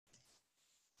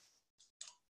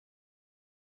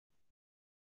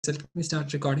So let me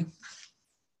start recording.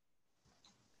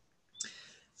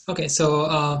 Okay, so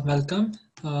welcome.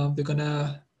 We're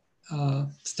gonna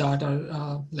start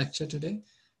our lecture today.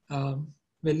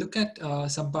 We'll look at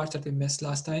some parts that we missed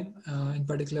last time, in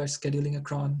particular scheduling a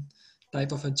cron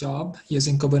type of a job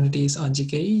using Kubernetes on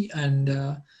GKE,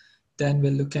 and then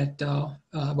we'll look at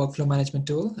workflow management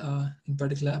tool, in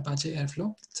particular Apache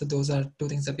Airflow. So those are two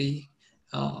things that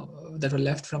that were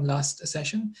left from last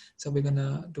session. So we're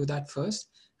gonna do that first.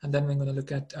 And then we're going to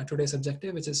look at today's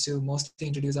objective, which is to mostly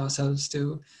introduce ourselves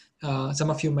to,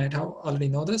 some of you might have already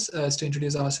know this, is to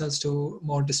introduce ourselves to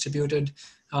more distributed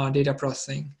data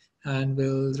processing. And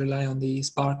we'll rely on the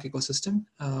Spark ecosystem,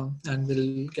 and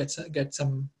we'll get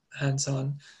some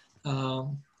hands-on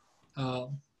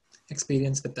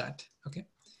experience with that. Okay,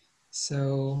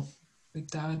 so with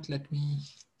that, let me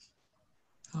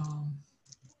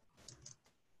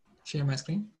share my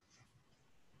screen.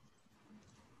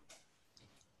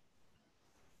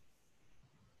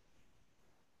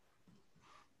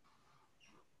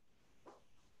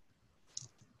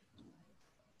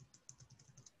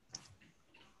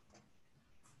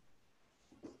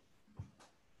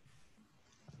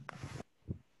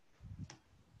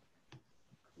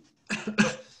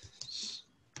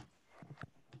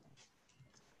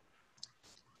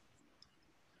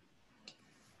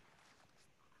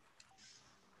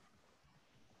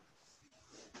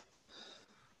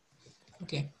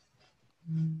 Okay.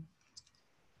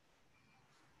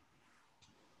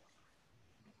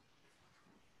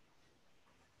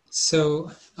 So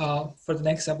for the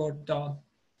next about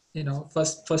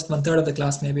first 1/3 of the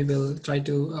class, maybe we'll try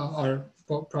to or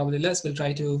probably less, we'll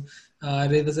try to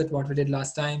revisit what we did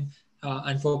last time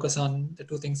and focus on the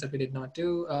two things that we did not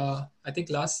do. I think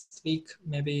last week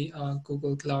maybe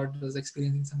Google Cloud was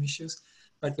experiencing some issues,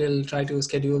 but we'll try to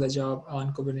schedule a job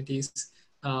on Kubernetes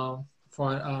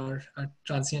for our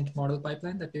transient model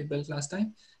pipeline that we built last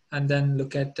time, and then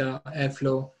look at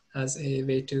Airflow as a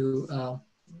way to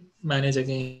manage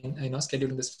again,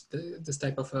 scheduling this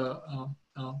type of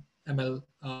ML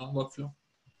workflow.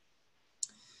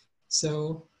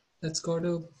 So let's go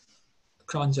to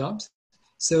cron jobs.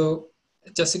 So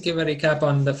just to give a recap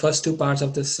on the first two parts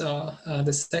of this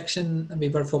this section, we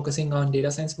were focusing on data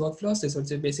science workflows. This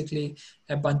was basically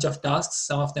a bunch of tasks,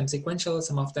 some of them sequential,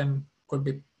 some of them could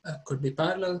be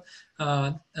parallel,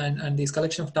 and these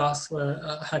collection of tasks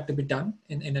were had to be done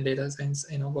in a data science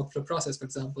workflow process. For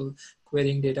example,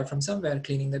 querying data from somewhere,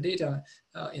 cleaning the data,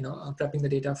 prepping the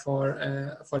data for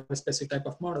a specific type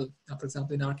of model. For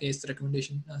example, in our case, the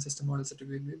recommendation system models that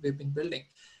we've been building.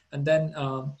 And then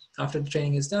after the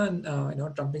training is done,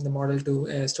 dumping the model to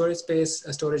a storage space,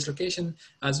 a storage location,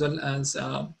 as well as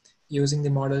using the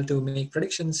model to make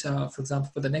predictions, for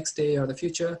example, for the next day or the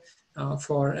future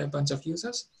for a bunch of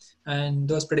users. And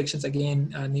those predictions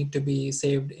again need to be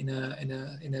saved in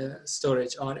a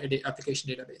storage or application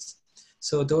database.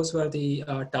 So those were the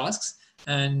tasks,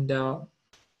 and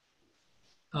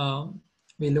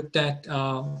we looked at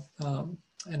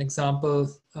an example.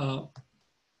 So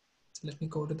let me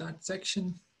go to that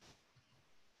section.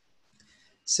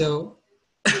 So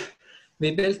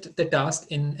we built the task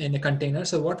in a container.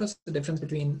 So what was the difference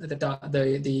between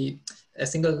a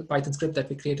single Python script that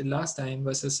we created last time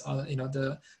versus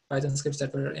the Python scripts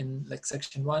that were in like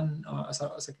section 1 or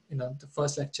the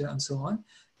first lecture and so on?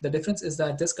 The difference is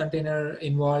that this container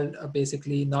involved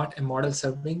basically not a model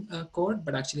serving code,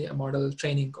 but actually a model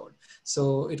training code.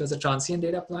 So it was a transient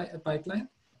data pipeline,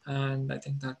 and I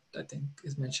think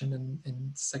is mentioned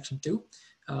in section 2.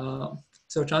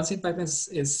 So transient pipeline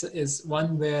is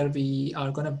one where we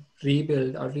are going to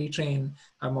rebuild or retrain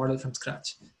our model from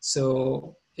scratch.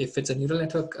 So if it's a neural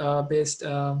network based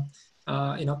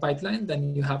pipeline,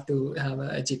 then you have to have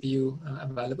a GPU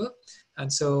available.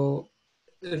 And so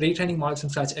retraining models from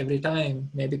scratch every time,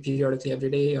 maybe periodically every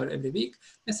day or every week,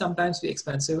 may sometimes be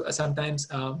expensive, sometimes,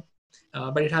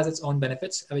 but it has its own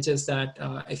benefits, which is that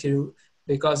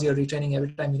because you're retraining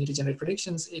every time you need to generate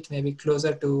predictions, it may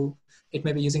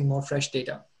be using more fresh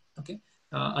data, okay?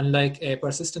 Unlike a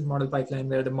persistent model pipeline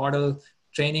where the model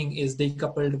training is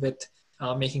decoupled with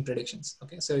making predictions,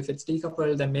 okay? So if it's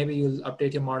decoupled, then maybe you'll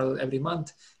update your model every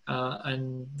month,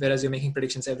 and whereas you're making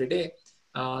predictions every day,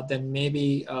 then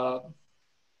maybe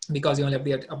because you only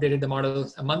updated the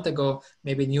model a month ago,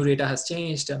 maybe new data has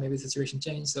changed, maybe the situation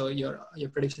changed, so your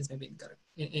predictions may be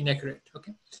inaccurate,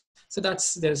 okay? So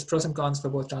there's pros and cons for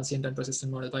both transient and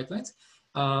persistent model pipelines.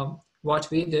 What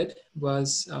we did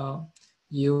was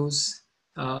use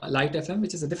LightFM,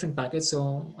 which is a different package.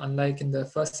 So unlike in the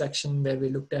first section where we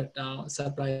looked at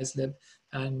supply as lib,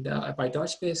 and a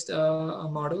PyTorch-based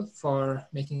model for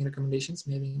making recommendations,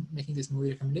 maybe making these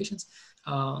movie recommendations.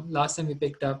 Last time we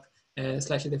picked up a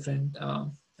slightly different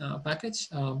package,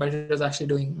 but it was actually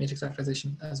doing matrix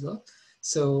factorization as well.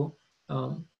 So,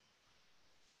 um,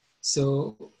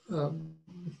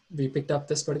 we picked up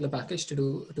this particular package to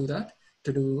do that,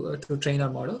 to train our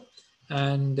model,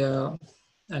 and the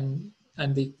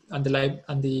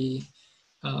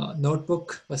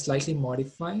notebook was slightly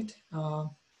modified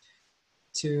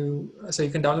so you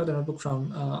can download the notebook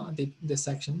from this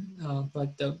section,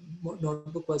 but the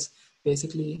notebook was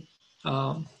basically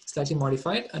slightly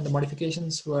modified, and the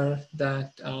modifications were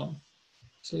that.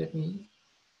 So let me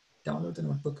download the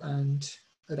notebook and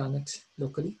run it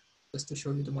locally just to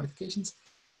show you the modifications.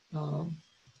 Um,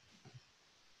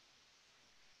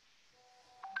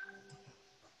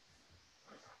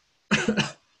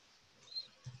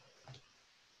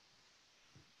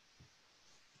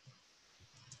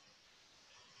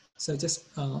 so I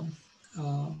just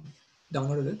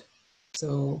downloaded it.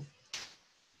 So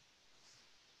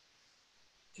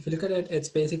if you look at it, it's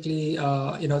basically,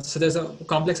 so there's a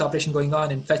complex operation going on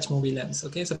in fetch movie lens.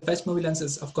 Okay, so fetch movie lens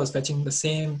is, of course, fetching the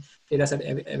same data set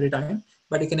every time.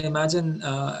 But you can imagine,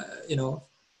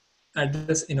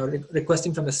 address,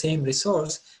 requesting from the same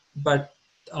resource, but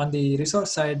on the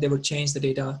resource side, they would change the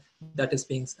data that is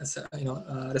being,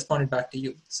 responded back to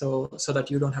you. So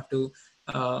that you don't have to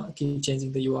keep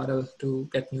changing the URL to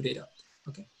get new data.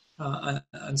 Okay.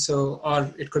 And so,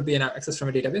 or it could be an access from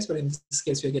a database, but in this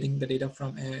case, we're getting the data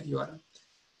from a URL.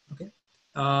 Okay.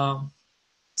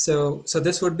 So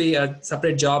this would be a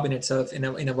separate job in itself in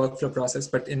a workflow process.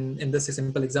 But in this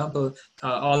simple example,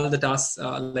 all the tasks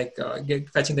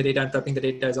fetching the data and prepping the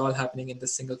data is all happening in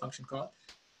this single function call.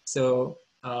 So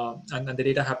and the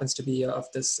data happens to be of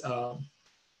this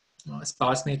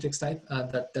sparse matrix type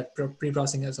that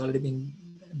pre-processing has already been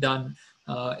done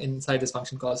inside this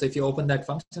function call. So if you open that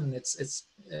function, it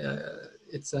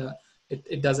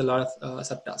does a lot of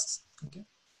subtasks. Okay,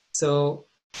 so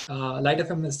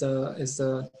LightFM is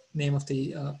the name of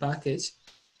the package,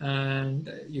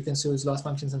 and you can choose loss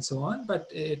functions and so on. But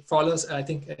it follows, I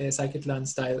think, a scikit-learn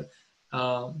style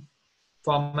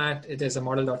format. It is a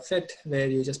model.fit where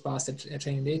you just pass the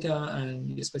training data and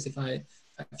you specify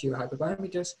a few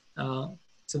hyperparameters.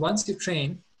 So once you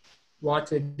train,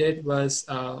 what we did was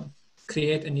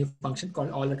create a new function called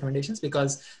all recommendations,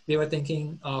 because we were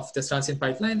thinking of this transient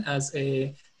pipeline as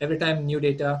every time new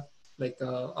data like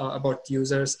about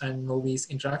users and movies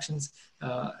interactions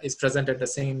is present at the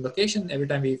same location. Every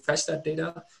time we fetch that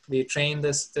data, we train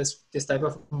this type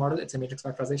of model. It's a matrix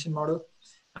factorization model,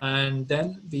 and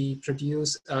then we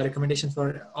produce recommendations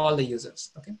for all the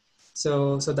users. Okay,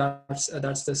 so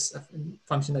that's this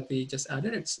function that we just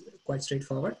added. It's quite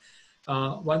straightforward.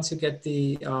 Once you get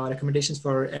the recommendations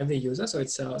for every user, so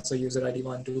it's so user ID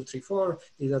 1, 2, 3, 4.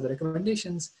 These are the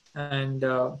recommendations, and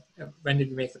when did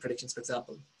we make the predictions, for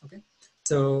example? Okay,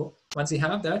 so once we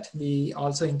have that, we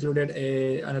also included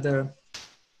another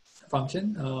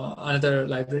function, another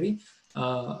library,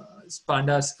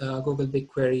 Pandas Google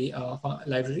BigQuery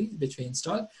library, which we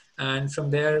installed, and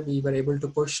from there we were able to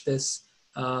push this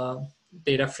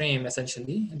data frame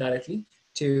essentially directly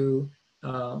to.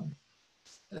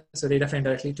 So data frame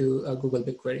directly to Google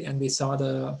BigQuery, and we saw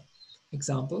the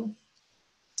example.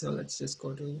 So let's just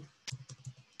go to.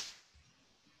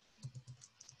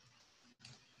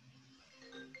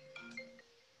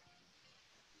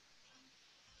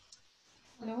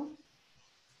 Hello.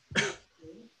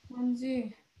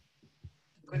 Manji.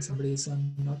 Somebody is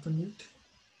not on mute.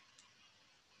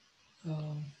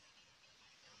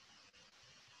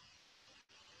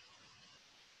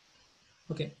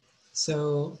 Okay,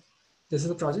 so this is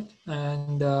the project,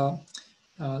 and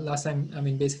last time, I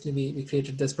mean, basically we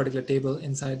created this particular table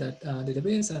inside that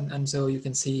database, and so you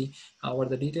can see what are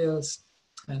the details,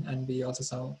 and we also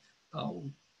saw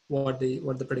what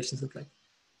the predictions look like.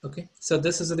 Okay, so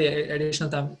this is the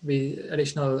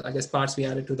additional I guess parts we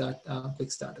added to that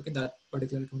quick start. Okay, that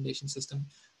particular recommendation system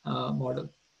model.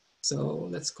 So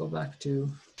let's go back to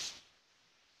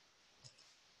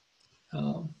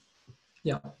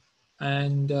yeah,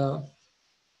 and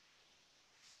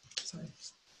sorry.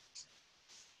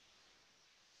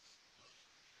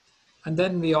 And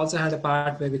then we also had a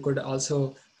part where we could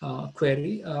also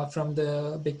query from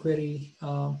the BigQuery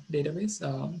database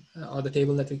or the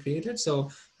table that we created.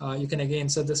 So you can again,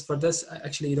 so for this,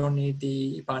 actually you don't need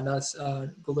the Pandas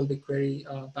Google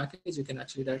BigQuery package. You can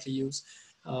actually directly use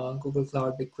Google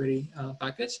Cloud BigQuery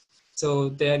package. So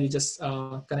there you just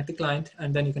connect the client,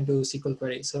 and then you can do SQL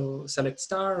query. So select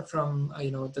star from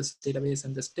this database,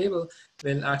 and this table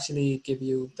will actually give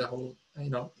you the whole,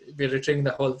 we're retrieving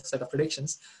the whole set of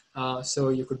predictions. So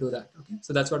you could do that. Okay,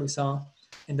 so that's what we saw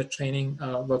in the training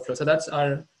workflow. So that's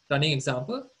our running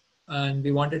example, and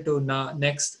we wanted to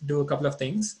next do a couple of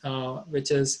things,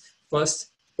 which is first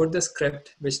put the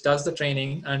script which does the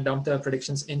training and dump the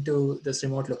predictions into this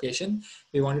remote location.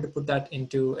 We wanted to put that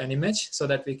into an image so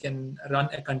that we can run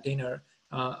a container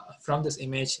from this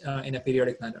image in a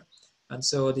periodic manner. And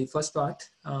so the first part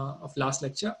of last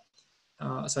lecture,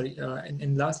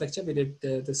 in last lecture, we did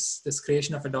this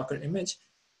creation of a Docker image.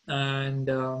 And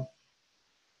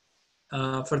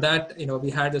for that,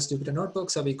 we had this Jupyter notebook,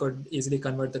 so we could easily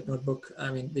convert the notebook. I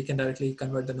mean, we can directly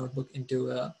convert the notebook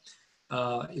into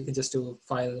you can just do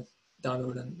file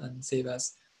download and save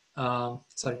as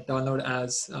download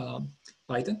as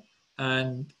Python,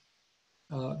 and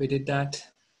we did that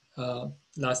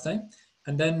last time.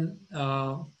 And then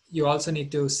you also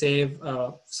need to save.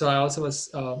 So I also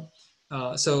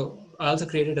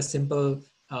created a simple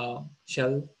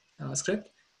shell script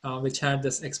which had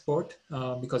this export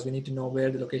because we need to know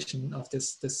where the location of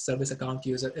this service account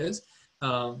user is,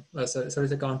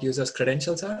 service account user's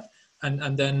credentials are,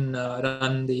 and then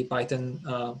run the Python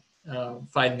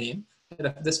file name.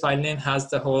 This file name has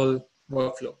the whole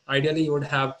workflow. Ideally, you would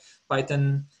have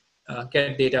Python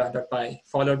get data.py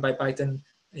followed by Python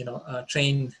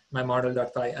train my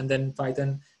model.py, and then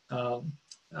Python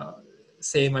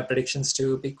say my predictions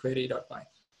to BigQuery.py.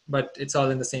 But it's all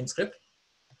in the same script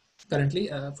currently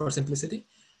for simplicity.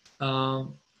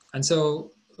 And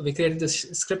so we created this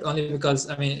script only because,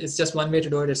 I mean, it's just one way to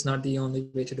do it. It's not the only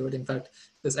way to do it. In fact,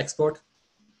 this export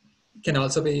can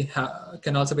also be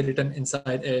written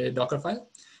inside a Docker file.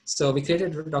 So we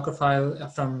created a Docker file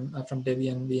from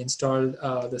Debian. We installed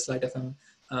the SlightFM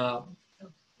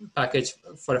package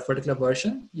for a particular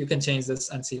version. You can change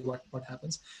this and see what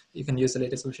happens. You can use the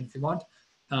latest version if you want,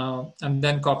 and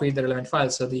then copy the relevant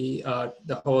files. So the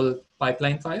whole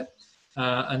pipeline file,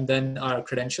 and then our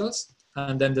credentials,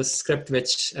 and then the script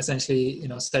which essentially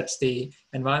sets the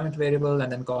environment variable and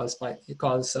then calls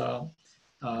our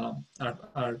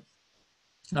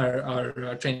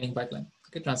training pipeline,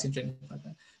 okay, transient training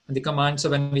pipeline. And the command, so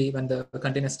when the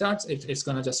container starts, it's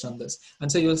going to just run this.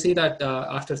 And so you'll see that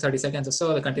after 30 seconds or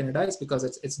so, the container dies because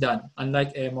it's done.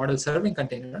 Unlike a model serving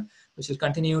container, which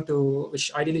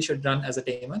ideally should run as a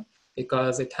daemon,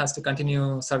 because it has to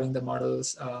continue serving the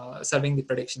models, serving the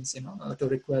predictions, to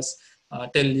request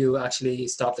till you actually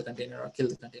stop the container or kill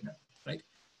the container, right?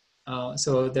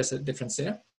 So there's a difference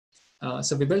there.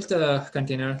 So we built a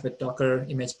container with Docker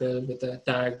image build with a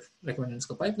tag recommend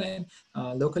underscore pipeline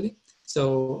locally.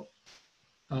 So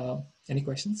any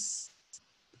questions?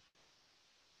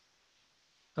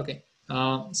 Okay,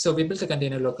 so we built a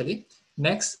container locally.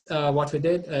 Next, what we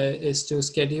did is to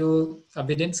schedule,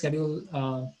 we didn't schedule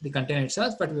the container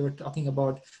itself, but we were talking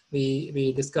about,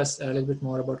 we discussed a little bit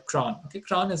more about cron. Okay,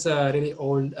 cron is a really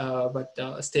old but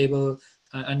stable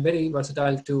and very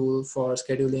versatile tool for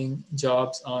scheduling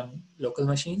jobs on local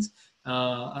machines,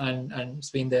 and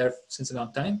it's been there since a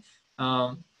long time.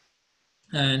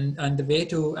 And the way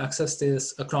to access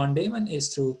this cron daemon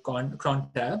is through cron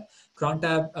tab. Cron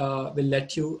tab will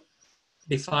let you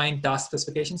define task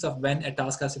specifications of when a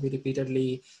task has to be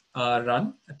repeatedly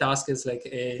run. A task is like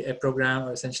a program,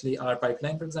 or essentially our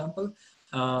pipeline, for example.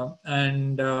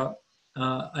 And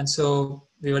so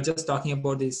we were just talking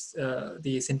about this,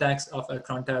 the syntax of a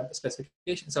cron tab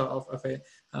specification, so of a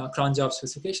cron job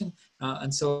specification.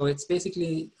 And so it's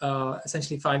basically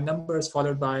essentially 5 numbers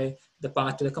followed by the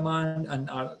path to the command and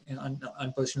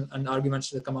position and arguments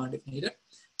to the command if needed.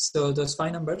 So those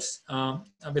 5 numbers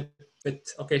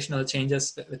with occasional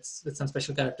changes with some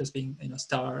special characters being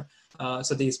star.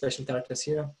 So these special characters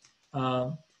here,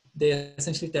 they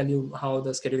essentially tell you how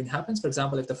the scheduling happens. For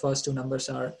example, if the first 2 numbers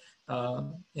are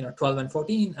 12 and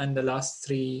 14, and the last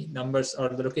 3 numbers or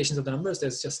the locations of the numbers,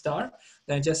 there's just star,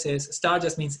 then it just says star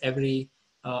just means every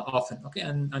often. Okay,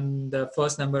 and the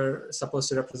first number is supposed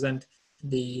to represent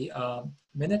the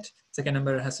minute, second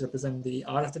number has to represent the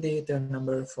hour of the day, third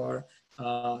number for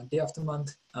day of the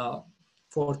month,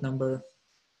 fourth number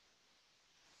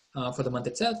for the month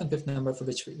itself, and fifth number for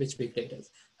which weekday it is.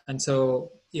 And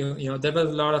so there were a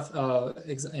lot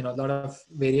of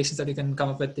variations that you can come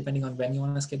up with depending on when you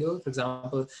want to schedule. For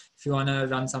example, if you want to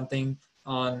run something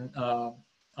on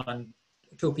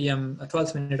 2 p.m.,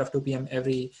 12th minute of 2 p.m.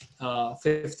 every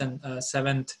 5th and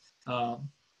 7th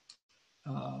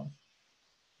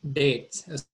dates.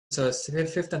 so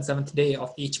fifth and seventh day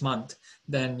of each month,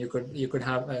 then you could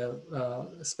have a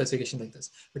specification like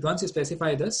this. But once you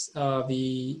specify this,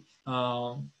 we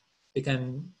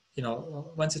can,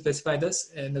 once you specify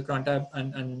this in the cron tab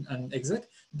and exit,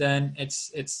 then it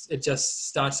just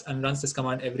starts and runs this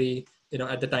command every,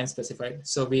 at the time specified.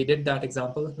 So we did that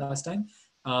example last time.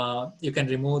 You can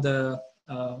remove the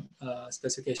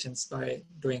specifications by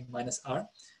doing -R.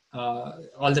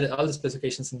 All the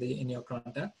specifications in your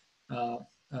cron tab,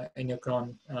 in your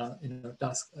cron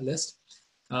task list,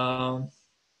 and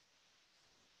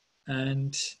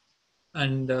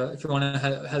if you want to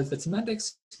help with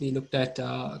semantics, we looked at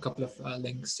a couple of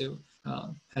links to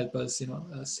help us,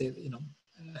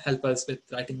 help us with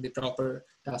writing the proper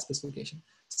task specification.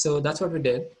 So that's what we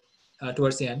did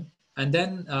towards the end. And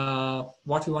then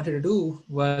what we wanted to do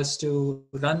was to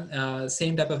run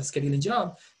same type of scheduling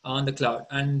job on the cloud.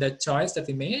 And the choice that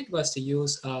we made was to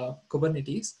use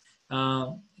Kubernetes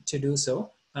to do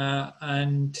so.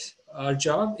 And our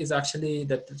job is actually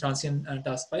that the transient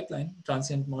task pipeline,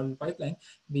 transient model pipeline.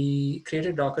 We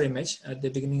created Docker image at the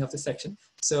beginning of the section.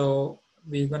 So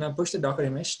we're going to push the Docker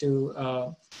image to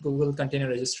Google Container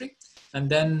Registry, and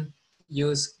then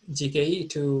use GKE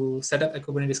to set up a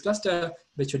Kubernetes cluster,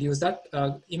 which would use that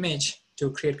image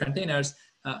to create containers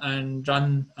and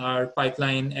run our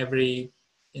pipeline every,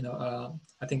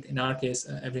 I think in our case,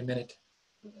 every minute.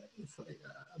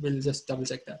 We'll just double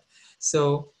check that.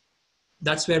 So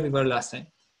that's where we were last time.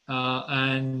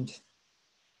 And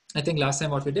I think last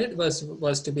time what we did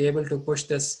was to be able to push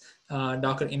this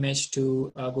Docker image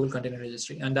to Google Container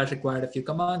Registry, and that required a few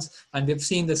commands. And we've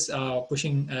seen this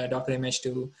pushing Docker image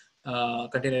to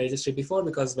Container Registry before,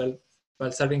 because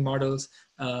while serving models,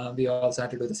 we also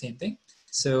had to do the same thing.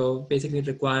 So basically, it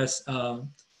requires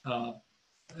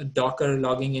Docker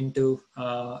logging into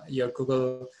your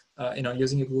Google,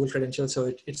 using your Google credentials,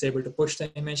 so it's able to push the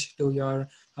image to your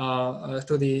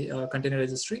to the Container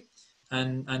Registry,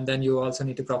 and then you also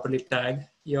need to properly tag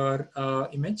your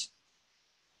image.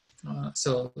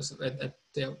 So at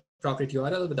the appropriate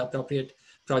URL with the appropriate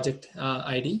project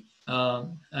ID,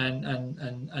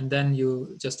 and then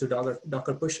you just do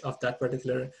Docker push of that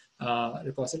particular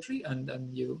repository, and then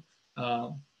you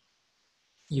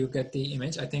get the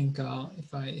image. I think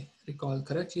if I recall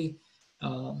correctly,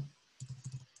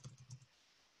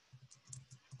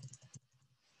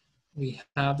 we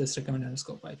have this recommend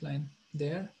underscore pipeline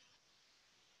there.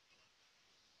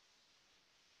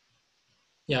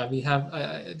 Yeah, we have.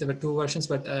 There were two versions,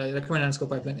 but recommend underscore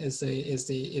pipeline is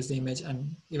the image,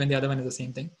 and even the other one is the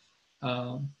same thing.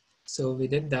 So we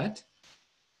did that.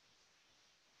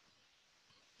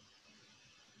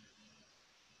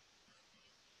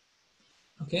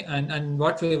 Okay, and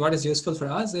what is useful for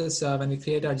us is when we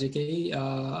create our GKE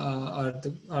or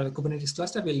the Kubernetes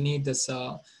cluster, we'll need this,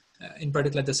 in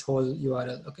particular, this whole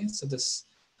URL. Okay, so this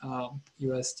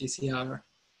usgcr.io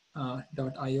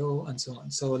and so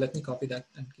on. So let me copy that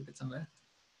and keep it somewhere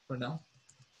for now.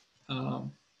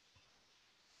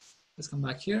 Let's come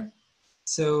back here.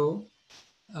 So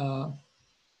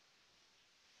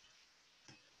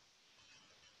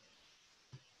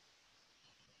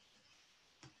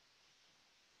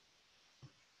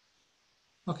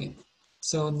okay,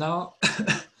 so now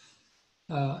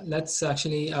let's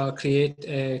actually create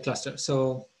a cluster.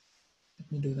 So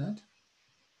let me do that.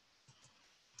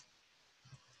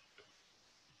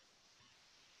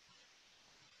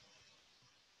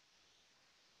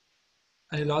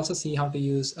 And you'll also see how to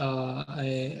use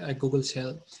a Google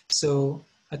shell. So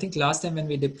I think last time when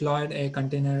we deployed a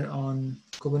container on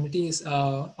Kubernetes,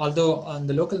 although on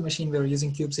the local machine we were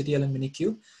using kubectl and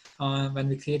minikube, when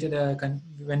we created a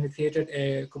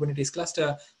Kubernetes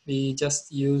cluster, we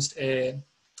just used I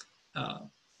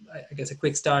guess a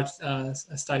quick start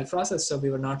style process. So we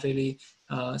were not really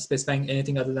specifying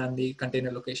anything other than the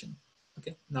container location.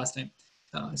 Okay, last time.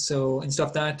 So instead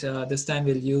of that, this time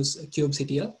we'll use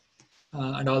kubectl.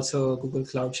 And also Google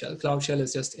Cloud Shell. Cloud Shell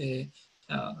is just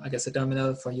I guess a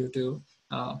terminal for you to,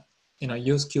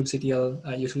 use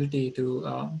kubectl utility to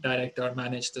direct or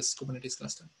manage this Kubernetes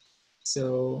cluster.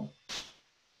 So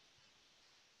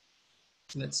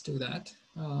let's do that.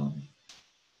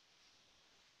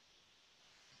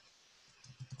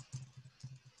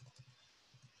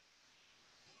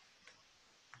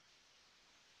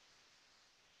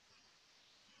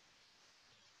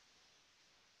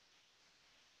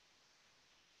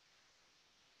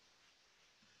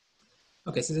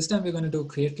 Okay, so this time we're going to do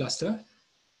create cluster.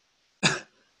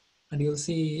 And you'll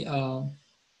see a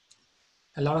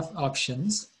lot of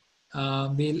options.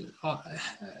 We'll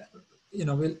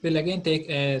again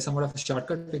take somewhat of a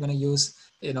shortcut. We're going to use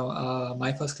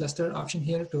my first cluster option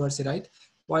here towards the right.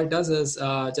 what it does is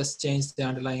just change the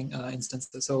underlying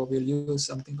instances. So we'll use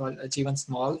something called a G1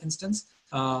 small instance,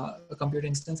 a computer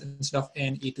instance instead of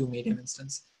an E2 medium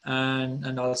instance.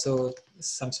 And also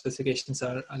some specifications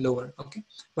are lower, okay?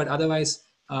 But otherwise,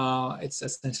 it's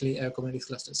essentially a Kubernetes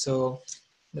cluster. So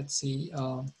let's see.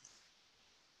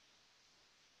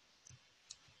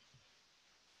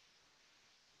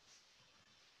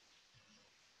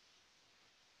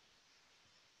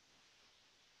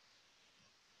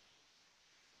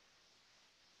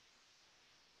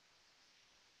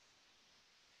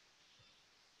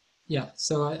 Yeah,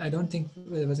 so I don't think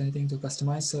there was anything to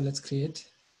customize. So let's create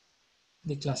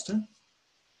the cluster.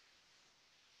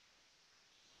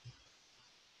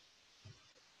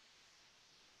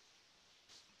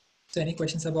 So any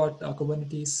questions about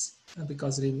Kubernetes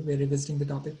because we're revisiting the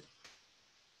topic?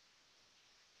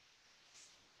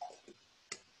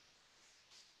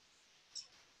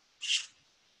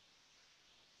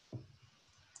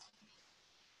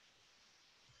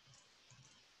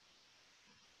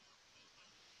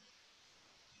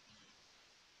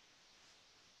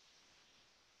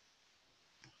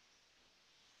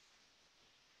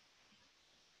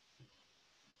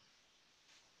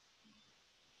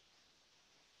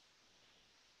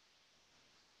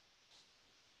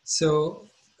 So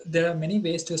there are many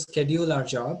ways to schedule our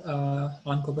job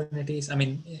on Kubernetes. I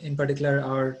mean, in particular,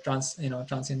 our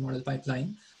transient model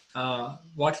pipeline.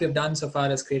 What we've done so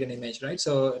far is create an image, right?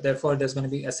 So therefore, there's going to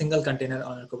be a single container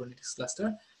on our Kubernetes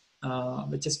cluster,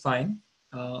 which is fine.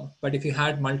 But if you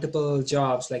had multiple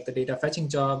jobs, like the data fetching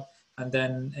job, and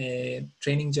then a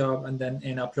training job, and then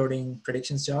an uploading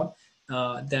predictions job,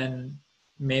 then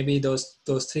maybe those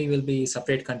three will be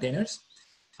separate containers.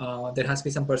 There has to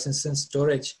be some persistent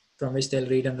storage from which they'll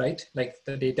read and write. Like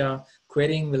the data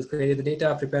querying will query the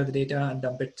data, prepare the data, and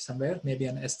dump it somewhere, maybe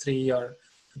on S3 or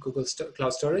Google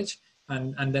Cloud Storage.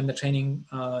 And then the training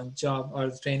job or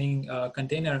the training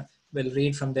container will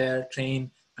read from there,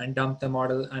 train, and dump the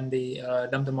model and the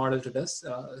dump the model to this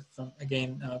from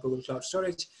again Google Cloud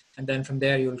Storage. And then from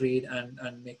there you'll read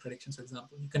and make predictions. For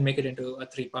example, you can make it into a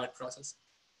 3-part process.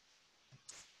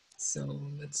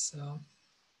 So let's.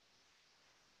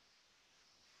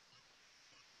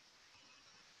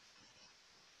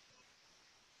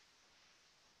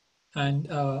 And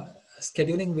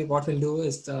scheduling, what we'll do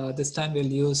is this time we'll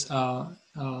use a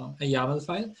YAML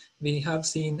file. We have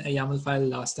seen a YAML file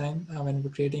last time when we're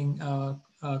creating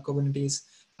Kubernetes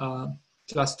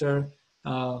cluster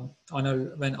on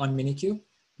Minikube.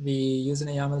 We use a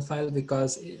YAML file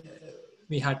because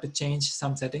we had to change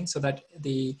some settings so that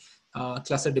the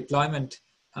cluster deployment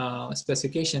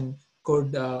specification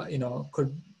could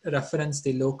could reference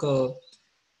the local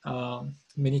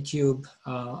Minikube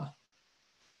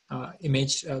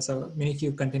image, so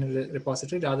Minikube container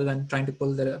repository, rather than trying to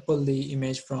pull the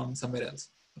image from somewhere else.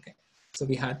 Okay, so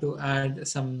we had to add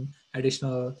some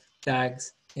additional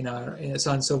tags in our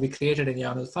so we created a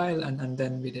YAML file and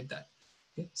then we did that.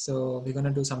 Okay, so we're gonna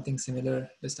do something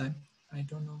similar this time. I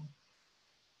don't know.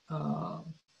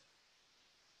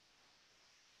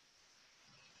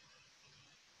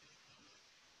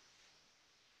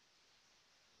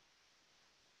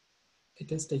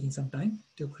 It is taking some time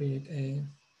to create a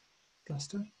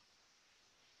cluster.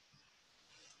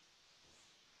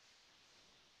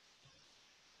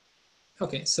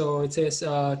 Okay, so it says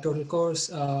total cores,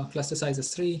 cluster size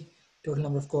is 3, total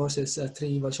number of cores is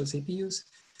 3 virtual CPUs.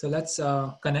 So let's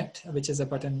connect, which is a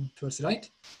button towards the right.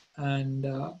 And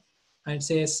it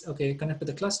says, okay, connect to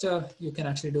the cluster. You can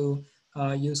actually do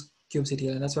use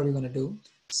kubectl, and that's what we're going to do.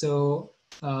 So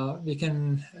we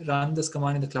can run this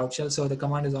command in the Cloud Shell. So the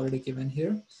command is already given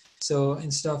here. So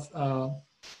instead of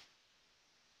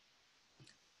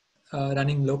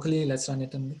running locally, let's run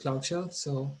it in the Cloud Shell.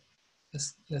 So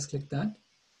let's click that.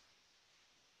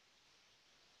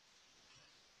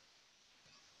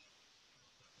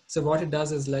 So what it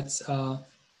does is lets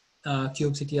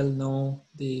kubectl know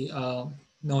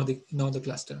the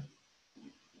cluster.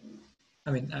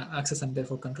 I mean, access and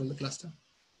therefore control the cluster.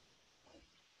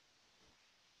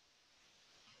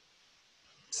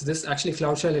 So this actually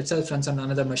Cloud Shell itself runs on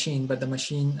another machine, but the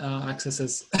machine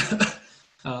accesses.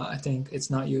 I think it's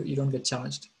not you don't get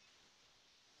charged.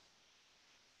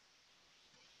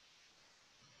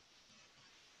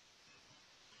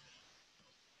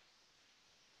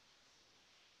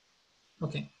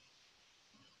 Okay.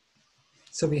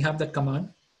 So we have that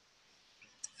command.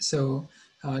 So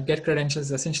get credentials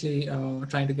is essentially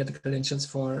trying to get the credentials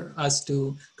for us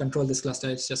to control this cluster.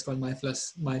 It's just called my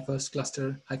first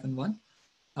cluster -1.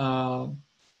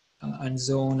 And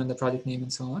zone and the project name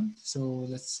and so on. So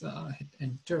let's hit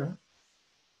enter.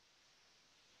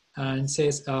 and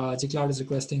says gcloud is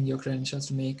requesting your credentials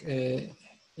to make a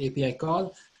API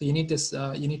call. You need this.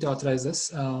 You need to authorize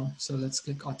this. So let's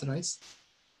click authorize.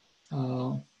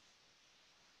 And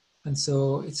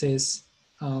so it says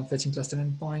fetching cluster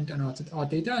endpoint and auth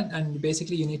data, and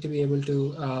basically you need to be able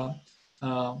to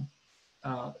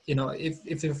you know,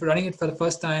 if you're running it for the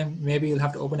first time, maybe you'll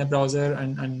have to open a browser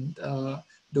and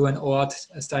do an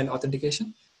OAuth style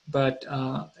authentication, but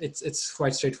it's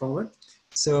quite straightforward.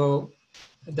 So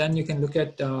then you can look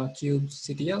at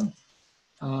kubectl.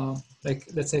 Like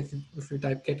let's say if you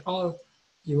type get all,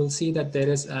 you will see that there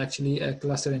is actually a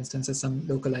cluster instance at some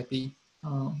local IP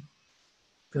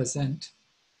present.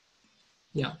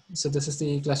 Yeah, so this is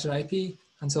the cluster IP.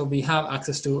 And so we have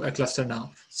access to a cluster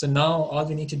now. So now all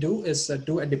we need to do is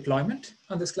do a deployment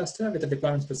on this cluster with a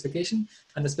deployment specification.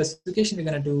 And the specification we're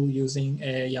going to do using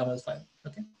a YAML file.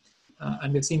 Okay,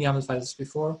 and we've seen YAML files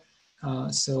before.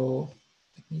 So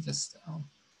let me just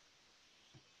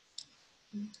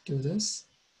do this.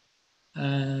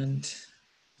 And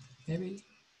maybe,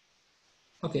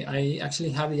 okay, I actually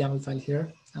have a YAML file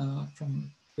here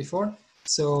from before.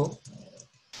 So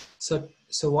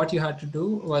what you had to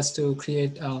do was to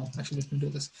create, actually let me do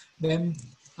this, vim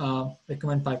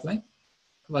recommend pipeline.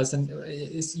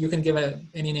 You can give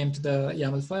any name to the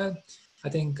YAML file. I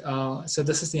think, so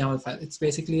this is the YAML file. It's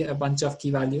basically a bunch of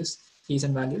keys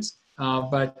and values,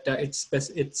 but it's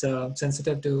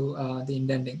sensitive to the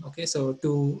indenting. Okay, so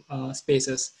 2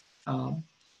 spaces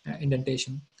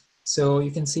indentation. So you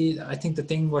can see, I think the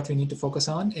thing what we need to focus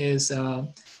on is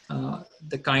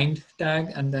the kind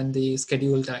tag and then the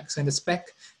schedule tag. So in the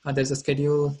spec, there's a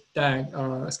schedule tag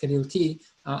or a schedule key,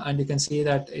 and you can see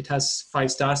that it has 5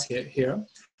 stars here.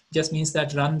 Just means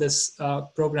that run this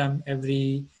program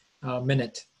every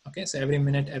minute. Okay, so every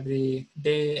minute, every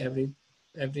day,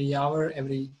 every hour,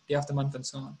 every day of the month, and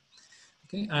so on.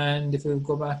 Okay, and if you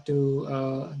go back to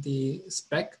the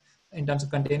spec, in terms of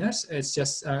containers, it's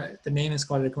just the name is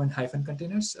called recommend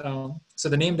 -containers. So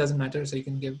the name doesn't matter. So you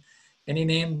can give any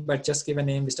name, but just give a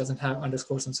name which doesn't have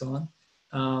underscores and so on.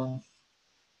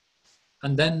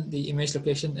 And then the image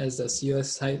location is this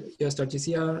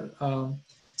us.gcr.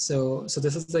 So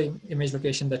this is the image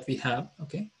location that we have.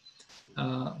 Okay,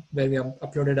 where we have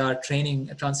uploaded our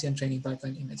transient training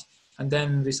pipeline image, and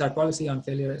then restart policy on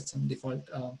failure is some default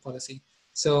policy.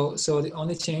 So the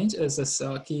only change is this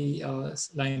key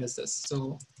line is this.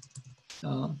 So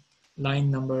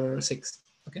line number 6.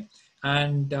 Okay,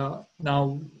 and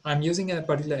now I'm using a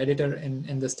particular editor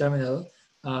in this terminal.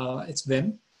 It's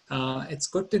Vim. It's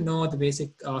good to know the basic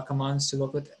commands to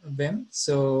work with Vim.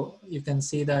 So you can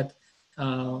see that.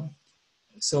 Okay.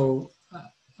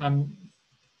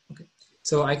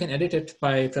 So I can edit it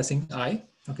by pressing I.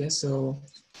 Okay, so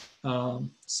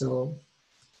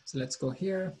let's go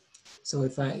here. So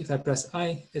if I press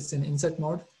I, it's in insert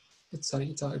mode. It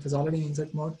was already in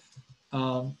insert mode.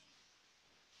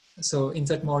 So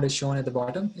insert mode is shown at the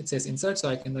bottom. It says insert, so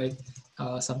I can write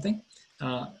something.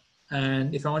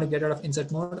 And if I want to get out of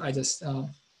insert mode, I just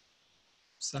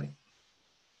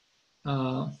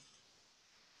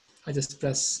I just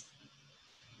press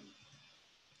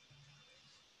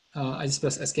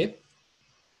escape.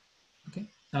 Okay.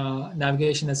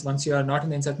 Navigation is, once you are not in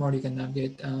the insert mode, you can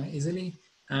navigate easily.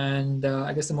 And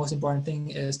I guess the most important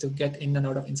thing is to get in and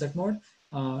out of insert mode.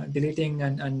 Deleting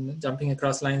and jumping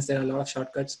across lines, there are a lot of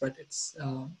shortcuts, but it's,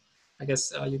 I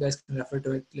guess you guys can refer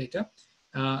to it later.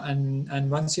 And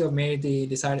once you have made the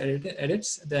desired edits,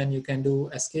 then you can do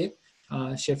escape,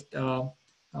 shift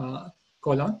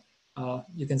colon.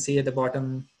 You can see at the bottom,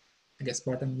 I guess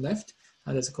bottom left,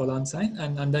 there's a colon sign.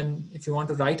 And then if you want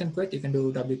to write and quit, you can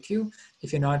do WQ.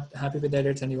 If you're not happy with the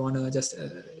edits and you want to just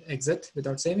exit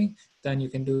without saving, then you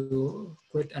can do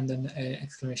quit and then an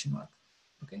exclamation mark.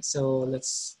 Okay, so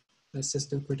let's just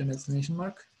do quit and exclamation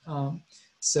mark.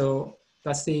 So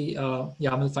that's the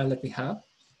YAML file that we have.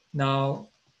 Now,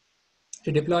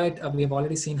 to deploy it, we have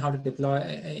already seen how to deploy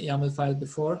a YAML file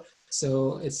before.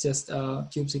 So it's just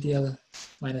kubectl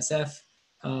 -f,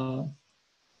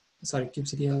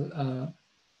 kubectl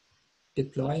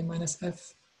deploy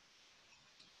 -f.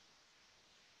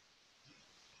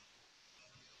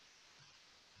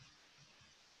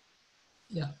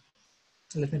 Yeah,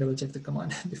 so let me double check the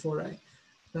command before I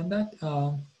run that.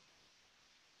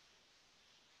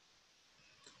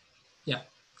 Yeah,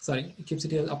 sorry,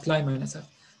 kubectl apply -f.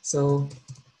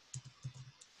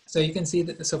 So you can see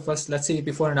that. So first, let's see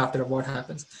before and after of what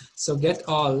happens. So get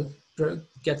all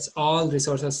gets all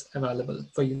resources available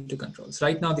for you to control. So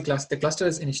right now the cluster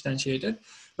is instantiated,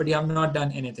 but you have not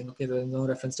done anything. Okay, there's no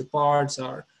reference to pods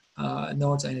or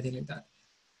nodes or anything like that.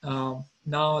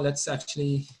 Now let's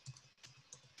actually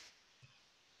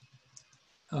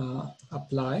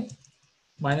apply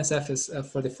 -f is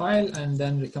for the file, and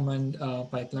then recommend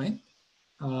pipeline.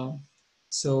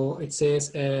 So it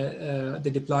says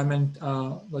the deployment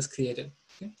was created.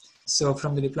 Okay? So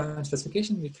from the deployment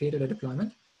specification, we created a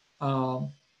deployment,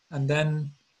 and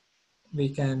then we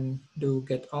can do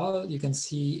get all. You can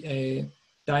see a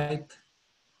type.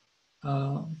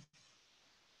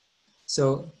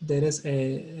 So there is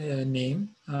a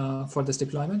name for this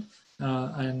deployment,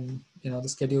 and the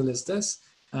schedule is this,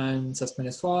 and suspend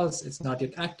is false. It's not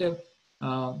yet active.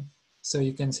 So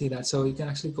you can see that. So you can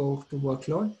actually go to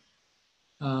workload.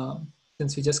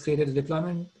 Since we just created a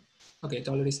deployment, okay, it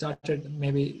already started.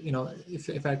 Maybe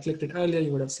if I clicked it earlier,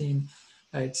 you would have seen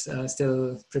it's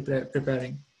still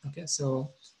preparing. Okay,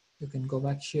 so you can go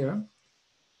back here.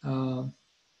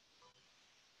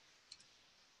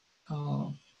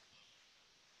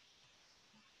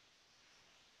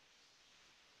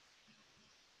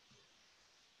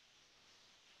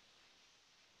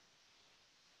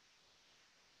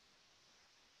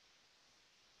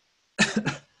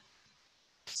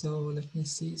 So let me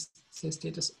see, say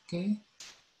status okay,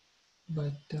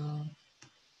 but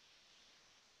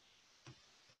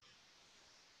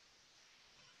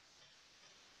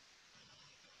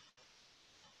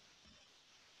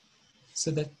so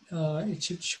that it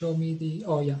should show me the,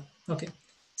 oh yeah, okay.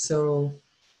 So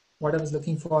what I was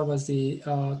looking for was the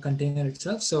container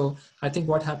itself. So I think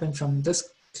what happened from this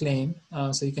claim,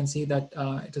 so you can see that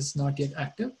it is not yet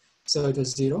active. So it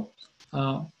was 0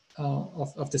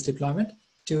 of this deployment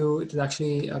to it is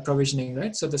actually provisioning,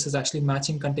 right? So this is actually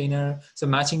matching container. So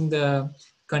matching the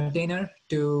container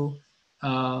to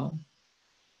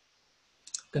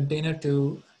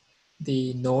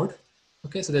the node.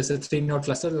 Okay, so there's a 3-node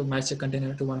cluster to match a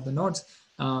container to one of the nodes,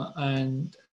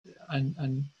 and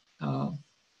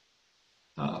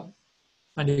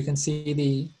you can see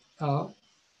the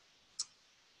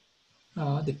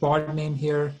pod name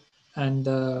here and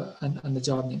the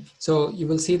job name. So you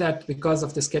will see that because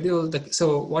of the schedule,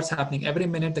 so what's happening every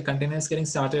minute, the container is getting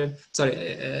started. Sorry,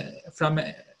 from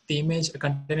the image, a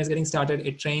container is getting started.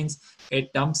 It trains,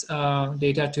 it dumps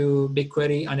data to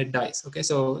BigQuery, and it dies. Okay,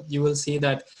 so you will see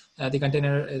that the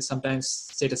container is sometimes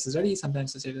status is ready,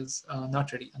 sometimes the status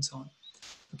not ready, and so on.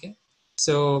 Okay.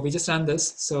 So we just ran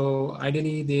this. So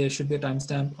ideally, there should be a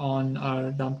timestamp on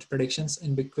our dumped predictions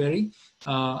in BigQuery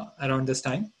around this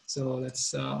time. So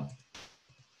let's go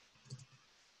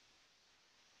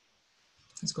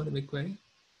to BigQuery.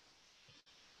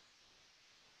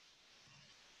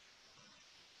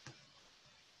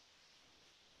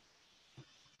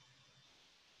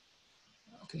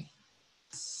 Okay.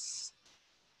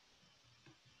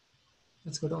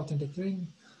 Let's go to authentic ring.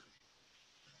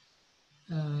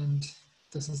 And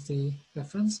this is the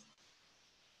reference.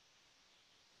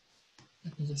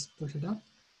 Let me just push it up.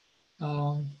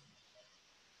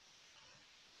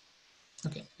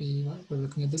 Okay, we're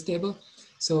looking at this table.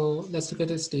 So let's look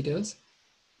at its details.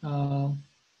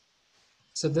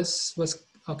 So this was,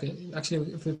 okay,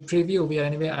 actually if we preview, we are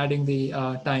anyway adding the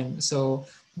time. So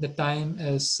the time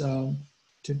is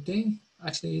today.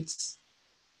 Actually, it's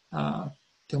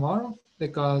tomorrow,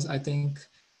 because I think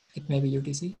it may be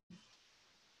UTC.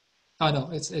 Oh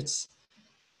no, it's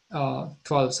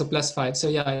 12, so +5. So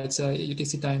yeah, it's a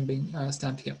UTC time being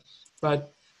stamped here,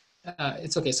 but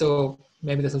it's okay. So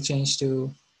maybe this will change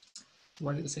to,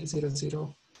 what did it say,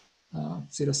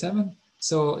 0007.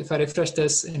 So if I refresh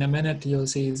this in a minute, you'll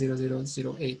see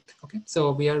 0008. Okay, so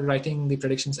we are writing the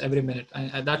predictions every minute,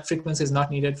 and that frequency is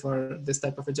not needed for this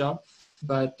type of a job,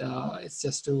 but it's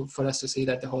just for us to see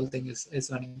that the whole thing is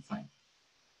running fine.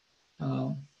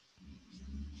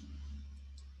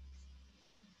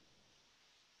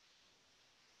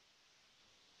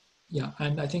 Yeah,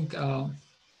 and I think, so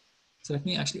let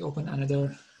me actually open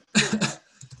another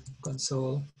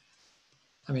console,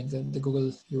 I mean the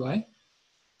Google UI,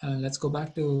 and let's go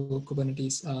back to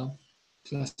Kubernetes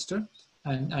cluster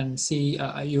and see,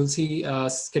 you'll see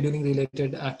scheduling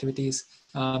related activities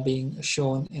being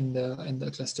shown in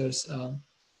the clusters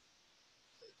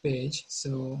page.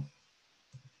 So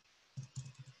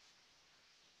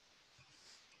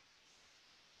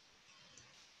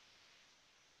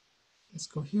let's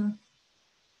go here.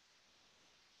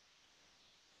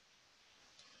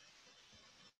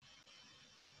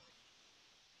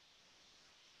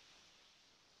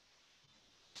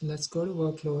 Let's go to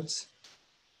workloads,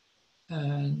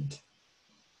 and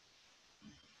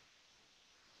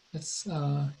let's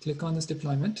click on this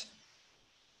deployment,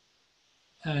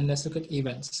 and let's look at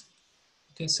events.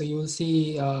 Okay, so you will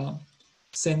see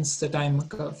since the time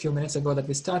a few minutes ago that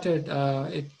we started,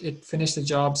 it finished the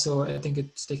job. So I think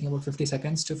it's taking about 50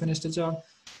 seconds to finish the job.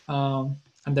 And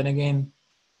then again,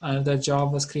 another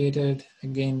job was created,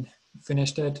 again,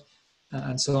 finished it,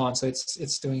 and so on. So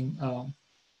it's doing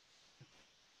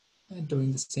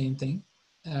the same thing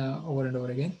over and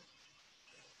over again.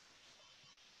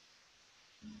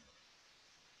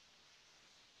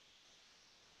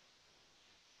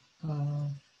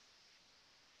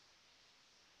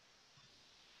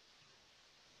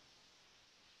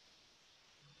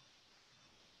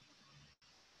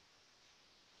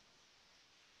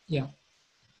 Yeah.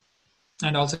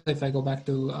 And also, if I go back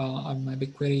to on my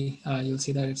BigQuery, you'll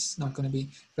see that it's not going to be,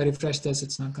 if I refresh this,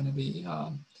 it's not going to be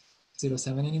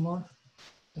 07 anymore.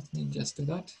 Let me just do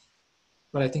that.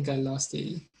 But I think I lost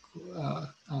the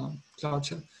Cloud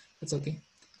Shell. That's okay.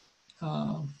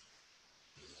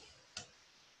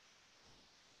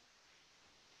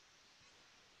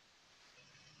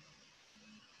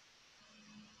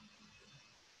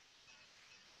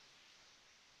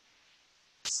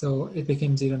 So it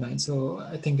became 09. So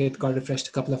I think it got refreshed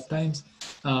a couple of times.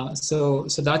 So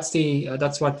that's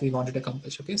what we wanted to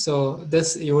accomplish. Okay, so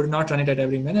this, you would not run it at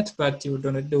every minute, but you would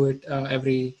do it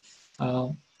every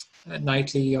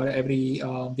nightly or every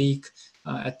week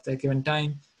at a given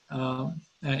time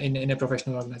in a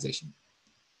professional organization.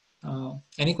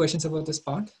 Any questions about this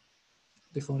part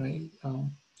before I?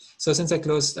 So since I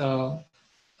closed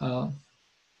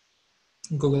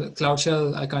Google Cloud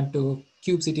Shell, I can't do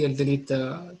kubectl delete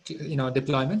the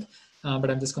deployment,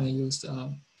 but I'm just going to use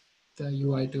the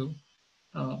UI to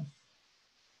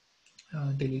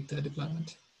delete the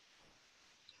deployment.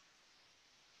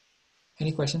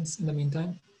 Any questions in the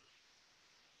meantime?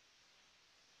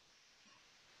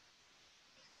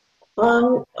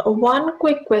 One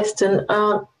quick question.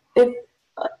 If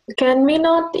can we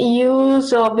not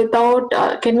use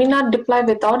can we not deploy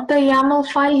without the YAML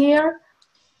file here?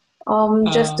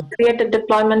 Just to create a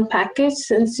deployment package,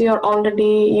 since you're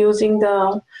already using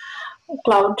the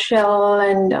Cloud Shell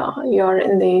and you're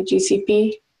in the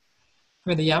GCP. I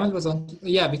mean, the YAML was on,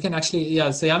 yeah, we can actually,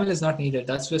 yeah, so YAML is not needed.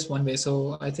 That's just one way.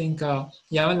 So I think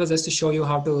YAML was just to show you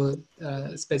how to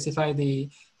specify the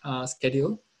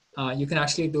schedule. You can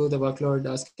actually do the workload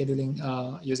scheduling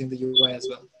using the UI as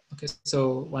well. Okay,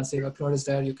 so once the workload is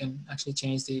there, you can actually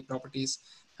change the properties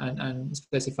and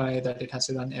specify that it has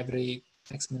to run every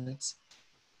X minutes.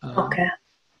 Okay.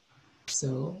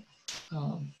 So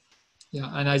yeah,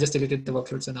 and I just deleted the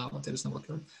workload, so now there is no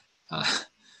workload.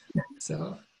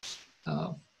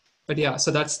 But yeah,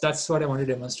 so that's what I wanted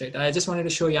to demonstrate. I just wanted to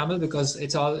show YAML because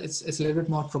it's a little bit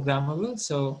more programmable.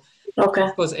 So okay,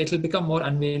 of course it will become more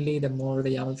unwieldy the more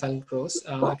the YAML file grows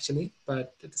actually,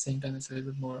 but at the same time it's a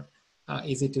little bit more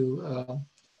easy to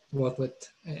work with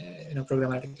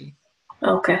programmatically.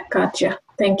 Okay, gotcha.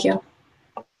 Thank you.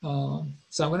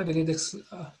 So I'm going to delete this.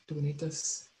 Do we need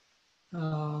this?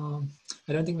 I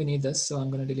don't think we need this, so I'm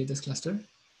going to delete this cluster.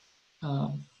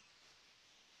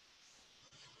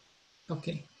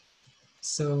 Okay,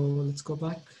 so let's go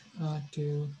back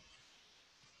to.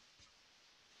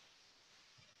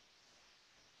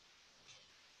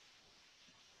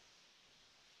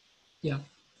 Yeah,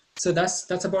 so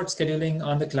that's about scheduling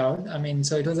on the cloud. I mean,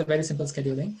 so it was a very simple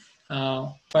scheduling,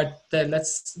 but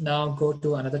let's now go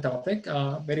to another topic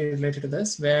very related to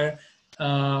this, where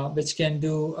which can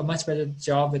do a much better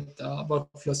job with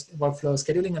workflow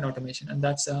scheduling and automation, and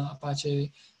that's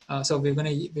Apache. So we're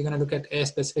gonna look at a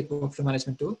specific workflow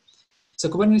management tool. So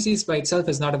Kubernetes by itself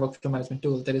is not a workflow management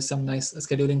tool. There is some nice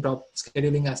scheduling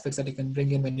aspects that you can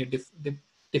bring in when you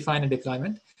define a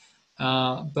deployment,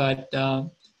 but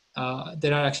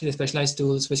there are actually specialized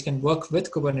tools which can work with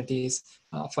Kubernetes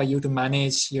for you to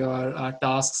manage your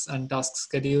tasks and task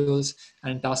schedules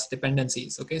and task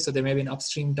dependencies. Okay, so there may be an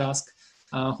upstream task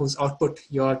whose output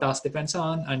your task depends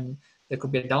on, and there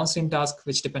could be a downstream task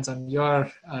which depends on your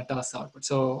task output.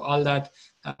 So all that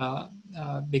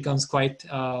becomes quite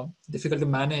difficult to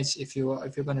manage if you're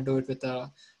going to do it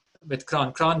with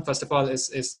cron. Cron, first of all,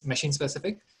 is machine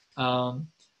specific.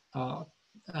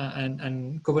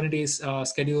 And Kubernetes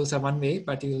schedules are one way,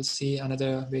 but you'll see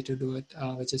another way to do it,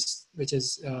 which is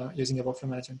using a workflow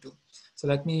management tool. So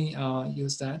let me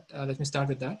use that. Let me start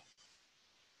with that.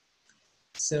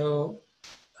 So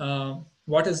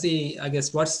what's the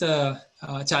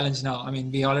challenge now? I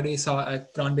mean, we already saw a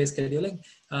cron-based scheduling,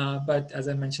 but as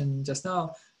I mentioned just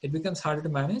now, it becomes harder to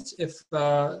manage if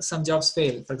some jobs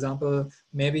fail. For example,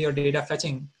 maybe your data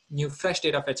fetching, fresh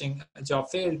data fetching job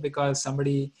failed because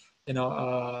somebody,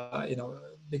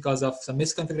 because of some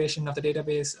misconfiguration of the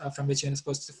database from which you're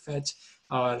supposed to fetch,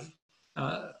 or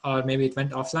maybe it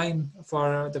went offline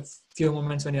for the few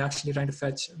moments when you're actually trying to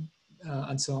fetch,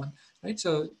 and so on, right?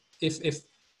 So if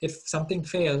something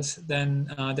fails, then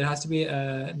there has to be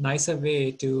a nicer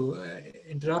way to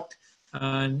interrupt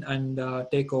and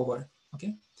take over.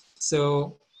 Okay,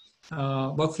 so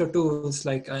workflow tools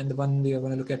like and the one we are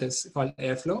going to look at is called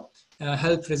Airflow.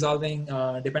 Help resolving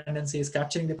dependencies,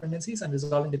 capturing dependencies, and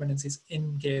resolving dependencies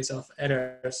in case of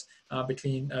errors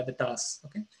between the tasks.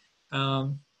 Okay,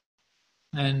 um,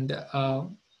 and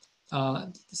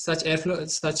such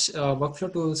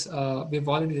workflow tools, we've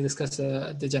already discussed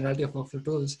the generality of workflow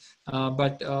tools,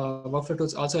 but workflow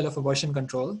tools also allow for version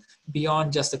control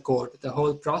beyond just the code. The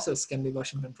whole process can be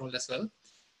version controlled as well.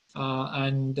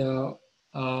 And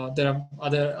there are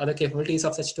other capabilities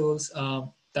of such tools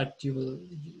that you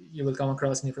will come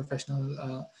across in your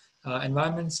professional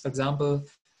environments. For example,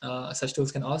 such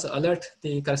tools can also alert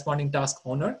the corresponding task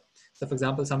owner. So, for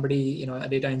example, somebody, a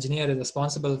data engineer is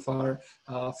responsible for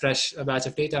fresh a batch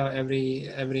of data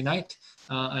every night,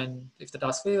 and if the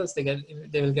task fails,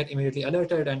 they will get immediately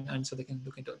alerted, and so they can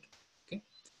look into it. Okay.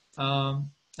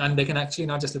 And they can actually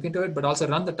not just look into it, but also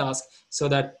run the task so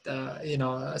that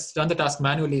run the task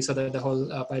manually so that the whole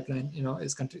pipeline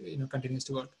continues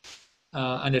to work,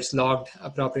 and it's logged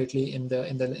appropriately in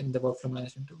the workflow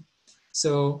management tool.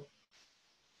 So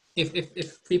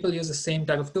if people use the same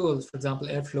type of tools, for example,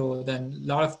 Airflow, then a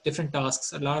lot of different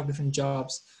tasks, a lot of different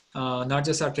jobs, not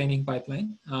just our training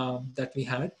pipeline that we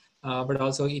had, but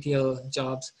also ETL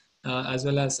jobs, as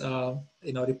well as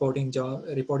reporting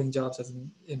jobs, as in,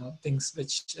 things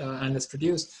which analysts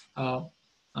produce.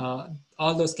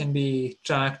 All those can be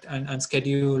tracked and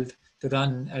scheduled to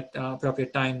run at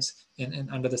appropriate times in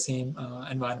under the same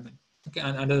environment. Okay,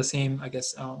 and under the same, I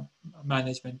guess,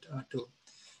 management tool.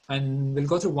 And we'll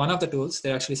go through one of the tools.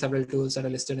 There are actually several tools that are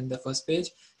listed in the first page.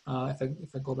 If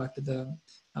I go back to the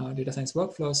data science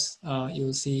workflows,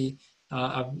 you'll see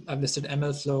I've listed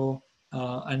MLflow,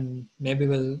 and maybe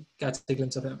we'll catch a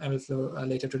glimpse of MLflow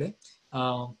later today.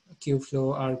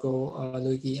 Kubeflow, Argo,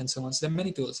 Luigi, and so on. So there are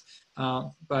many tools,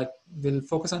 but we'll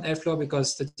focus on Airflow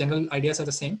because the general ideas are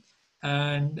the same.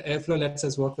 And Airflow lets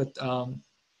us work with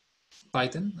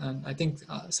Python, and I think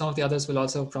some of the others will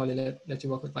also probably let you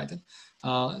work with Python.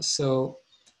 But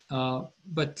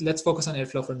let's focus on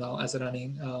Airflow for now as a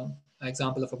running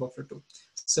example of a workflow tool.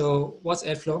 So what's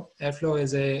Airflow? Airflow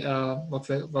is a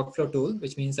workflow tool,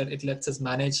 which means that it lets us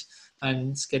manage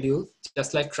and schedule,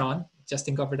 just like cron. Just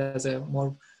think of it as a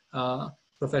more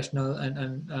professional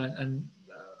and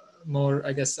more,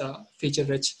 I guess,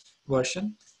 feature-rich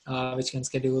version, which can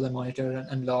schedule and monitor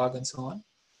and log and so on.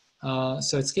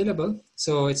 So it's scalable.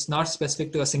 So it's not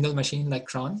specific to a single machine like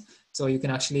cron. So you can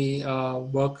actually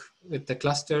work with the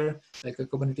cluster, like a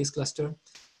Kubernetes cluster.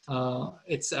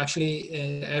 It's actually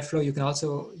Airflow.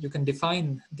 You can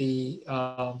define the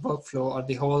workflow or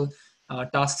the whole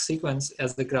task sequence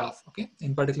as the graph. Okay.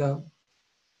 In particular,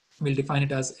 we'll define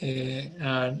it as a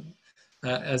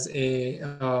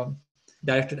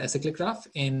directed acyclic graph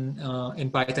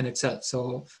in Python itself.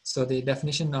 So the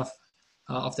definition of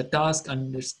the task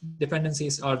and its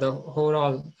dependencies or the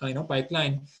overall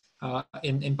pipeline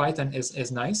in Python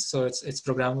is nice. So it's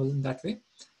programmable in that way,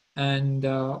 and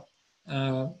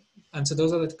so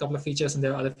those are the couple of features, and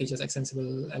there are other features,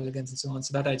 extensible, elegance, and so on.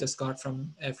 So that I just got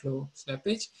from Airflow's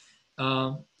webpage.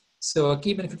 So a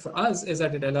key benefit for us is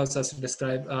that it allows us to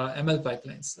describe ML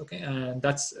pipelines. Okay, and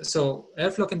so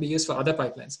Airflow can be used for other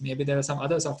pipelines. Maybe there are some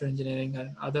other software engineering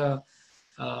and other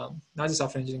not just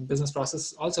software engineering, business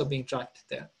process also being tracked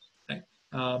there, right?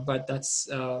 But that's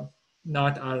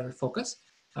not our focus.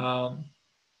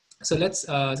 So let's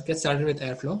get started with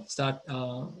Airflow. Start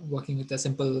working with a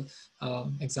simple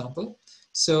example.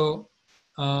 So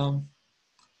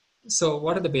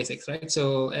what are the basics, right?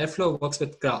 So Airflow works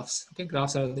with graphs. Okay,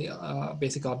 graphs are the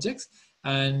basic objects,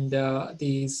 and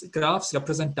these graphs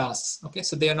represent tasks. Okay,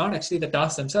 so they are not actually the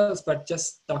tasks themselves, but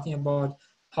just talking about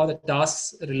how the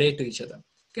tasks relate to each other.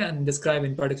 Okay, and describe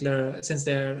in particular, since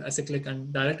they're acyclic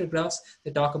and directed graphs,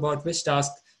 they talk about which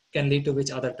task can lead to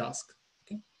which other task.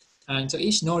 Okay, and so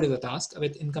each node is a task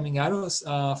with incoming arrows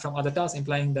from other tasks,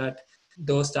 implying that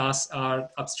those tasks are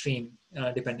upstream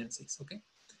dependencies. Okay.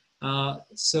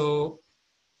 So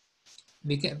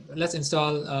let's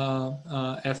install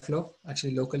Airflow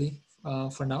actually locally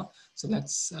for now. So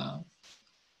let's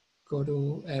go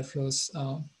to Airflow's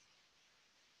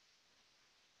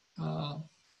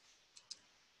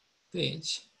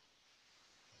page,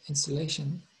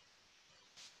 installation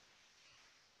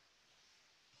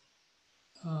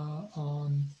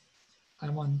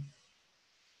I'm on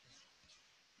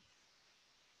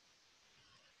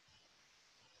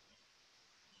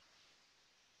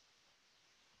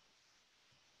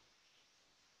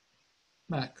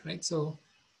Mac, right? So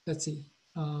let's see.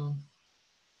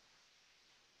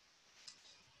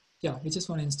 Yeah, we just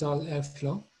want to install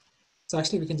Airflow. So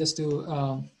actually we can just do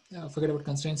forget about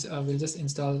constraints. We'll just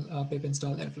install pip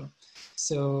install Airflow.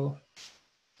 So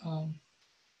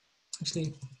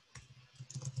actually,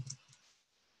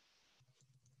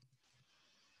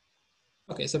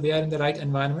 okay, so we are in the right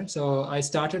environment. So I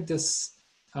started this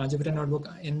Jupyter notebook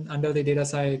in under the data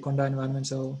sci Conda environment.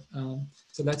 So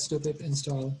so let's do pip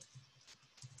install.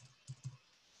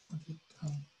 Okay,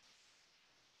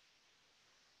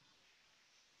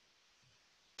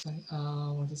 sorry,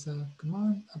 what is the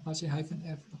command? Apache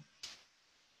 -airflow.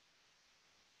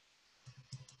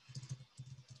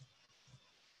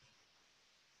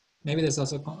 Maybe there's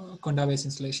also Conda based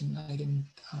installation. I didn't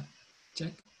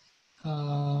check.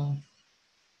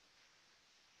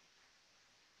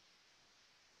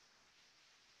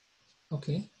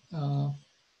 Okay.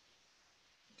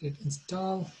 Git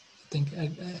install. I think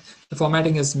the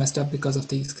formatting is messed up because of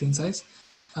the screen size.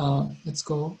 Let's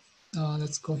go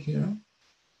here.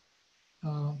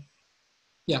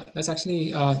 Yeah, let's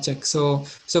actually check. So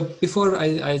before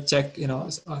I check,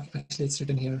 actually it's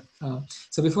written here.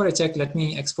 So before I check, let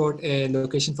me export a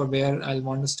location for where I'll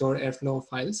want to store Airflow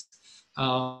files.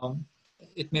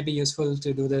 It may be useful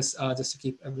to do this just to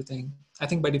keep everything. I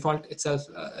think by default itself,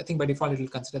 I think by default it will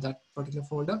consider that particular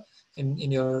folder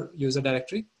in your user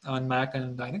directory on Mac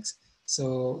and Linux.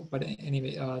 So, but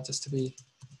anyway, just to be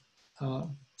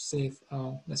safe,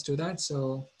 let's do that.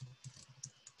 So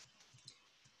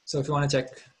if you want to check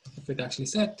if it actually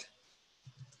set,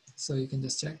 so you can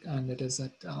just check, and it is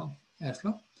at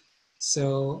Airflow.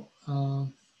 So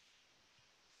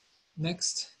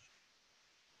next,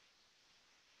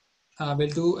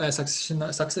 we'll do a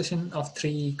succession of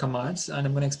 3 commands, and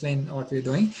I'm going to explain what we're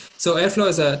doing. So Airflow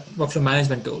is a workflow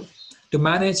management tool. To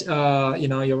manage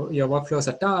your workflows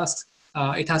or tasks,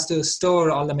 it has to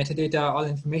store all the metadata, all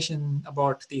information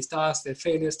about these tasks, their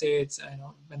failure states,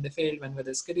 when they failed, when were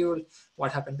they scheduled,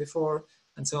 what happened before,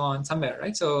 and so on somewhere,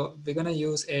 right? So we're going to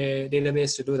use a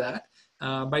database to do that.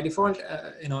 By default,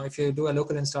 if you do a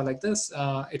local install like this,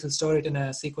 it will store it in a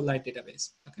SQLite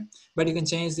database. Okay, but you can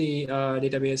change the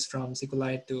database from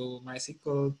SQLite to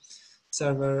MySQL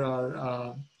server or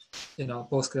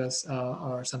Postgres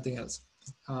or something else.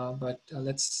 But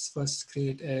let's first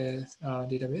create a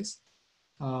database.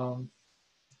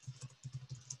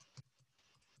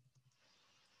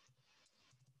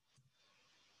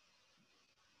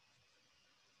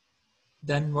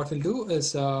 Then what we'll do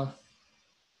is do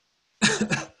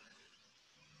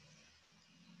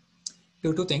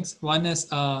 2 things. One is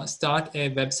start a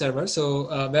web server.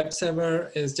 So web server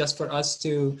is just for us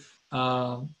to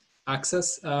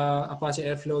access Apache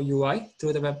Airflow UI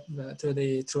through the web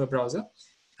through a browser.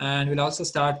 And we'll also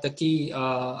start the key,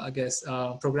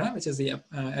 program, which is the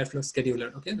Airflow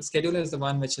scheduler. Okay, the scheduler is the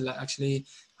one which will actually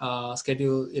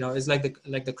schedule. Is like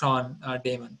the cron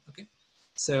daemon. Okay,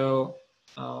 so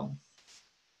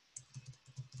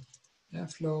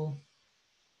Airflow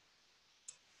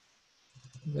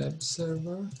web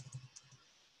server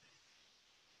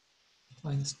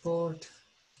minus port.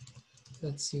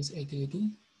 Let's use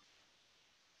 8080.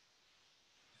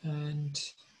 And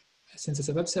since it's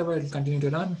a web server, it will continue to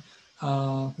run.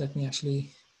 Let me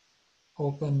actually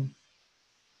open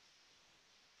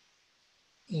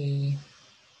a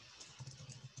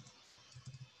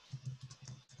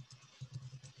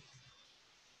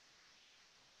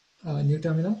new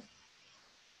terminal.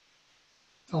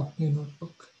 Oh, new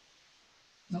notebook.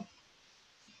 No.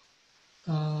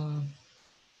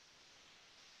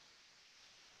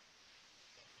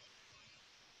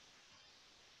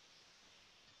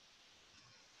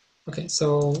 Okay,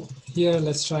 so here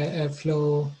let's try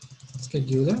Airflow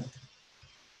scheduler.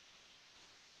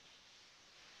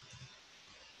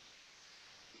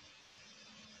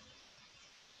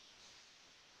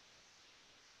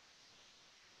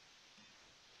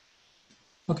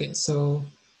 Okay, so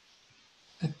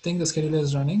I think the scheduler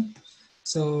is running.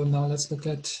 So now let's look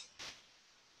at,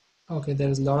 okay, there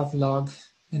is a lot of log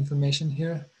information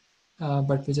here,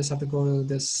 but we just have to go to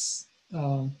this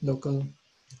local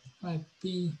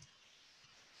IP.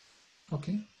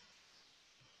 Okay.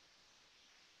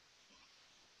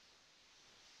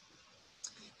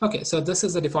 Okay, so this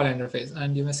is the default interface,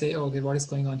 and you may say, oh, okay, what is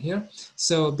going on here?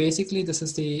 So basically, this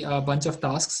is the bunch of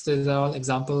tasks. These are all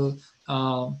example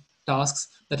tasks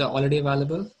that are already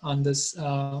available on this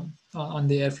on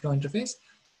the Airflow interface.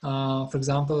 For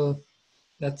example,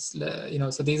 let's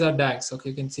so these are DAGs.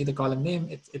 Okay, you can see the column name.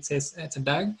 It says it's a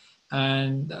DAG,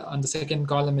 and on the second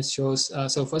column it shows.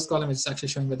 So first column is actually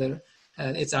showing whether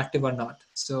it's active or not.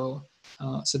 So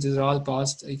so these are all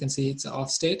paused. You can see it's off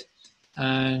state,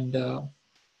 and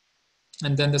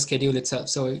then the schedule itself.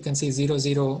 So you can see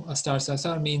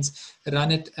 00 *** means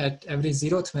run it at every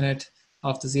 0th minute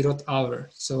of the 0th hour.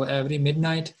 So every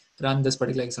midnight, run this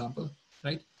particular example,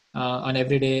 right? On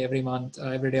every day, every month,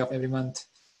 every day of every month,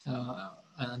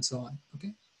 and so on.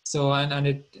 Okay. So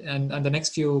and the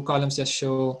next few columns just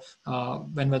show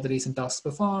when were the recent tasks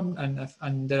performed,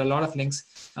 and there are a lot of links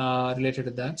related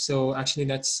to that. So actually,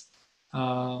 let's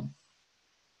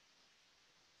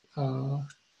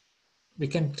we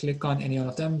can click on any one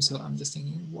of them. So I'm just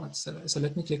thinking so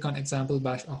let me click on example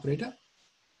bash operator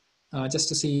just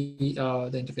to see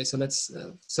the interface. So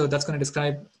so that's going to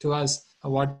describe to us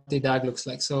what the DAG looks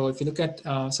like. So if you look at,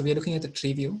 so we're looking at the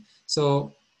tree view.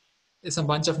 So it's a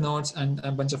bunch of nodes and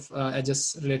a bunch of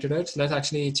edges related to it. So let's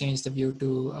actually change the view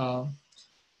to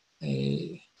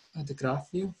the graph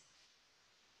view.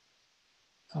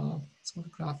 Let's go to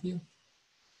graph view.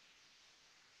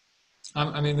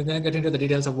 I mean, we're going to get into the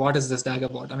details of what is this DAG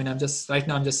about. I mean, right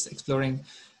now I'm just exploring,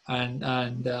 and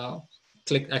I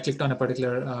clicked on a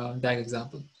particular DAG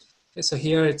example. Okay, so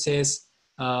here it says,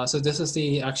 so this is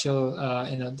the actual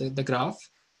the graph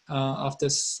of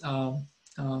this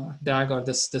DAG or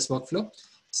this workflow.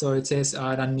 So it says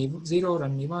run me 0,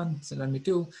 run me 1, so run me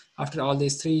 2. After all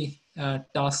these 3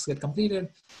 tasks get completed,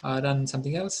 run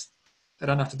something else,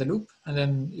 run after the loop, and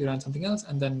then you run something else,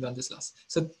 and then run this last.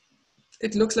 So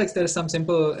it looks like there's some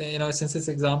simple, since this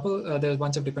example, there's a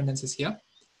bunch of dependencies here.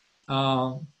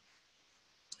 And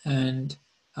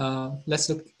let's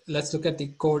look at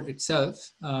the code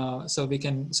itself. So by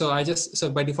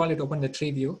default, it opened the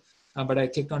tree view, but I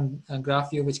clicked on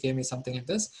graph view, which gave me something like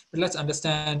this. But let's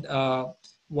understand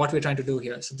what we're trying to do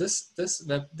here. So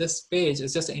this page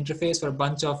is just an interface for a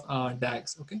bunch of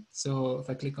DAGs. Okay, so if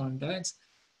I click on DAGs,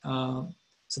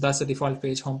 so that's the default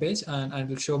page, homepage, and it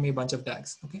will show me a bunch of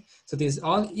DAGs. Okay, so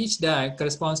each DAG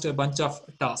corresponds to a bunch of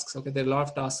tasks. Okay, there are a lot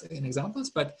of tasks in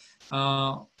examples, but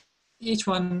each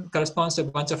one corresponds to a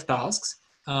bunch of tasks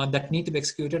that need to be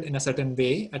executed in a certain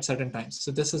way at certain times.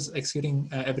 So this is executing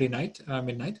every night,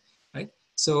 midnight, right?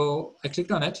 So I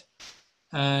clicked on it,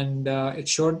 and it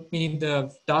showed me the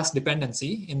task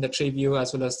dependency in the tree view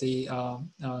as well as the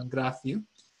graph view.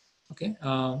 Okay,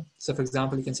 so for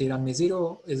example, you can see run me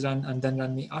 0 is run, and then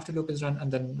run me after loop is run,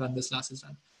 and then run this last is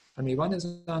run. Run me 1 is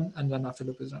run, and run after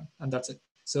loop is run, and that's it.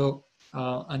 So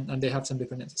and they have some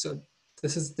dependency. So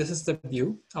this is the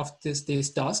view of these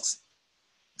tasks.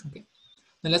 Okay,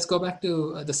 now let's go back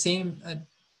to the same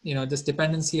this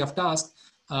dependency of tasks.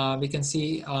 We can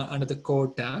see under the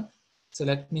code tab. So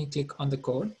let me click on the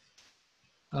code.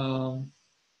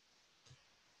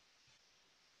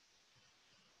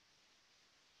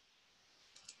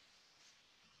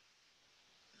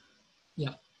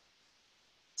 Yeah.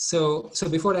 So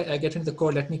before I get into the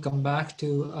code, let me come back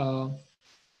to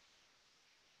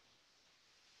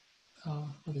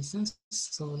what is this?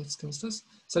 So let's close this.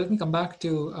 So let me come back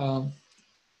to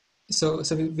so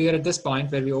we are at this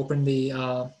point where we opened the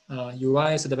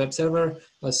UI. So the web server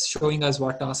was showing us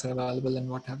what tasks are available and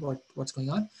what's going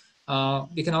on.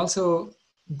 We can also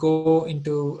go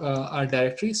into our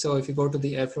directory. So if you go to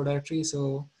the Airflow directory,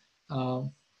 so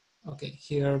okay,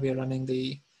 here we are running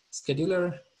the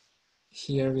scheduler.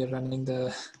 Here we are running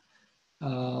the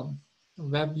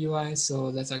web UI. So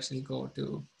let's actually go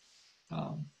to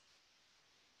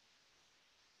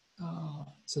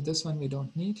so this one we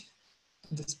don't need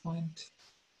at this point.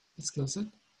 Let's close it.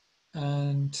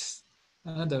 And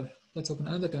let's open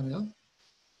another terminal.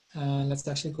 And let's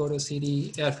actually go to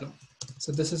CD Airflow.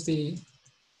 So this is the,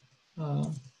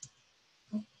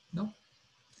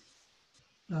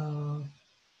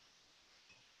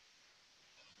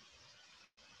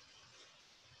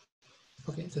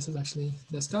 okay, this is actually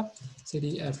desktop,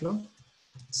 CD Airflow.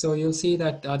 So you'll see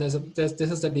that this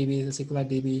is the DB, the SQLite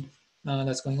DB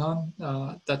that's going on,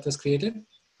 that was created.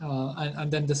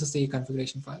 And then this is the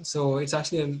configuration file. So it's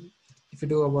actually, if you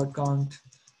do a word count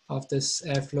of this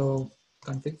Airflow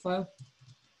config file,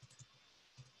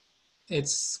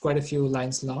 it's quite a few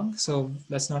lines long. So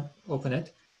let's not open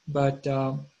it. But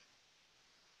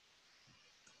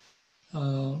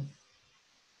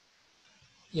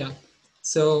yeah,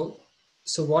 so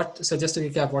just to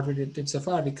recap what we did so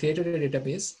far, we created a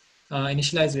database,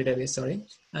 initialized database, sorry,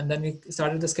 and then we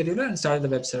started the scheduler and started the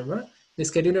web server. The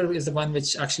scheduler is the one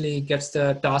which actually gets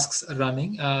the tasks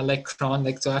running, like cron,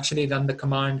 so actually run the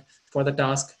command for the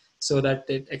task so that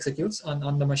it executes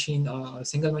on the machine, or a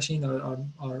single machine,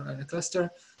 or a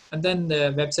cluster. And then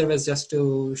the web server is just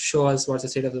to show us what's the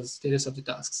status of the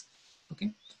tasks.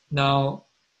 Okay, now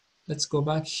let's go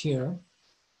back here.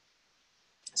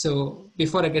 So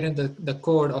before I get into the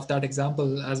code of that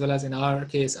example, as well as in our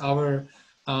case, our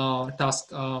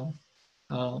task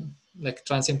like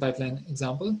transient pipeline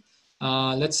example,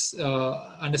 let's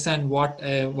understand what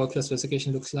a workflow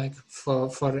specification looks like for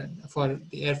the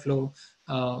airflow,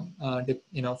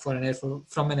 for an airflow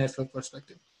from an airflow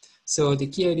perspective. So the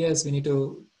key idea is we need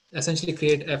to essentially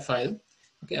create a file,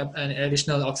 okay, an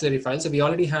additional auxiliary file. So we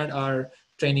already had our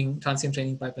transient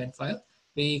training pipeline file.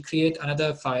 We create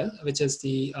another file, which is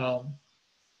the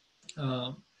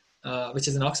which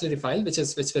is an auxiliary file, which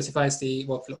specifies the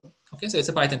workflow. Okay, so it's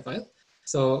a Python file.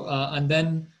 So and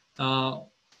then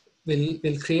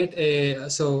we'll create a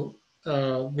so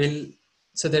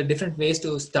there are different ways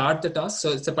to start the task.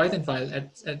 So it's a Python file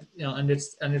and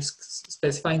it's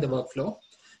specifying the workflow.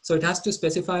 So it has to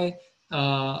specify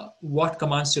what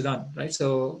commands to run, right?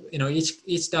 So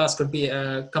each task could be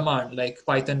a command like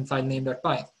Python file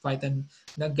name.py, Python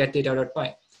get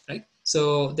data.py, right?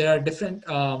 So there are different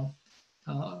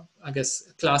I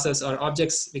guess classes or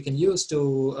objects we can use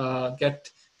to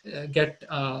get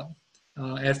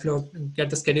Airflow, get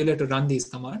the scheduler to run these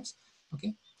commands.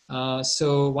 Okay,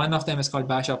 so one of them is called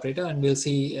bash operator, and we'll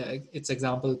see its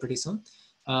example pretty soon.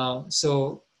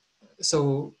 So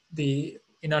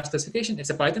in our specification, it's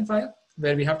a Python file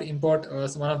where we have to import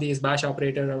one of these bash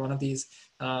operator or one of these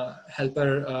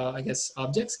helper, I guess,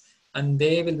 objects, and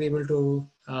they will be able to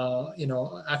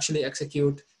actually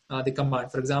execute the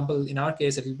command. For example, in our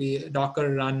case, it will be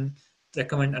docker run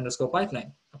recommend underscore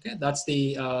pipeline. Okay, that's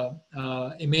the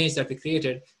image that we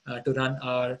created to run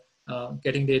our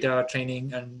getting data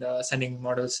training and sending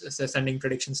models, sending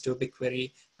predictions to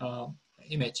BigQuery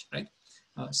image, right?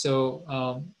 And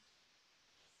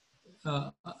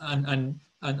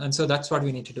so that's what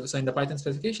we need to do. So in the Python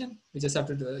specification, we just have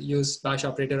to use bash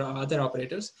operator or other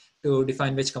operators to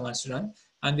define which commands to run.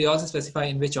 And we also specify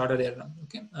in which order they run.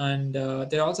 Okay, and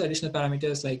there are also additional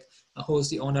parameters like who's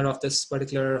the owner of this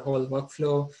particular whole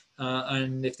workflow,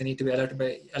 and if they need to be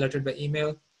alerted by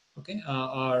email, okay,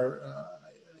 or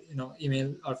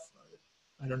email, or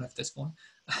I don't know if that's phone.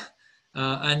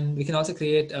 And we can also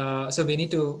create.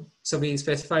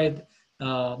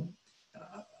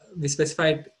 We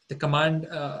specified the command.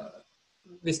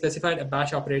 We specified a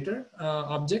bash operator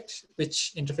object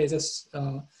which interfaces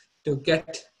to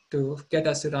get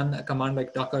us to run a command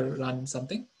like docker run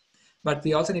something. But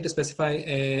we also need to specify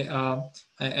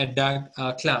a DAG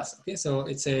class. Okay, so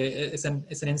it's an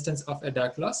instance of a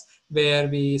DAG class where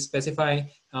we specify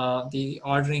the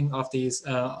ordering of these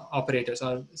operators,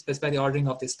 or specify the ordering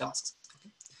of these tasks. Okay.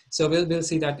 So we'll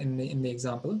see that in the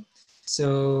example.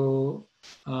 So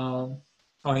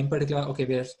in particular, okay,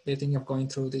 we're thinking of going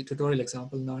through the tutorial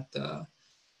example, not the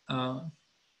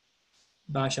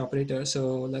bash operator.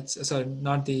 So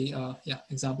not the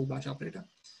example bash operator.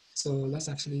 So let's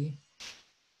actually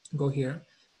go here.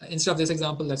 Instead of this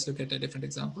example, let's look at a different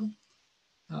example,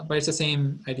 but it's the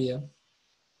same idea.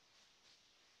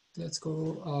 Let's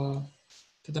go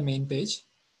to the main page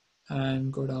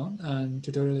and go down, and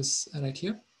tutorial is right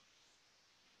here.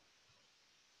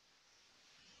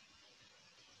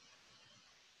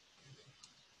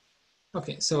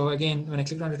 Okay, so again, when I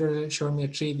clicked on tutorial, it showed me a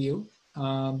tree view,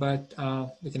 but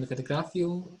we can look at the graph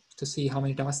view to see how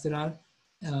many tasks there are.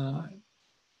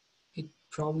 It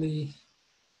probably,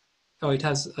 it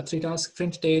has a 3 tasks: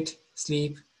 print, date,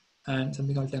 sleep, and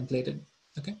something called templated.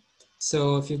 Okay,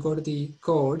 so if you go to the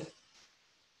code,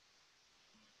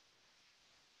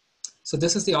 so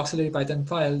this is the auxiliary Python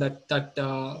file that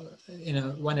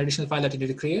one additional file that you need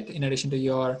to create in addition to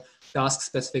your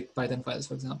task-specific Python files,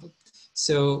 for example.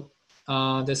 So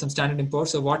there's some standard import.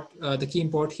 So what the key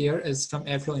import here is from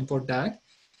Airflow import DAG,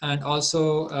 and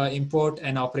also import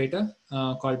an operator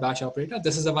called bash operator.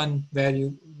 This is the one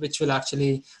which will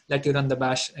actually let you run the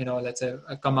bash, let's say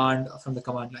a command from the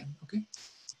command line. Okay,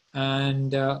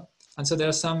 and so there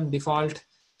are some default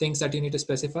things that you need to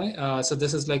specify. So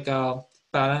this is like a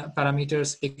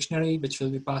parameters dictionary, which will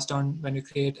be passed on when you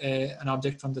create an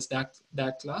object from this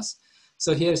DAG class.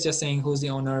 So here it's just saying who's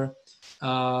the owner,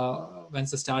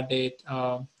 when's the start date,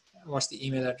 what's the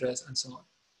email address, and so on.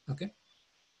 Okay.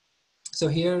 So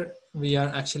here we are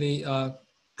actually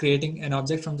creating an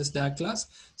object from this DAG class.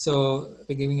 So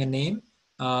we're giving a name,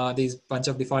 these bunch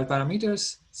of default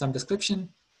parameters, some description,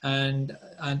 and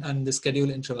the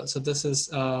schedule interval. So this is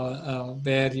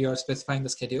where you're specifying the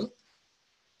schedule.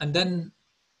 And then,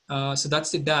 so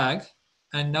that's the DAG.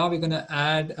 And now we're going to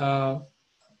add,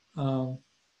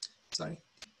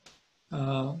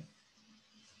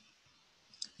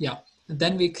 and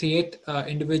then we create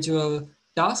individual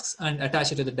tasks and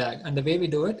attach it to the DAG. And the way we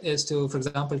do it is to, for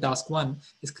example, task 1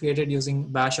 is created using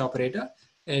bash operator.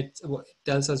 It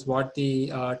tells us what the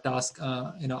task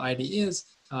ID is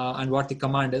and what the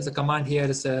command is. The command here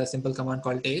is a simple command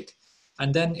called date. and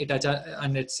then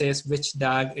it says which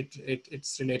DAG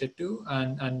it's related to,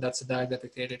 and that's the DAG that we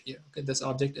created here. Okay, this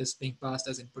object is being passed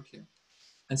as input here.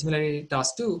 And similarly,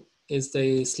 task 2 is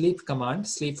the sleep command,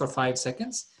 sleep for 5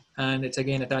 seconds, and it's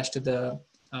again attached to the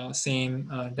same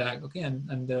DAG. Okay,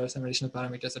 and there are some additional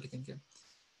parameters that you can give.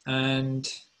 And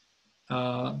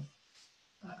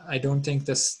I don't think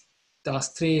this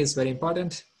task 3 is very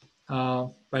important,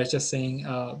 but it's just saying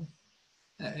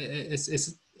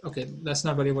it's okay. Let's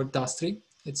not worry about task 3.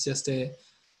 It's just a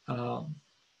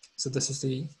so this is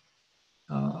the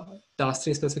task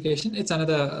 3 specification. It's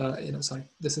another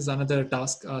this is another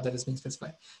task that is being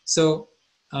specified. So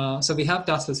so we have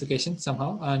task specification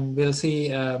somehow, and we'll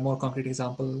see a more concrete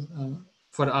example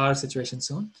for our situation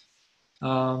soon.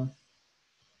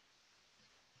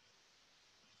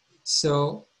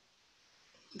 So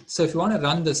if you want to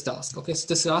run this task, okay, so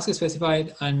this task is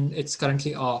specified and it's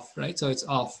currently off, right? So it's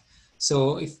off. So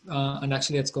if, and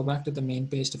actually let's go back to the main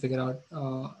page to figure out,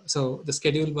 so the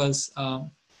schedule was,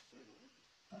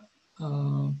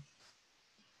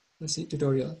 let's see,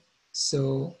 tutorial.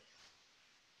 So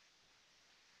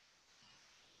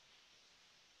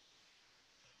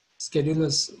schedule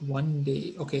was 1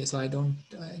 day. Okay, so I don't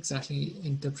exactly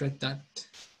interpret that.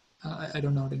 I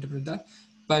don't know how to interpret that,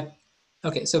 but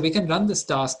okay, so we can run this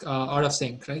task out of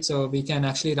sync, right? So we can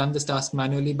actually run this task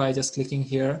manually by just clicking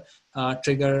here,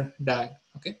 trigger DAG,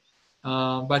 okay?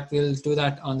 But we'll do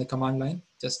that on the command line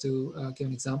just to give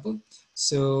an example.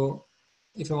 So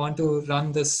if I want to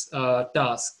run this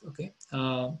task, okay,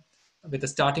 with a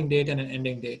starting date and an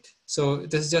ending date. So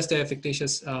this is just a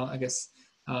fictitious, I guess,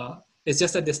 it's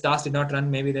just that this task did not run.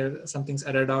 Maybe there something's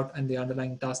errored out and the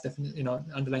underlying task, definitely,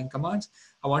 underlying commands.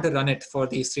 I want to run it for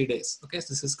these 3 days. Okay, so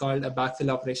this is called a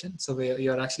backfill operation. So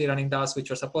you're actually running tasks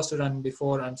which were supposed to run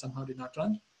before and somehow did not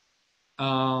run.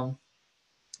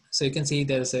 So you can see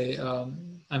there's a,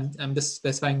 I'm just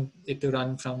specifying it to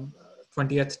run from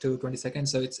 20th to 22nd.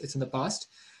 So it's in the past.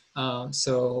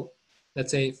 So let's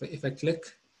say if I click,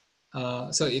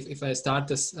 so if I start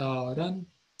this run,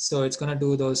 so it's going to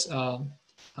do those,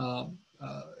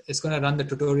 it's going to run the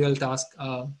tutorial task,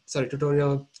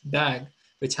 tutorial DAG,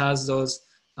 which has those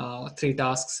 3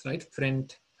 tasks, right?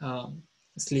 Print,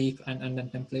 sleep, and then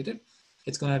templated.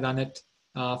 It's going to run it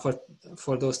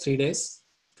for those 3 days,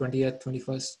 20th,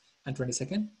 21st, and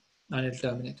 22nd, and it'll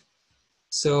terminate.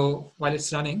 So while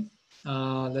it's running,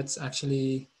 let's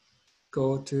actually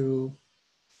go to,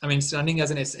 I mean, it's running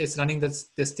as it's running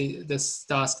this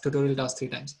task, tutorial task 3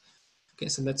 times. Okay,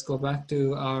 so let's go back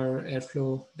to our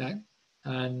Airflow DAG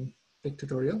and pick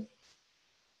tutorial.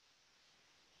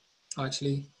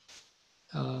 Actually,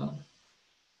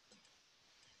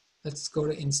 let's go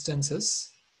to instances.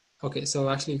 Okay, so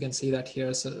actually you can see that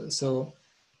here. So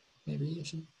maybe I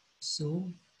should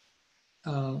zoom.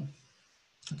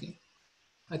 Okay,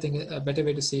 I think a better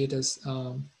way to see it is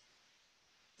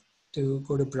to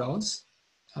go to browse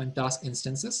and task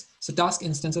instances. So task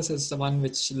instances is the one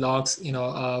which logs,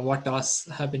 what tasks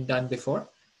have been done before.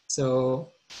 So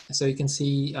you can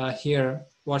see here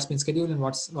what's been scheduled and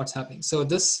what's happening. So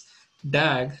this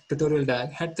DAG, tutorial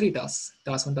DAG, had 3 tasks: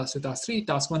 task 1, task 2, task 3.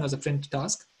 Task 1 was a print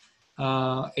task.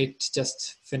 It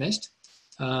just finished,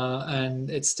 and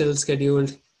it's still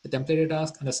scheduled the templated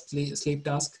task and a sleep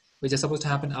task, which is supposed to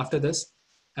happen after this.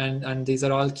 And these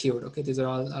are all queued. Okay, these are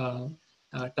all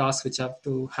tasks which have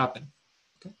to happen.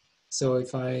 Okay, so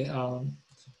if I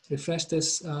refresh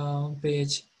this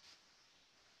page,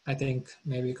 I think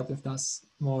maybe a couple of tasks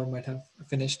more might have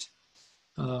finished.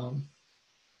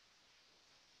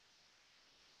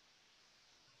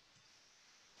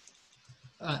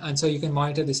 And so you can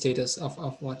monitor the status of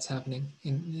what's happening.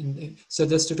 So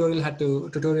this tutorial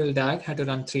DAG had to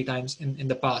run 3 times in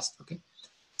the past. Okay,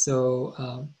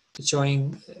 so it's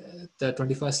showing the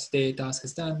 21st day task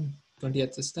is done,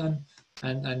 20th is done,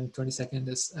 and 22nd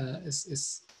is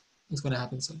going to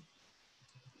happen soon.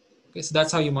 Okay, so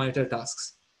that's how you monitor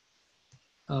tasks.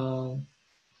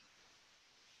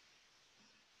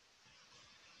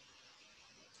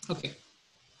 Okay,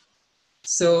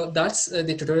 so that's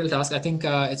the tutorial task. I think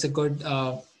it's a good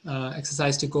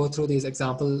exercise to go through these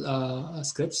example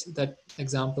scripts, that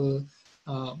example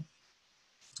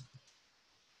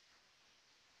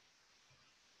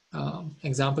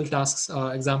example tasks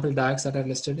or example DAGs that are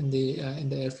listed in the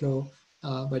Airflow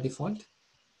by default.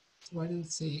 So why did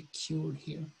it say queued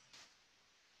here?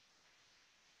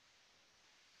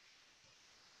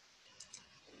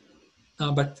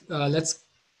 But let's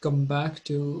come back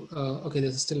to, okay,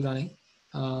 this is still running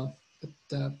with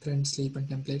the print, sleep, and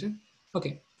templated.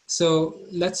 Okay, so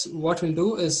what we'll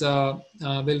do is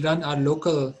we'll run our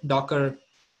local Docker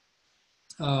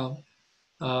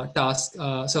task.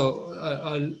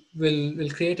 We'll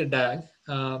create a DAG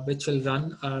which will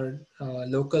run our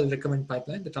local recommend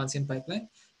pipeline, the transient pipeline,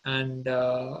 and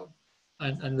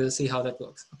we'll see how that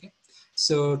works. Okay.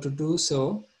 So to do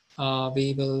so,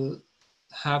 we will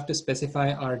have to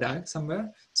specify our DAG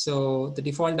somewhere. So the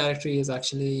default directory is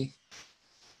actually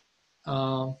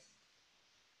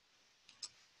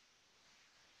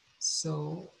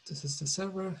so this is the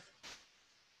server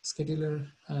scheduler,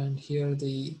 and here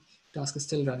the task is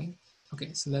still running.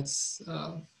 Okay, so let's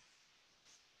okay,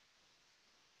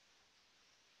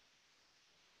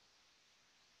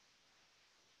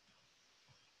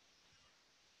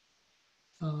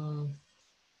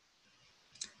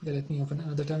 let me open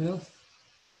another terminal.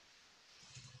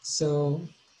 So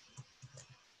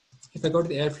if I go to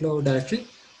the Airflow directory,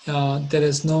 there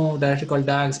is no directory called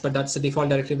DAGs, but that's the default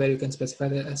directory where you can specify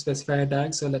a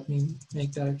DAG. So let me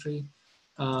make directory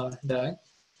DAG,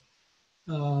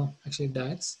 actually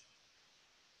DAGs,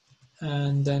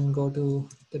 and then go to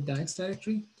the DAGs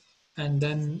directory. And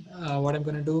then what I'm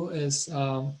going to do is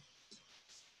on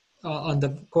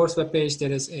the course webpage,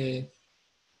 there is a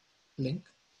link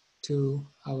to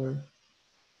our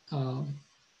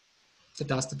the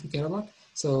task that we care about.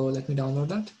 So let me download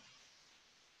that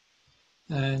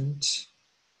and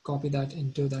copy that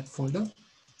into that folder.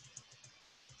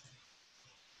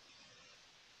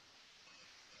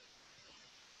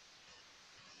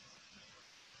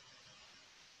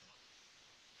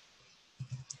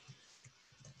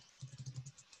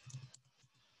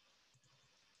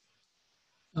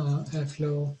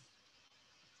 Airflow,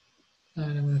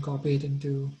 and I'm going to copy it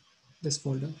into this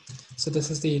folder. So this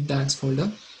is the DAGs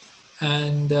folder,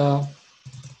 and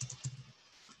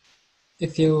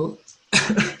if you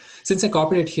since I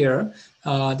copied it here,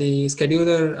 the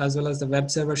scheduler as well as the web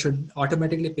server should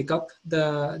automatically pick up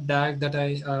the DAG that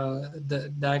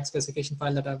the DAG specification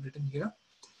file that I've written here.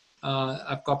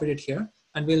 I've copied it here,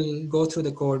 and we'll go through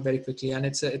the code very quickly. And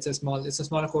it's a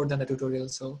smaller code than the tutorial,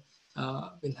 so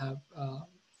we'll have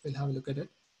a look at it.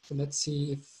 So let's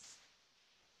see if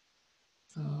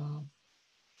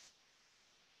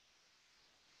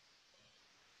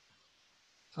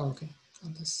okay,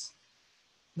 on this.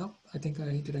 No, I think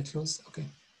did I close? Okay.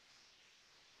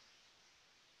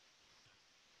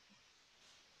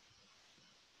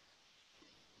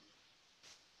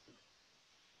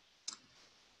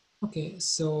 Okay,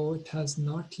 so it has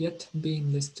not yet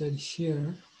been listed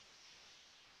here.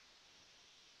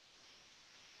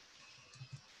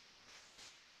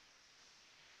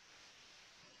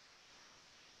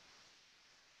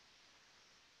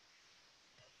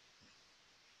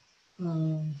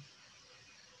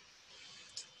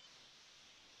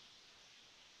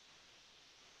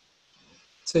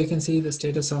 So you can see the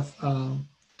status of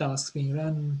tasks being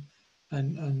run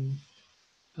and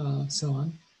so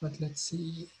on. But let's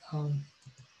see.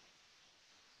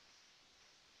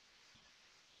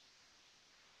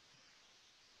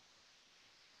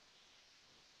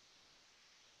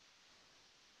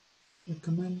 The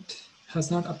comment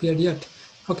has not appeared yet.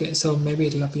 Okay, so maybe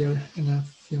it'll appear in a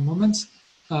few moments.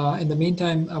 In the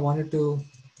meantime, I wanted to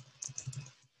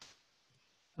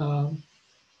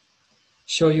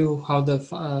show you how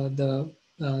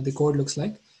the code looks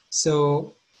like.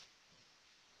 So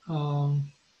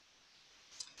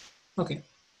okay,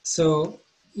 so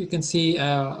you can see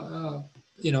so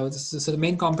the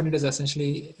main component is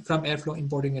essentially from Airflow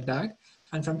importing a DAG,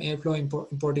 and from Airflow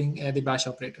importing the bash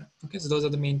operator. Okay, so those are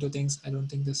the main two things. I don't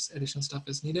think this additional stuff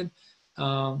is needed.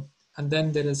 And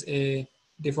then there is a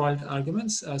default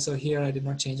arguments. So here I did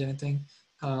not change anything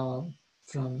from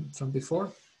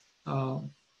before.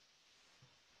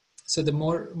 So the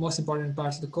most important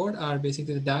parts of the code are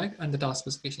basically the DAG and the task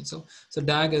specification. So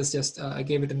DAG is just I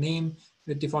gave it a name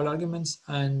with default arguments,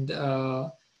 and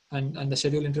the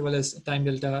schedule interval is time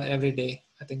delta every day.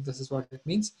 I think this is what it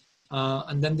means.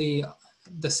 And then the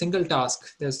single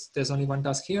task, there's only one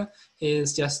task here,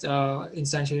 is just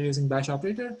instantiated using bash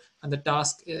operator, and the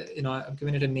task I've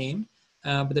given it a name.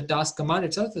 But the task command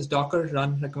itself is docker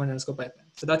run recommend underscore pipeline.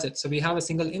 So that's it. So we have a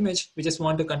single image. We just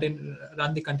want to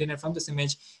run the container from this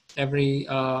image every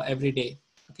day.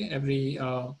 Okay, every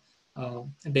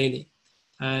daily,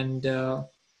 and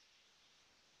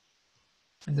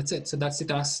that's it. So that's the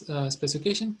task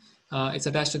specification. It's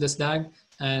attached to this DAG,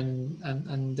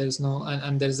 and there's no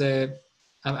and there's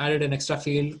I've added an extra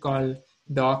field called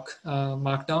doc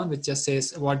markdown, which just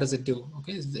says what does it do.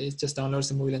 Okay, it just downloads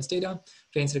the movie lens data,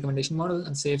 trains recommendation model,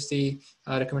 and saves the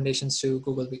recommendations to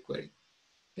Google BigQuery.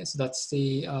 Okay, so that's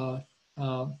the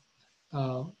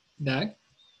DAG.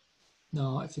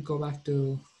 Now, if you go back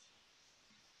to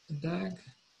the DAG,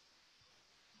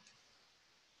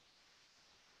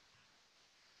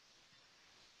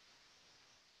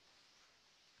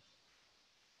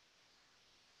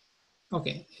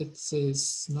 Okay, it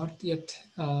is not yet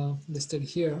listed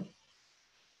here.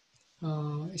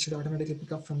 It should automatically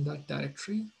pick up from that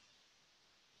directory.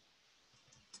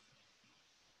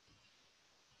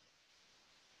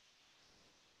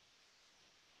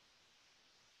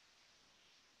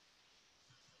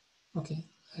 Okay,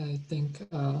 I think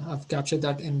I've captured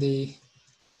that in the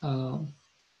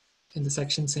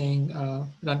section saying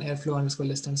run airflow underscore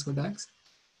list underscore dags.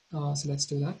 So let's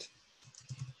do that.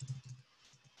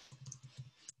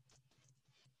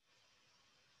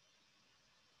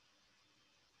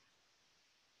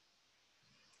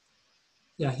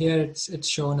 Yeah, here it's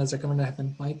shown as recommended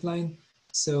happen pipeline.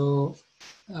 So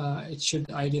it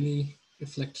should ideally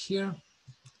reflect here.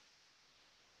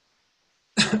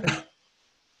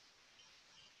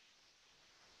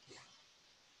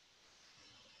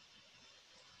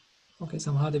 Okay,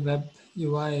 somehow the web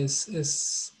UI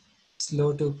is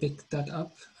slow to pick that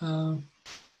up.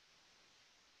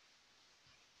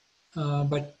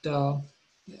 But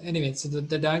anyway, so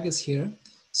the DAG is here.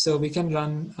 So we can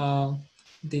run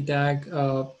the DAG,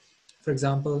 for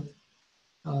example,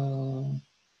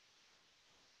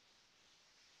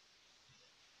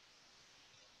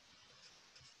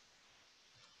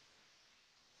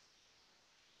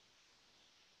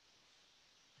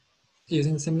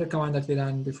 using a similar command that we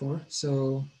ran before.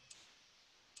 So,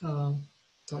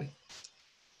 sorry.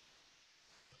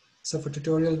 So for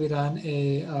tutorial, we ran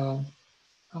a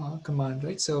command,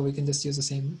 right? So we can just use the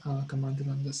same command to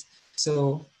run this.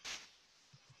 So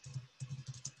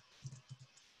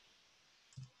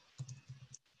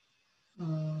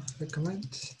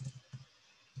recommend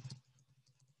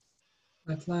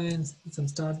pipelines, some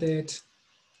start date,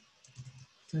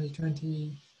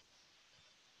 2020,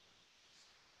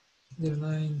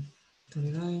 09,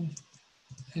 29,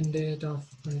 end date of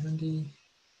 2020,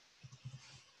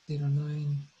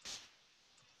 09,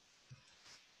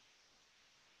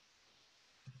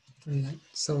 29.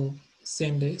 So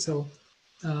same day. So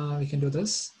we can do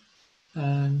this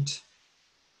and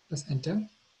press enter.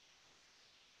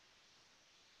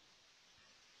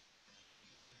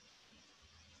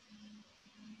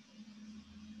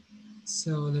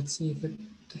 So let's see if it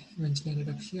eventually ended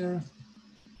up here.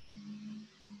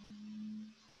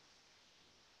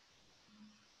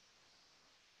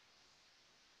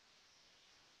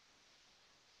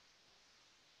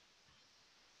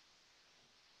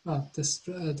 Oh,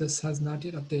 this has not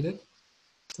yet updated.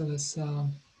 So let's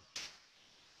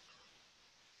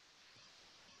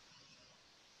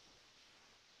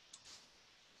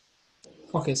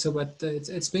okay. So but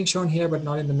it's being shown here, but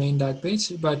not in the main DAG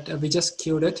page. But we just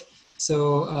queued it.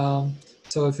 So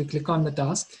so if we click on the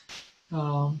task,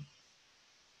 so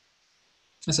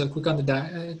click on the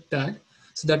DAG.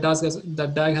 So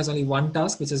that DAG has only one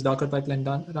task, which is Docker pipeline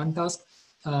run task,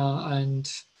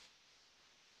 and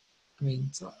I mean,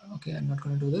 so, okay, I'm not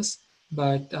going to do this,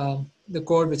 but the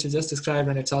code which you just described,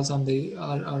 and it's also on the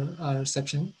our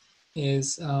section,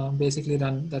 is basically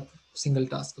run that single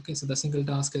task. Okay, so the single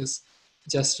task is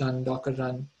just run Docker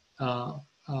run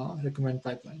recommend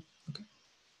pipeline. Okay,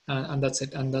 and that's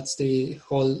it, and that's the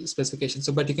whole specification.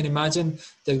 So, but you can imagine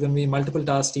there's going to be multiple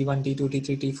tasks, T1, T2,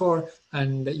 T3, T4,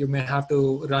 and you may have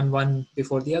to run one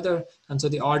before the other. And so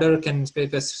the order can be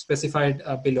specified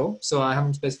below. So I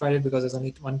haven't specified it because there's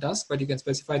only one task, but you can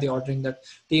specify the ordering that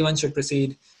T1 should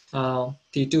precede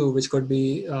T2, which could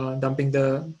be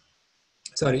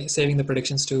saving the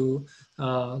predictions to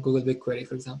Google BigQuery,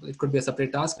 for example. It could be a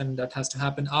separate task, and that has to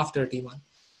happen after T1.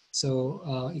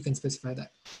 So you can specify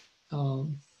that.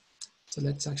 So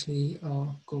let's actually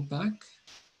go back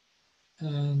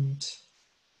and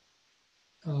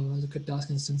look at task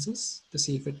instances to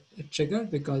see if it triggered,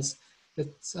 because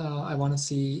it's I want to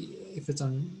see if it's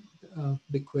on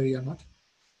BigQuery or not.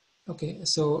 Okay,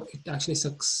 so it actually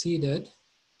succeeded,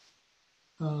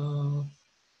 and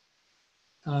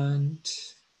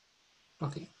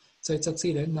okay, so it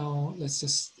succeeded. Now let's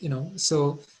just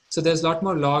so there's a lot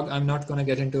more log. I'm not going to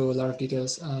get into a lot of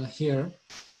details here.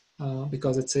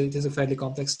 Because it is a fairly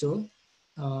complex tool.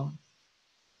 But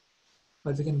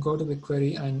we can go to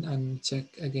BigQuery and check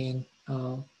again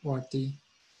what the,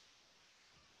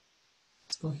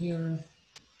 let's go here.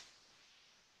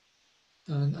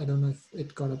 And I don't know if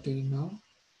it got updated now.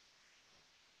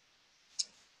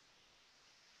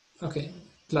 Okay,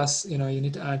 plus, you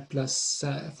need to add plus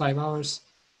 5 hours.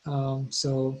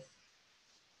 So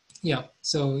yeah,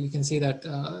 so you can see that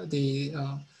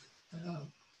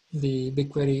the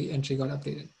BigQuery entry got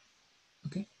updated.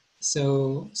 Okay,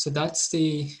 so that's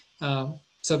the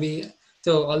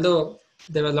so although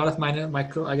there were a lot of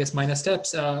minor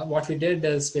steps, what we did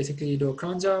is basically do a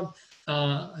cron job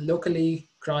locally,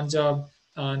 cron job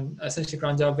on essentially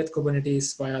cron job with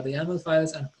Kubernetes via the YAML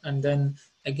files, and then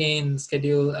again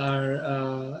schedule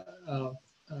our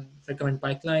recommend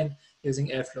pipeline using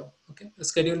Airflow. Okay,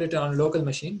 schedule it on local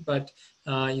machine, but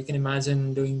you can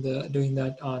imagine doing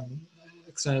that on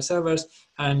external servers.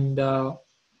 And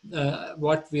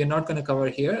what we are not going to cover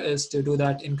here is to do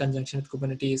that in conjunction with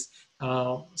Kubernetes,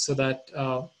 so that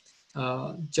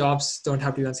jobs don't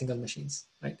have to be on single machines,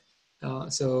 right?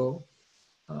 But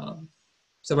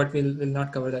we'll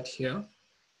not cover that here.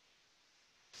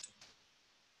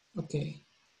 Okay,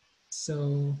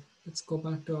 so let's go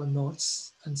back to our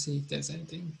notes and see if there's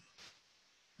anything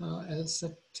else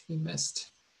that we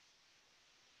missed.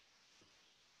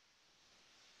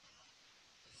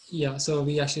 Yeah, so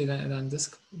we actually ran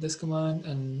this command,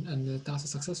 and the task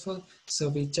is successful. So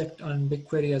we checked on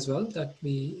BigQuery as well that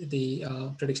the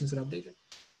predictions were updated.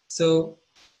 So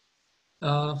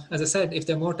as I said, if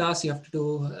there are more tasks, you have to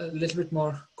do a little bit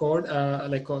more code,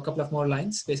 like a couple of more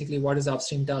lines. Basically, what is the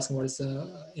upstream task and what is the,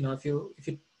 if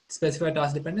you specify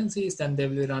task dependencies, then they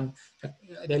will be run,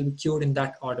 they'll be queued in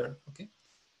that order. Okay,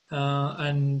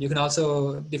 and you can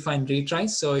also define retries.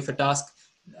 So if a task,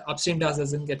 upstream task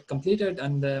doesn't get completed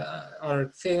and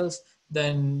or fails,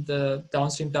 then the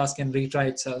downstream task can retry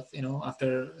itself,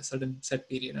 after a certain set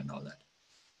period and all that.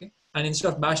 And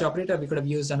instead of bash operator, we could have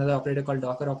used another operator called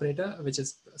Docker operator, which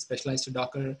is specialized to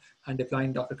Docker and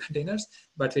deploying Docker containers.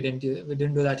 But we didn't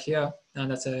do that here,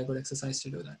 and that's a good exercise to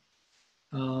do that.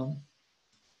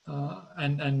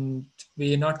 And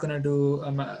we're not going to do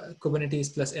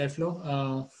Kubernetes plus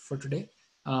Airflow for today,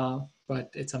 but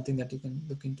it's something that you can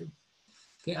look into.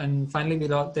 Okay, and finally,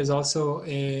 there's also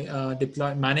a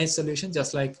managed solution,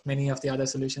 just like many of the other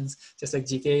solutions. Just like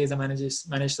GKE is a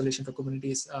managed solution for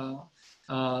Kubernetes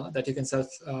that you can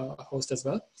self-host as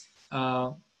well.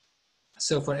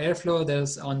 So for Airflow,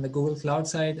 there's on the Google Cloud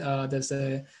side, there's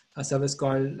a service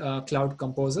called Cloud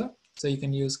Composer. So you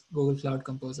can use Google Cloud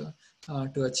Composer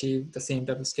to achieve the same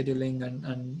type of scheduling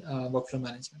and workflow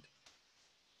management.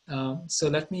 So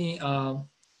let me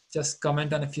just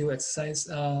comment on a few exercises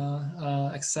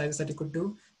that you could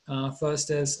do.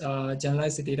 First is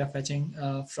generalize the data fetching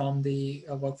from the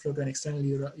workflow to an external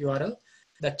URL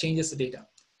that changes the data.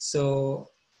 So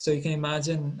you can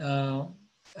imagine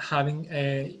having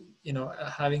a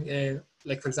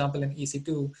like, for example, an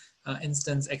EC2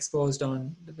 instance exposed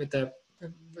with a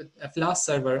Flask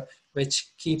server,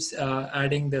 which keeps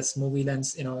adding this movie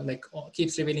lens,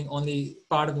 keeps revealing only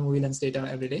part of the movie lens data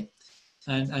every day,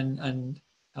 and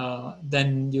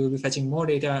then you will be fetching more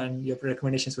data, and your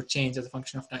recommendations would change as a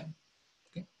function of time.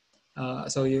 Okay,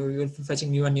 so you will be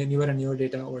fetching newer and newer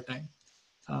data over time.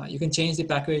 You can change the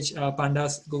package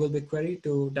pandas Google BigQuery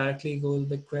to directly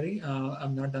Google BigQuery.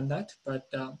 I've not done that, but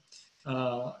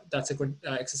that's a good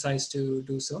exercise to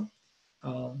do so,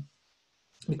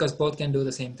 because both can do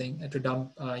the same thing, to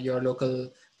dump your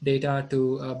local data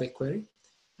to BigQuery,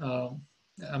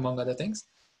 among other things.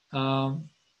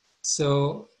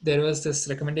 So there was this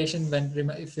recommendation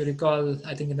if you recall,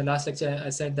 I think in the last lecture, I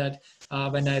said that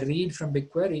when I read from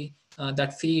BigQuery,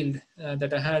 that field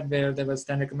that I had where there was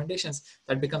 10 recommendations,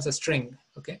 that becomes a string,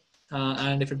 okay?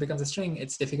 And if it becomes a string,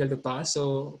 it's difficult to parse.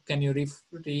 So can you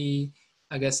refactor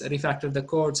the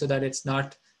code so that it's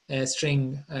not a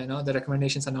string, the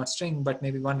recommendations are not string, but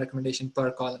maybe one recommendation per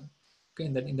column, okay,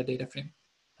 in the data frame.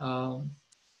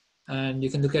 And you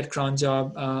can look at cron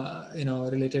job,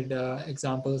 related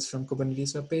examples from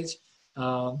Kubernetes webpage.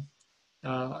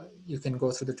 You can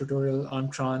go through the tutorial on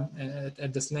cron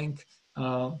at this link.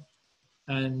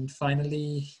 And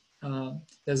finally,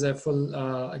 there's a full,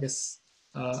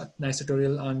 nice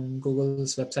tutorial on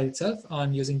Google's website itself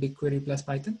on using BigQuery plus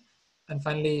Python. And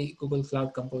finally, Google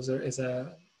Cloud Composer is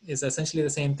essentially the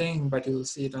same thing, but you'll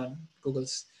see it on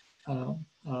Google's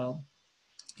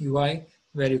UI,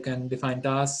 where you can define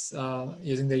tasks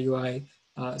using the UI.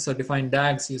 So define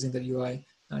DAGs using the UI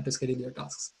to schedule your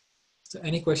tasks. So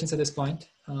any questions at this point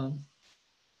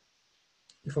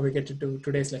before we get to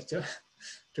today's lecture,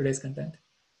 today's content?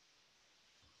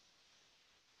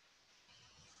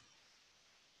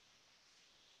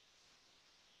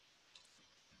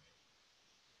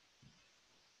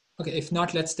 Okay, if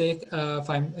not, let's take a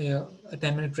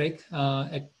 10-minute break.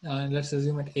 Let's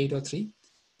assume at 8:03.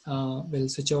 We'll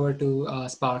switch over to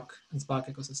Spark and Spark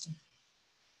ecosystem.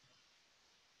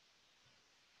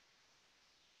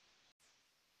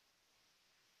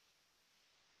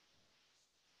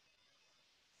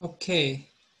 Okay,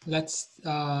 let's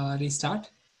restart.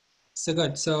 So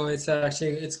good. So it's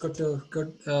good.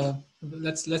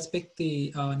 Let's pick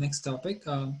the next topic,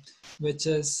 which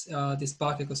is the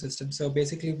Spark ecosystem. So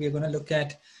basically, we're going to look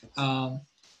at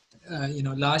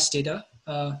large data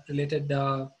related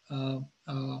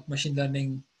machine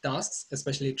learning tasks,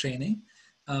 especially training.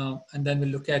 And then we'll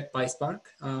look at PySpark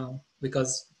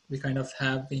because we kind of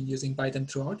have been using Python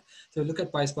throughout. So we'll look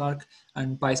at PySpark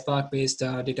and PySpark-based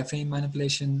data frame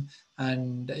manipulation,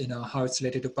 and how it's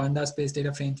related to pandas-based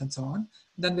data frames and so on.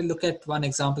 Then we'll look at one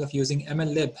example of using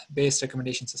MLlib-based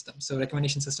recommendation system. So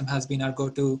recommendation system has been our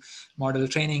go-to model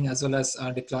training as well as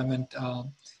deployment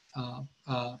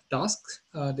task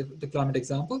deployment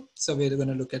example. So we're going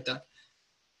to look at that.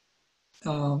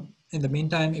 In the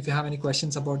meantime, if you have any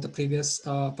questions about the previous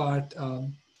part,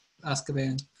 ask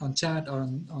away on chat or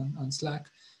on Slack.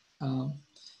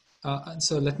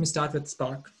 So let me start with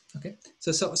Spark. Okay,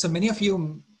 so many of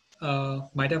you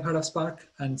might have heard of Spark,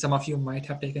 and some of you might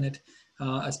have taken it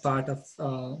as part of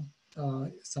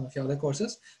some of your other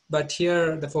courses. But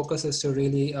here the focus is to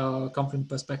really come from the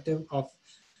perspective of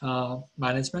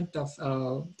management of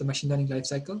the machine learning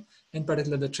lifecycle, in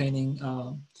particular the training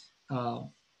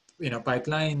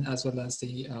pipeline as well as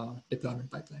the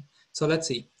deployment pipeline. So let's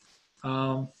see.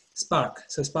 Spark.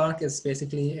 So Spark is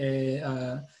basically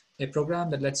a program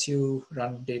that lets you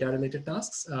run data-related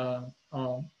tasks,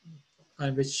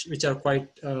 and which are quite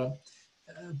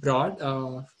broad,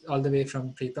 all the way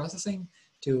from pre-processing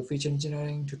to feature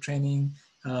engineering to training.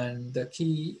 And the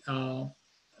key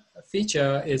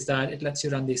feature is that it lets you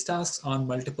run these tasks on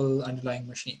multiple underlying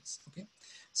machines. Okay,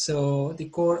 so the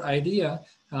core idea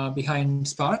behind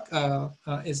Spark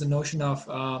is the notion of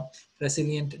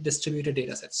resilient distributed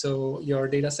data set. So your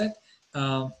data set,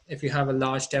 if you have a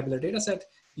large tabular data set,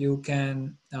 you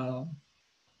can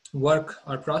work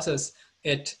or process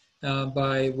it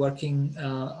by working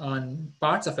on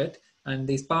parts of it, and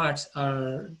these parts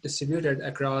are distributed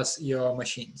across your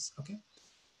machines. Okay,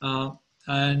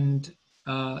 and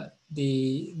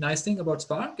the nice thing about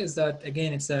Spark is that,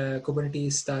 again, it's a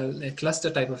Kubernetes style, a cluster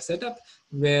type of setup,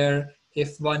 where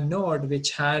if one node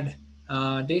which had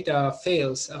data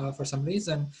fails for some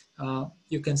reason,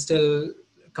 you can still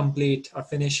complete or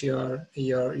finish your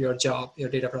job, your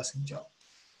data processing job.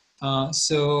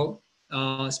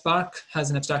 Spark has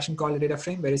an abstraction called a data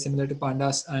frame, very similar to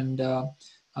Pandas and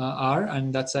R,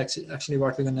 and that's actually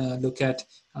what we're going to look at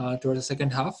towards the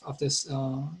second half of this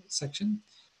section.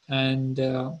 And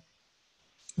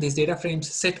these data frames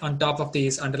sit on top of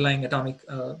these underlying atomic,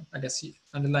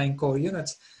 underlying core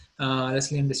units,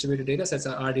 resilient distributed data sets,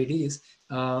 or RDDs,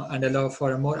 and allow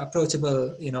for a more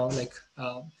approachable,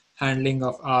 handling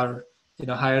of our,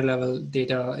 higher level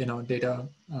data,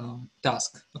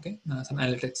 task. Okay, some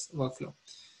analytics workflow.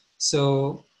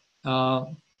 So,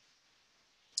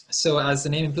 so as the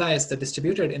name implies, the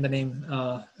distributed in the name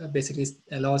basically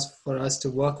allows for us to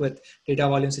work with data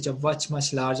volumes which are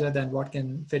much larger than what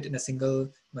can fit in a single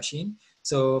machine.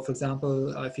 So for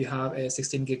example, if you have a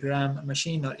 16 gig RAM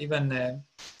machine, or even a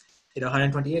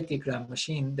 128 gig RAM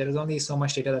machine, there is only so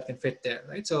much data that can fit there,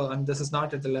 right? So, and this is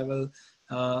not at the level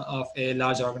of a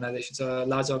large organization. So a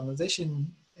large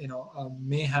organization,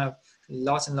 may have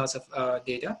lots and lots of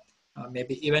data.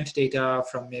 Maybe event data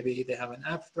from, maybe they have an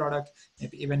app product,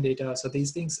 maybe event data. So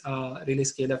these things really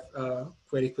scale up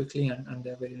very quickly, and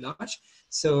they're very large.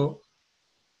 So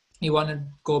you want to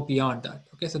go beyond that.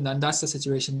 Okay, so then that's the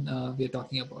situation we're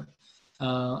talking about.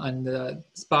 And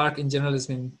Spark in general has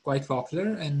been quite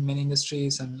popular in many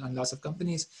industries and lots of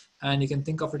companies. And you can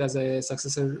think of it as a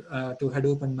successor to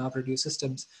Hadoop and MapReduce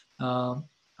systems from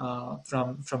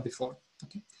before.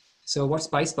 Okay. So what's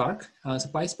PySpark? So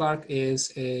PySpark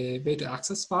is a way to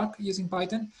access Spark using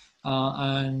Python.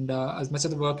 And as much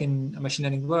of the work in the machine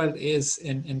learning world is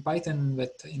in Python,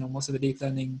 with most of the deep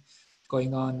learning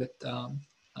going on with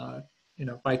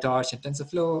PyTorch and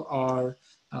TensorFlow, or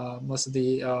most of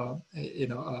the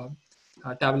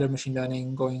tabular machine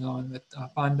learning going on with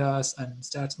pandas and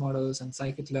stats models and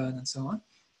scikit-learn and so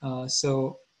on.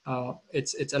 So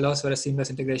it allows for a seamless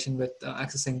integration with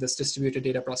accessing this distributed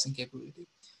data processing capability.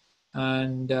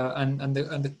 And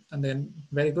the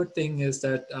very good thing is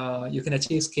that you can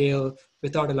achieve scale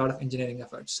without a lot of engineering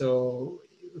effort. So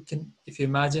if you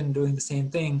imagine doing the same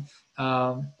thing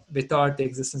without the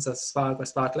existence of Spark or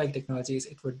Spark-like technologies,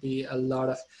 it would be a lot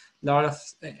of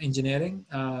engineering,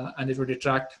 and it would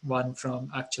detract one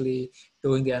from actually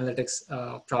doing the analytics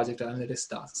project or analytics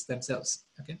tasks themselves.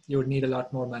 Okay, you would need a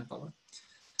lot more manpower.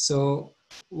 So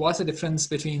what's the difference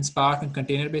between Spark and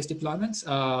container-based deployments?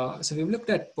 So we've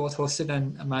looked at both hosted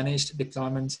and managed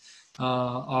deployments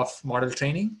of model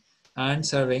training and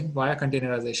serving via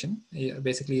containerization,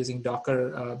 basically using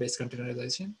Docker-based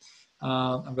containerization.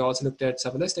 And we also looked at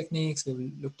serverless techniques.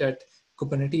 We looked at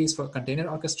Kubernetes for container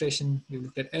orchestration. We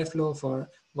looked at Airflow for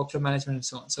workflow management and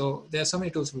so on. So there are so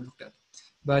many tools we looked at.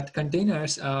 But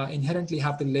containers inherently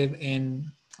have to live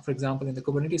in, for example, in the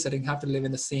Kubernetes setting, have to live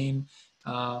in the same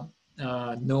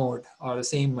node or the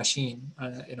same machine,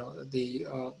 the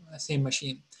same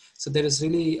machine. So there is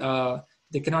really,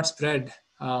 they cannot spread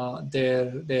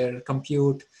their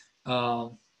compute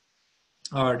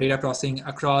or data processing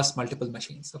across multiple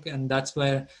machines. Okay, and that's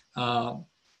where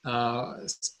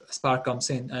Spark comes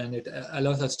in, and it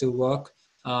allows us to work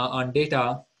on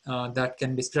data that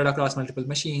can be spread across multiple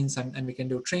machines, and we can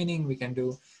do training, we can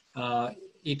do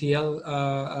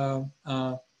ETL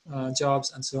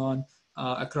jobs and so on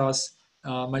across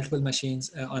multiple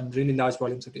machines on really large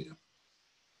volumes of data.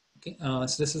 Okay,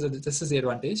 so this is the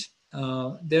advantage.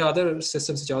 There are other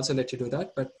systems which also let you do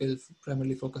that, but we'll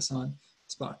primarily focus on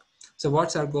Spark. So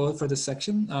what's our goal for this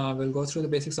section? We'll go through the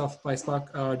basics of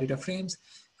PySpark data frames,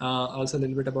 also a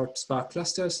little bit about Spark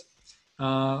clusters.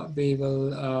 We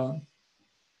will,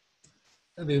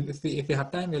 if we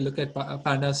have time, we'll look at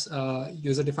Panda's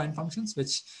user-defined functions,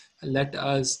 which let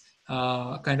us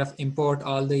kind of import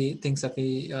all the things that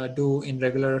we do in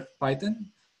regular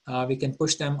Python. We can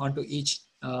push them onto each,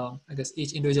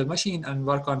 each individual machine and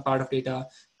work on part of data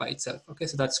by itself. Okay,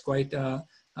 so that's quite a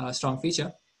strong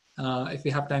feature. If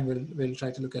we have time, we'll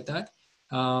try to look at that.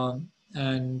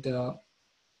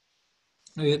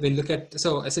 We'll look at,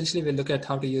 so essentially we'll look at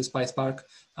how to use PySpark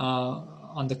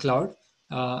on the cloud.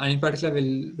 And in particular,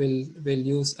 we'll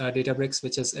use Databricks,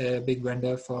 which is a big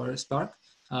vendor for Spark,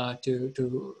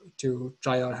 to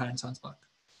try our hands on Spark.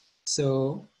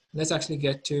 So let's actually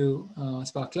get to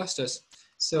Spark clusters.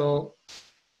 So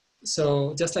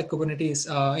just like Kubernetes,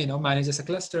 manages a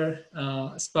cluster,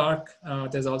 Spark,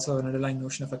 there's also an underlying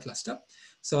notion of a cluster.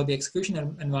 So the execution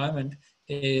environment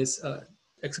is,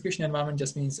 execution environment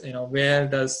just means, where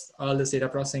does all this data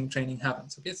processing training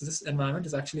happens. Okay, so this environment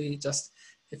is actually just,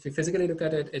 if you physically look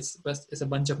at it, it's a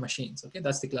bunch of machines. Okay,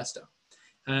 that's the cluster.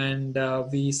 And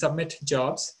we submit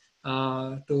jobs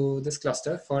to this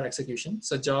cluster for execution.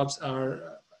 So jobs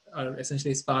are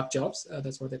essentially Spark jobs.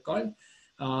 That's what they're called.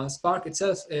 Spark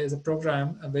itself is a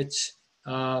program which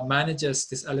manages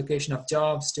this allocation of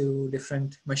jobs to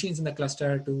different machines in the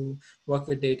cluster to work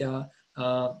with data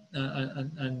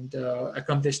and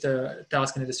accomplish the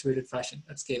task in a distributed fashion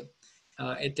at scale.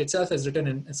 It itself is written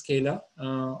in Scala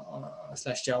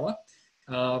 /Java,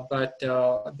 but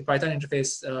the Python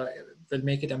interface will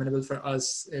make it amenable for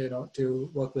us, to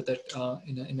work with it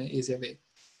in an easier way.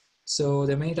 So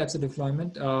there are many types of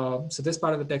deployment. So this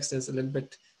part of the text is a little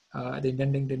bit, the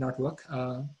indenting did not work.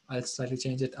 I'll slightly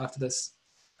change it after this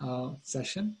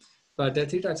session. But there are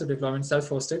 3 types of deployment: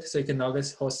 self-hosted, so you can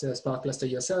always host a Spark cluster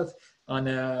yourself on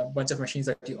a bunch of machines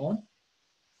that you own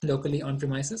locally on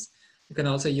premises. You can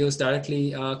also use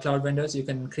directly cloud vendors. You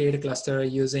can create a cluster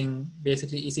using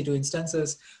basically EC2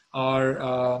 instances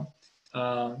or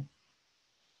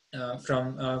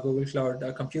from Google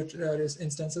Cloud Compute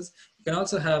instances. You can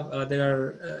also have, there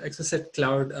are explicit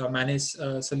cloud managed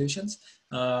solutions,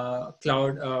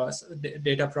 cloud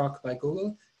Dataproc by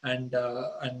Google, and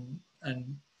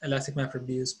Elastic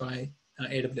MapReduce by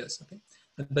AWS. Okay,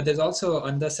 but there's also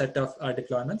another set of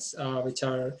deployments which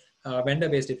are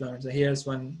vendor-based deployments. So here's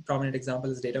one prominent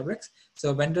example is Databricks.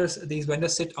 So these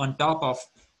vendors sit on top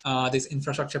of these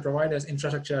infrastructure providers,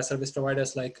 infrastructure service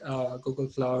providers like Google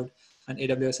Cloud and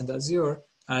AWS and Azure,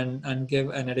 and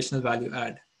give an additional value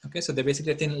add. Okay, so they're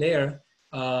basically a thin layer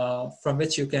from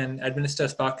which you can administer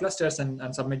Spark clusters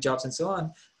and submit jobs and so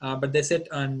on, but they sit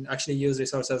and actually use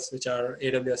resources which are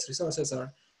AWS resources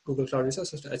or Google Cloud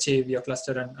resources to achieve your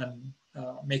cluster and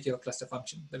make your cluster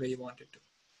function the way you want it to.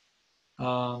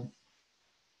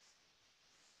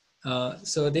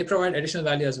 So they provide additional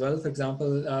value as well. For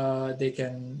example, they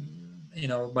can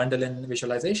bundle in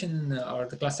visualization or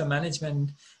the cluster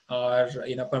management or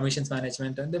permissions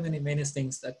management, and there are many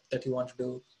things that you want to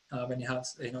do when you have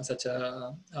such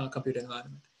a compute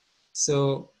environment.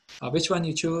 So which one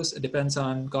you choose depends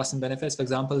on cost and benefits. For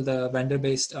example, the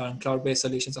vendor-based and cloud-based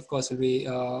solutions, of course, will be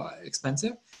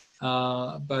expensive,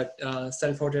 but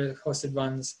self-hosted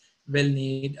ones will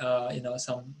need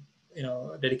some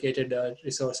dedicated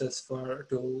resources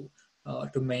to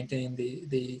maintain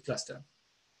the cluster.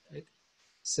 Right?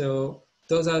 So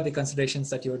those are the considerations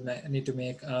that you would need to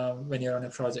make when you're on a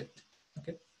project.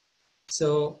 Okay.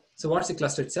 So what's the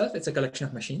cluster itself? It's a collection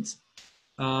of machines.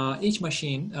 Each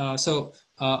machine,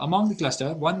 among the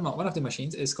cluster, one of the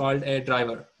machines is called a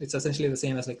driver. It's essentially the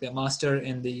same as like the master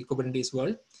in the Kubernetes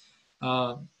world.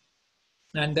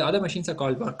 And the other machines are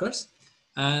called workers.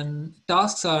 And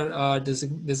tasks are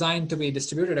designed to be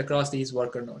distributed across these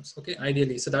worker nodes, okay,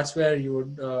 ideally. So that's where you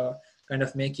would kind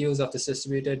of make use of this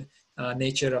distributed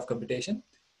nature of computation.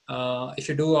 if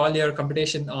you do all your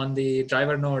computation on the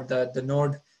driver node, the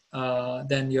node,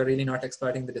 then you're really not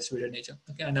exploiting the distributed nature.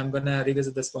 Okay, and I'm gonna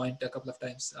revisit this point a couple of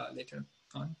times later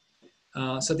on.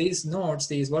 So these nodes,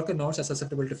 these worker nodes, are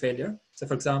susceptible to failure. So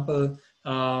for example,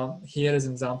 here is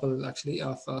an example actually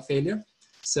of failure.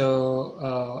 So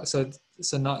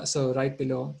right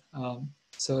below,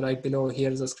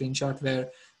 here is a screenshot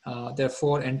where there are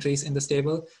 4 entries in this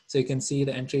table. So you can see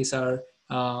the entries are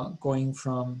going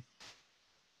from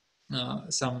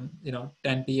some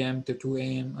 10 p.m. to 2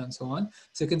 a.m. and so on.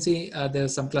 So you can see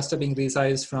there's some cluster being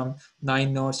resized from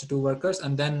 9 nodes to 2 workers,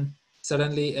 and then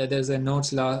suddenly there's a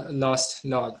nodes lost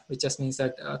log, which just means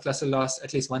that cluster lost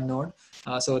at least 1 node.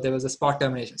 So there was a spot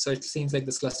termination. So it seems like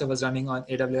this cluster was running on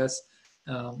AWS.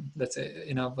 Let's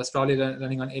say was probably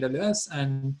running on AWS,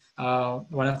 and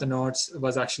one of the nodes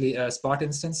was actually a spot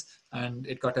instance, and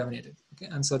it got terminated. Okay,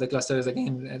 and so the cluster is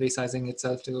again resizing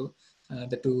itself to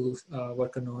the 2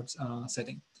 worker nodes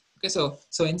setting. Okay, so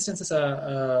instances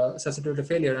are susceptible to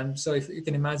failure, and so if you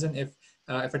can imagine if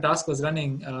a task was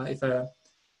running, if a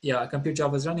compute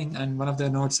job was running, and one of the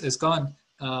nodes is gone,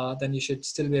 then you should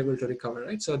still be able to recover,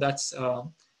 right? So that's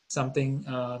something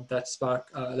that Spark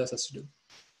allows us to do.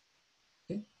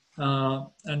 Okay,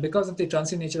 and because of the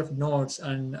transient nature of nodes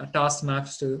and task map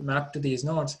to these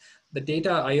nodes, the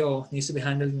data I/O needs to be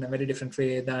handled in a very different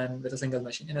way than with a single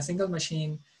machine. In a single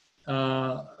machine,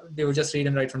 they would just read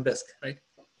and write from disk, right?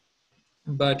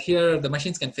 But here the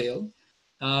machines can fail.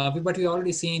 But we've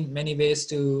already seen many ways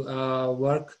to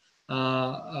work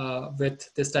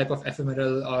with this type of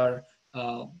ephemeral or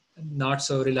not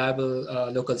so reliable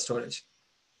local storage.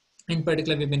 In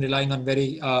particular, we've been relying on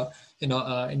very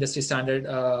industry standard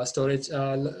storage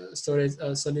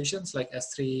solutions like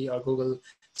S3 or Google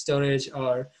Storage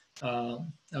or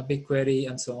BigQuery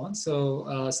and so on.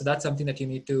 So that's something that you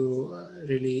need to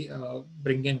really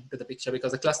bring into the picture,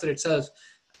 because the cluster itself,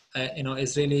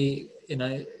 is really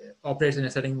operates in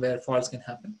a setting where faults can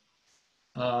happen.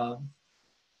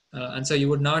 And so you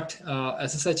would not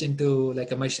SSH into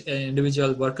like an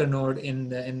individual worker node in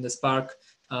the Spark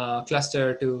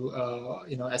cluster to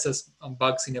assess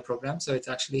bugs in your program. So it's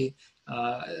actually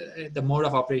the mode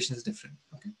of operation is different.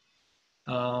 Okay.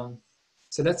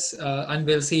 So let's and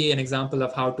we'll see an example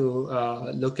of how to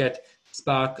look at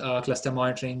Spark cluster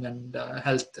monitoring and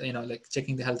health, like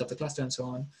checking the health of the cluster and so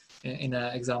on in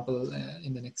an example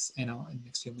in the next in the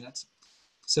next few minutes.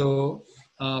 So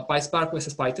PySpark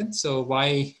versus Python. So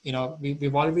why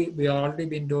we've already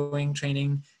been doing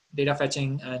training, data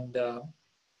fetching, and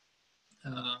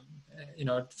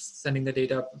sending the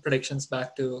data predictions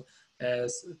back to a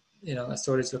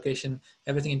storage location,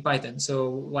 everything in Python. So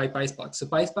why PySpark? So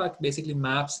PySpark basically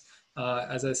maps,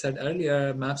 as I said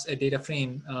earlier, maps a data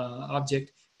frame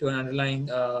object to an underlying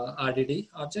RDD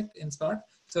object in Spark.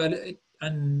 So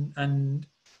and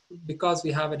because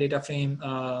we have a data frame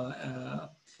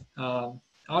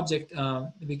object,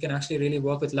 we can actually really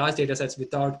work with large data sets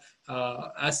without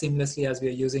as seamlessly as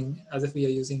if we are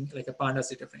using like a pandas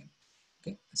data frame.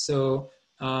 Okay, so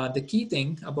the key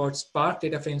thing about Spark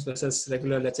data frames versus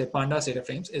regular, let's say, pandas data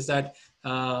frames is that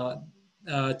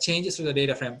changes to the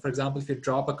data frame. For example, if you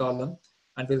drop a column,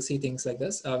 and we'll see things like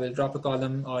this, we'll drop a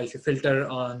column, or if you filter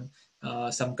on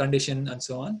some condition and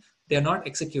so on, they're not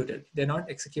executed. They're not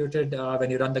executed when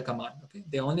you run the command. Okay,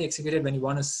 they're only executed when you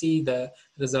want to see the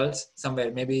results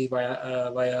somewhere, maybe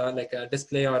via like a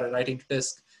display or a writing to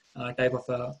disk type of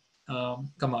a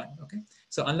command. Okay,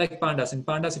 so unlike pandas, in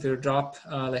pandas, if you drop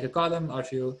like a column, or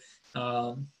if you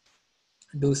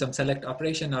do some select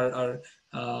operation or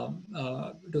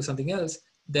do something else,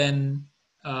 then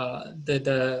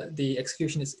the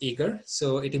execution is eager,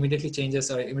 so it immediately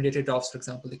changes or immediately drops, for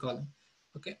example, the column.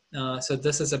 Okay, so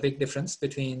this is a big difference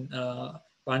between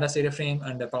pandas data frame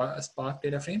and the Spark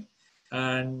data frame,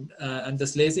 and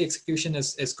this lazy execution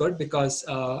is good because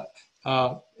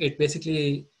it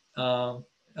basically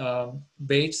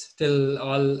waits till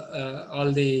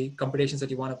all the computations that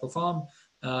you want to perform,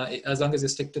 as long as you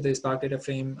stick to the Spark data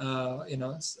frame,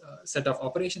 set of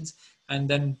operations, and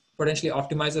then potentially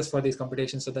optimizes for these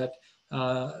computations so that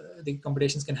the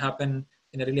computations can happen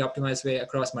in a really optimized way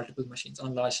across multiple machines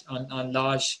on large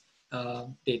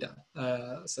data.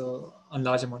 So on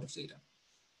large amount of data.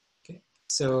 Okay,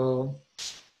 so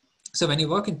when you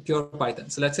work in pure Python,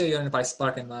 so let's say you're in a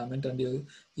PySpark environment and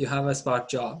you have a Spark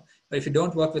job, but if you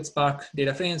don't work with Spark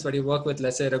data frames, but you work with,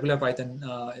 let's say, regular Python,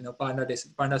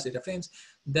 pandas data frames,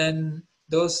 then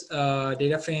those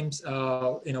data frames,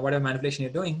 whatever manipulation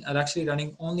you're doing, are actually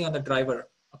running only on the driver,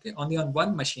 okay, only on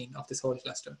one machine of this whole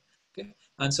cluster. Okay,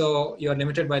 and so you're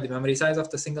limited by the memory size of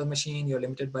the single machine. You're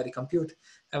limited by the compute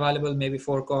available, maybe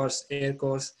 4 cores, 8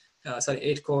 cores.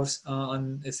 8 cores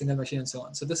on a single machine and so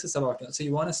on. So this is suboptimal. So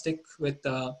you want to stick with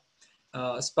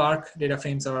Spark data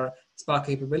frames or Spark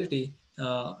capability,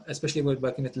 especially when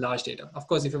working with large data. Of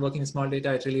course, if you're working with small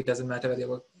data, it really doesn't matter whether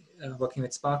you're working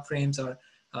with Spark frames or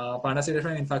Pandas data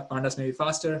frame. In fact, Pandas may be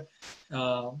faster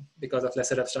because of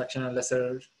lesser abstraction and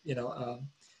lesser,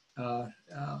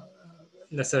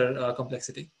 lesser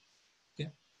complexity.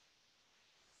 Okay.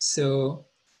 So,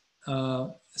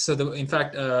 in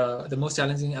fact, the most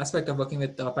challenging aspect of working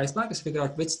with PySpark is to figure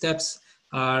out which steps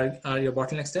are your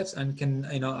bottleneck steps and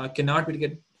cannot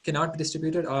be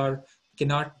distributed or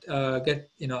cannot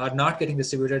are not getting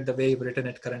distributed the way you've written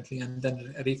it currently, and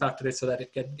then refactor it so that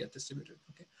it can get distributed.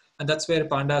 Okay, and that's where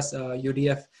Pandas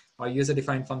UDF or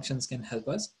user-defined functions can help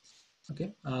us.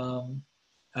 Okay.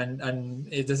 And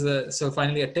this is so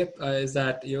finally a tip is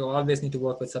that you always need to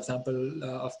work with subsample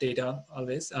of data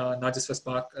always, not just for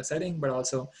Spark setting, but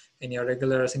also in your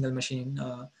regular single machine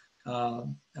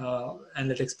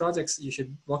analytics projects. You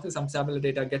should work with some sample of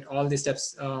data, get all these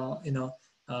steps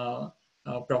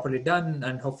properly done,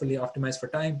 and hopefully optimize for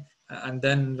time, and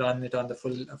then run it on the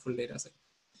full data set.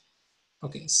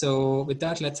 Okay, so with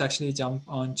that, let's actually jump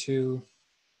on to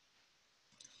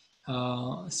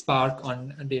Spark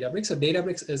on Databricks. So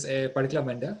Databricks is a particular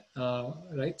vendor,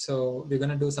 right? So we're going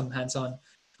to do some hands-on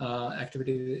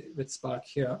activity with Spark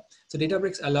here. So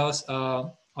Databricks allows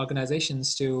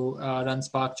organizations to run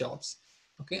Spark jobs,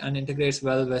 okay, and integrates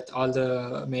well with all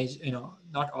the major,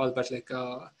 not all, but like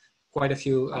quite a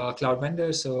few cloud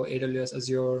vendors. So AWS,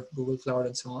 Azure, Google Cloud,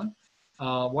 and so on.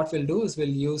 What we'll do is we'll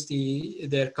use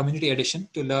their community edition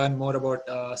to learn more about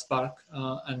Spark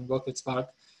and work with Spark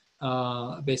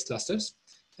based clusters.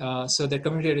 So the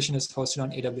community edition is hosted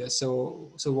on AWS.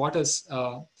 So what is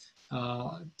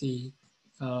the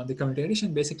community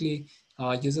edition? Basically,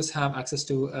 users have access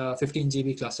to 15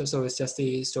 GB cluster. So it's just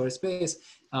the storage space,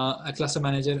 a cluster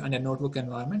manager, and a notebook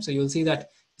environment. So you'll see that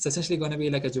it's essentially going to be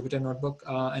like a Jupyter notebook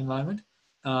environment.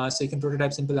 So you can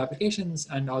prototype simple applications,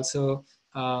 and also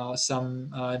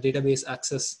some database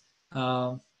access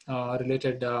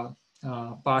related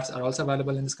parts are also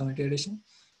available in this community edition.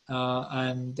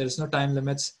 And there's no time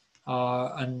limits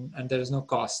and there is no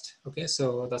cost. Okay,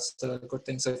 so that's a good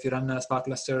thing. So if you run a Spark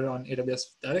cluster on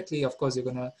AWS directly, of course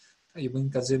you've been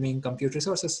consuming compute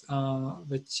resources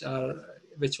which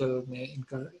will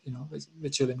incur,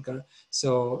 which will incur.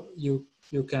 So you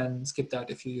can skip that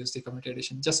if you use the community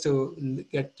edition, just to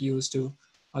get used to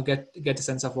or get a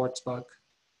sense of what Spark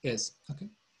is. Okay,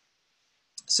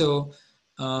 so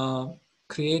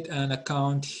create an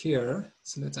account here.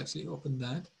 So let's actually open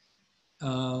that.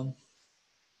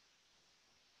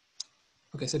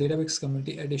 Okay, so Databricks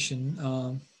Community Edition.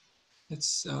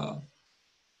 Let's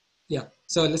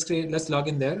log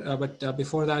in there. But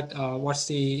before that, what's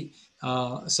the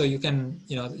so you can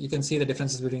see the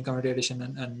differences between Community Edition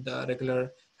and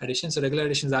regular edition. So regular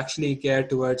edition is actually geared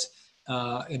towards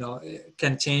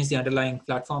can change the underlying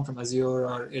platform from Azure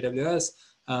or AWS.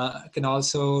 Can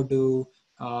also do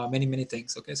many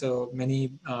things. Okay, so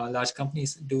many large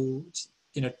companies do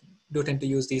tend to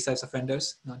use these types of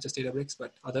vendors, not just Databricks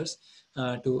but others,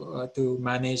 to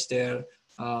manage their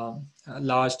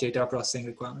large data processing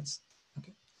requirements.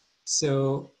 Okay,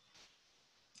 so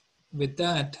with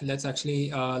that, let's actually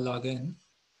log in.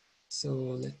 So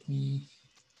let me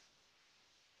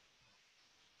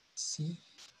see.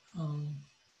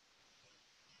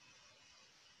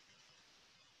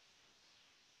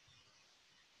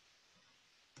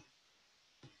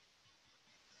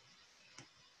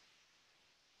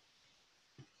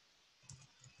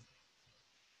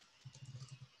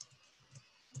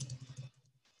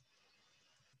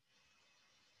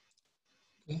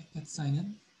 Okay, let's sign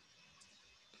in.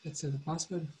 Let's set the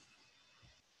password.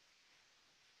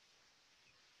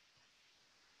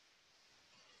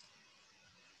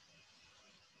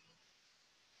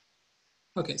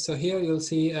 Okay, so here you'll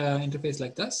see an interface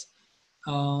like this.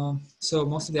 So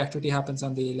most of the activity happens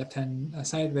on the left-hand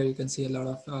side, where you can see a lot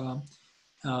of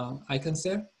icons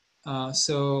there.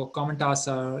 So common tasks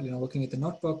are working with the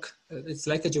notebook. It's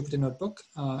like a Jupyter notebook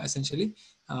essentially.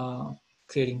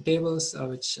 Creating tables,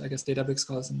 which I guess Databricks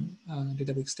calls in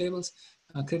Databricks tables.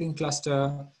 Creating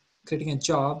cluster, creating a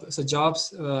job. So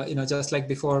jobs, just like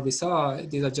before we saw,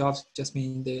 these are jobs just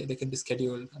mean they can be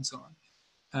scheduled and so on.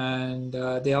 And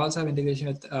they also have integration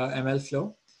with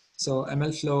MLflow. So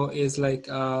MLflow is like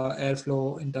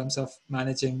Airflow in terms of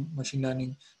managing machine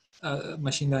learning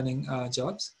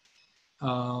jobs,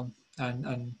 and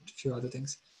a few other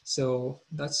things. So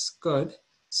that's good.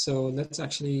 So let's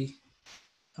actually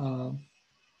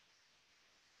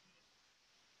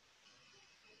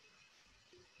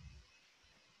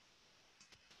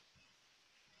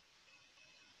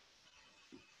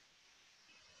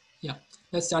Yeah,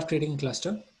 let's start creating a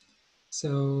cluster.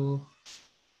 So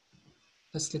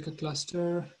let's click a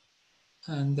cluster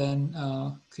and then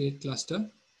create cluster.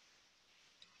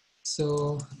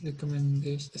 So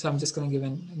recommendation. So I'm just going to give a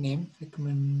name,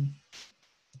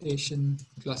 recommendation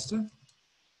cluster.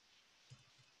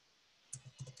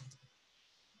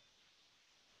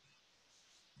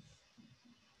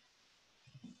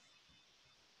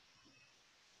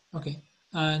 Okay,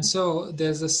 and so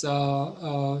there's this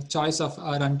choice of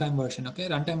a runtime version. Okay,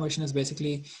 runtime version is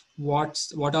basically what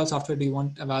all software do you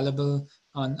want available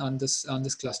on this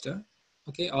cluster.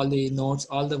 Okay, all the nodes,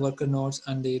 all the worker nodes,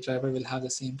 and the driver will have the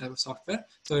same type of software.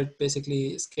 So it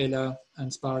basically Scala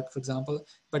and Spark, for example.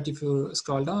 But if you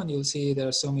scroll down, you'll see there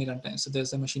are so many runtimes. So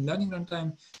there's a machine learning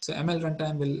runtime. So ML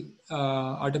runtime will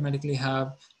automatically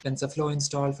have TensorFlow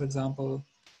installed, for example,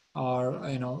 or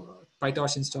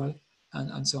PyTorch installed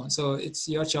and so on. So it's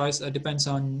your choice. It depends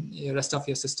on the rest of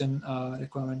your system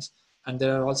requirements. And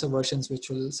there are also versions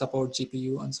which will support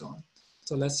GPU and so on.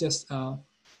 So let's just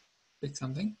pick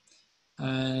something.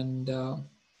 And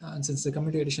since the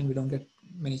community edition, we don't get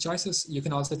many choices. You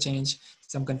can also change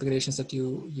some configurations that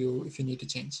if you need to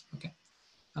change. Okay.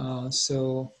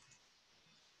 So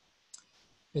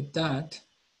with that,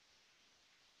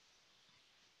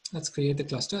 let's create the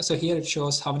cluster. So here it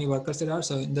shows how many workers there are.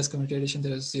 So in this community edition,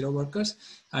 there is 0 workers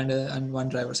and one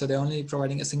driver. So they're only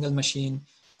providing a single machine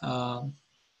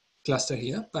cluster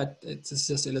here, but it's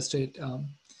just illustration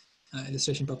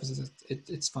purposes.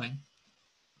 It's fine.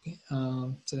 Okay,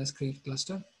 so let's create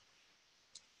cluster.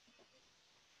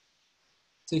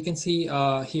 So you can see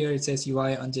here it says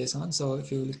UI on JSON. So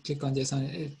if you click on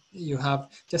JSON, you have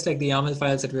just like the YAML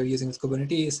files that we're using with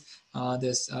Kubernetes.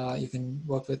 You can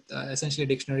work with essentially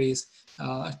dictionaries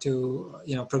to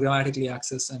programmatically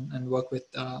access and work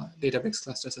with Databricks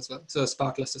clusters as well. So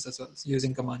Spark clusters as well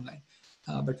using command line.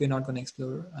 But we're not going to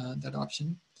explore that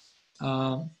option.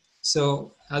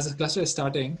 So as the cluster is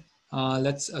starting,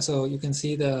 so you can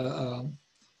see uh,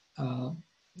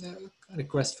 the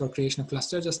request for creation of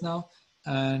cluster just now.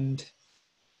 And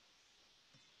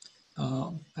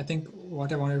I think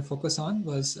what I wanted to focus on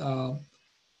was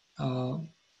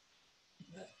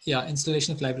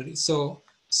installation of libraries. So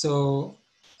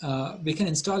we can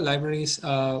install libraries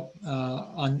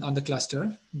on the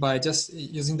cluster by just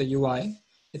using the UI.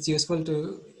 It's useful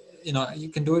to you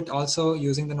can do it also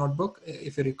using the notebook.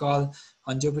 If you recall,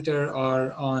 on Jupyter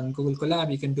or on Google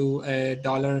Colab, you can do a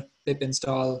 $pip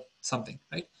install something,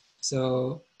 right?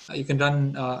 So you can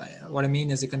run. What I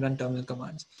mean is you can run terminal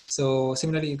commands. So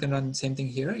similarly, you can run same thing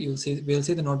here. We'll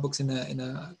see the notebooks in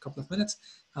a couple of minutes,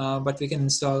 but we can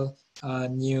install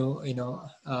new,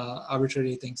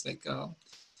 arbitrary things like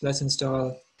let's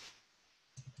install.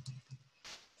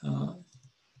 Uh,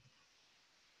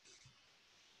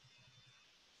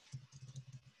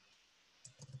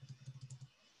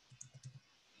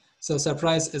 So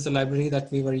Surprise is a library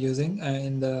that we were using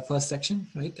in the first section,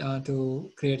 right,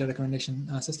 to create a recommendation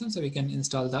system. So we can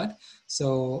install that.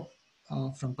 So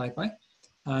from PyPy,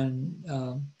 and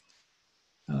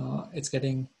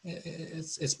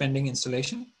it's pending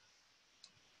installation.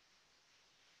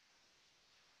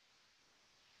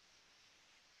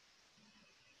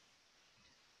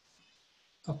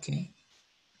 Okay.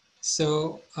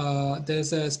 So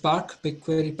there's a Spark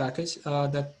BigQuery package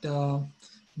that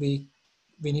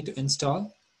we need to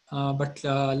install, but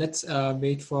let's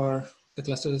wait for the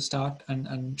cluster to start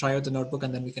and try out the notebook,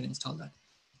 and then we can install that.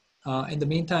 In the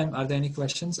meantime, are there any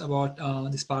questions about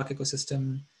the Spark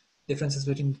ecosystem, differences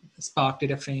between Spark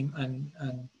data frame and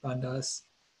Pandas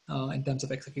in terms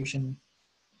of execution?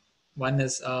 One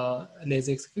is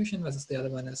lazy execution versus the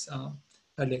other one is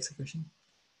early execution.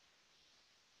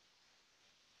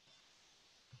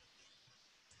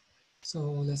 So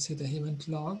let's see the event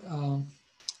log,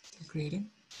 still creating.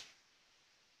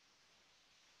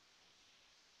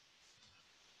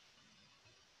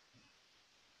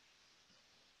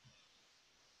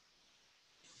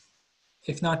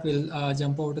 If not, we'll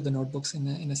jump over to the notebooks in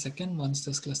a second once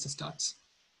this cluster starts.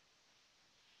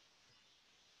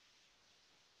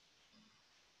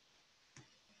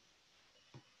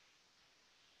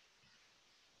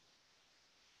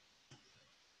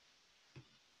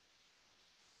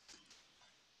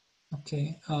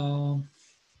 Okay,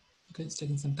 okay, it's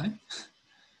taking some time.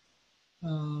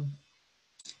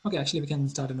 Okay, actually we can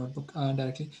start a notebook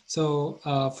directly. So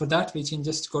for that, we can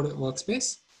just go to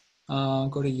workspace,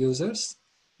 go to users,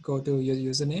 go to your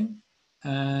username.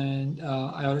 And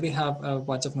I already have a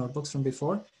bunch of notebooks from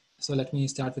before. So let me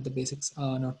start with the basics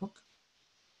notebook.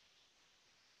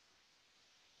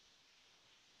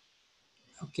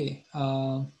 Okay.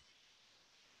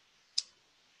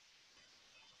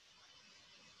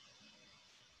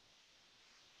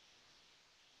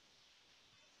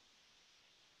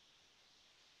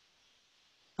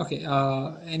 Okay,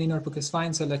 any notebook is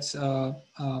fine. So let's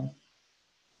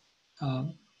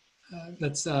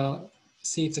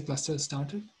see if the cluster is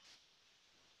started.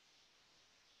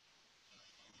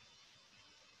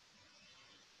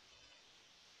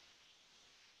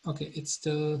 Okay, it's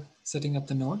still setting up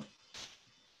the node.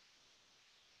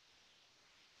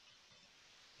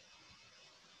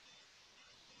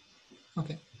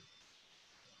 Okay.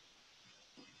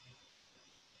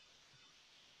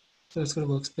 So let's go to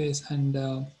workspace and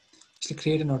actually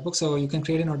create a notebook. So you can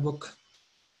create a notebook,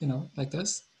 like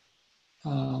this,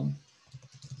 temporary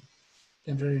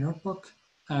notebook,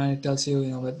 and it tells you,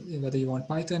 whether you want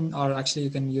Python, or actually you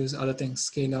can use other things,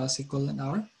 Scala, SQL, and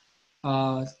R.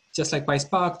 Just like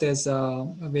PySpark, there's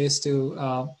ways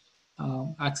to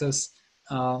access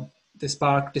the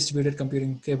Spark distributed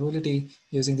computing capability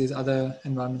using these other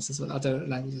environments as well, other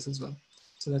languages as well.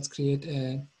 So let's create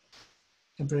a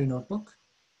temporary notebook.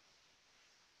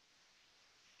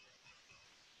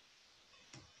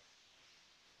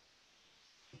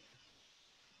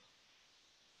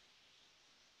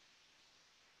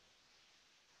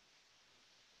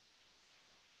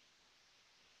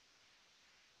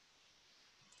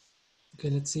 Okay,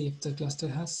 let's see if the cluster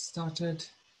has started. It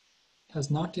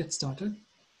has not yet started.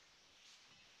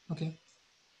 Okay.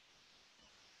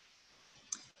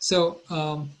 So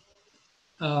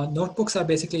notebooks are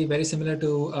basically very similar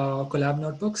to collab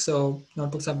notebooks. So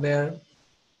notebooks are where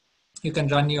you can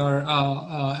run your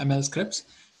ML scripts.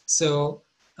 So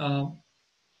um,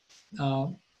 uh,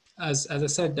 as I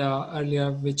said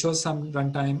earlier, we chose some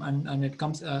runtime, and it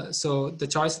comes. So the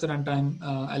choice of the runtime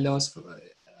allows for,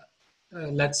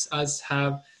 lets us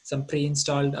have some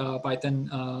pre-installed Python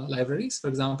libraries. For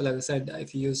example, as I said,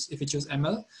 if you choose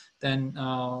ML, then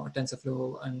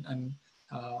TensorFlow and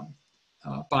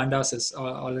Pandas is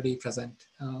already present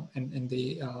in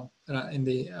the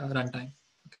runtime.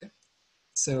 Okay,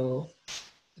 so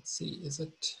let's see, is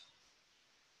it?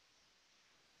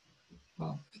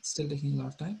 Wow, it's still taking a lot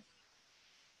of time.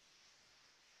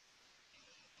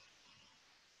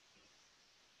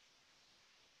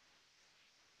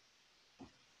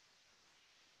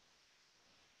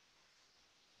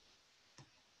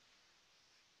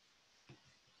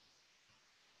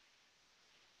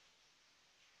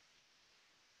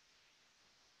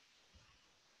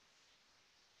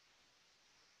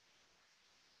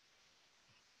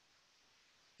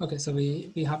 Okay, so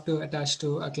we have to attach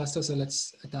to a cluster. So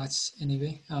let's attach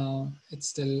anyway. It's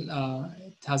still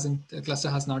the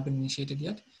cluster has not been initiated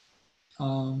yet.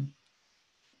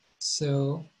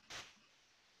 So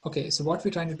okay, so what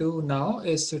we're trying to do now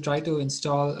is to try to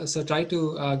install. So try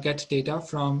to get data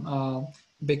from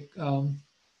big.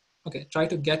 Okay, try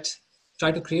to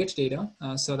create data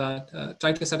so that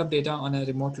try to set up data on a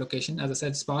remote location. As I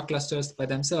said, Spark clusters by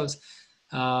themselves,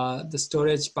 the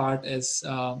storage part is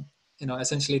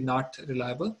essentially not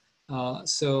reliable.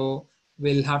 So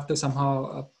we'll have to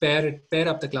somehow pair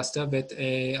up the cluster with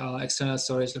a external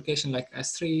storage location like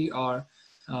S3, or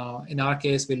in our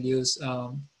case we'll use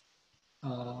in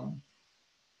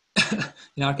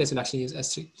our case we'll actually use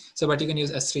S3. So but you can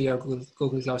use S3 or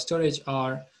Google Cloud Storage,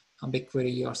 or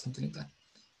BigQuery or something like that.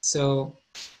 So,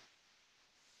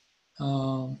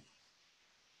 so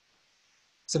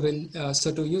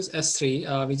to use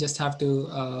S3, we just have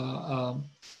to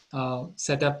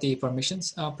set up the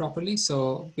permissions properly.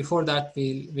 So before that,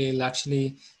 we'll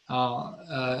actually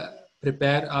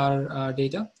prepare our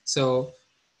data. So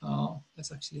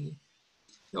let's actually,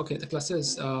 okay, the cluster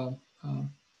is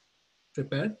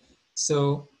prepared.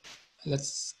 So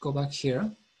let's go back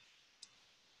here.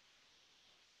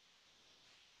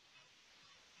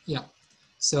 Yeah.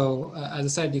 So as I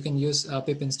said, you can use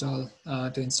pip install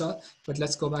to install, but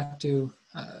let's go back to,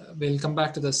 we'll come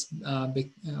back to this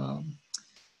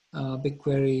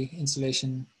BigQuery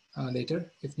installation later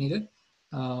if needed.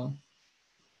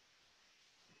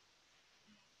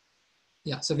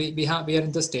 Yeah, so we are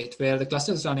in the state where the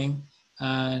cluster is running,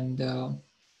 and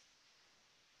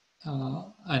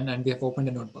and we have opened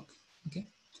a notebook. Okay,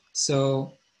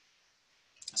 so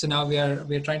now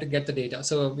we're trying to get the data.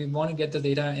 So we want to get the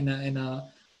data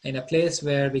in a place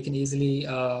where we can easily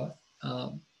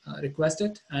request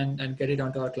it and get it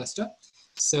onto our cluster.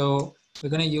 So we're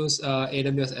going to use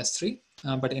AWS S3,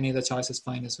 but any other choice is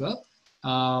fine as well.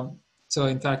 So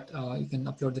in fact, you can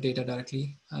upload the data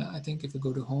directly. I think if you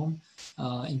go to home,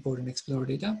 import and explore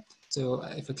data. So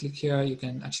if I click here, you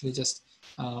can actually just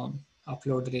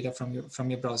upload the data from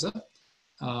your browser,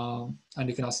 and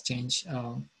you can also change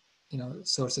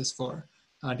sources for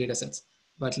data sets.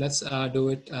 But let's do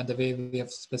it the way we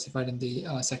have specified in the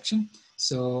section.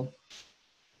 So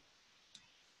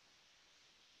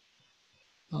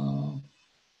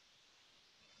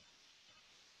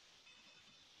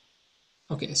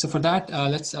Okay, so for that,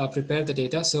 let's prepare the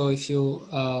data. So if you,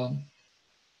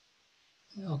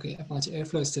 okay, Apache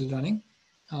Airflow is still running.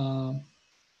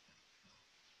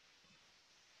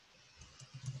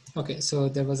 Okay, so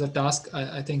there was a task.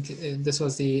 I think this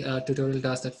was the tutorial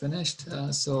task that finished.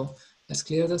 So let's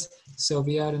clear this. So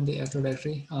we are in the Airflow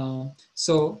directory.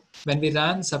 So when we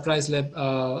ran surprise lib,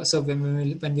 so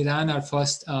when we ran our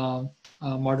first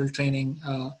model training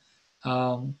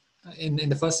in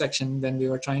the first section, when we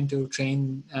were trying to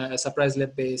train a surprise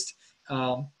lib based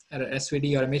a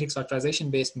SVD or a matrix factorization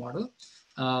based model,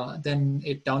 then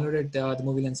it downloaded the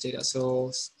movie lens data.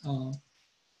 So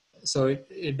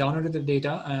it downloaded the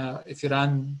data if you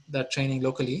ran that training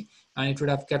locally, and it would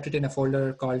have kept it in a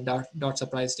folder called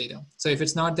 .surprise data. So if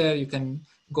it's not there, you can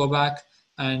go back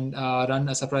and run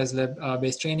a surprise lib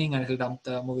based training, and it'll dump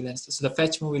the movie lens. So the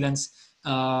fetch movie lens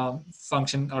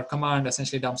function or command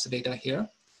essentially dumps the data here.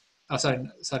 Sorry,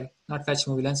 not fetch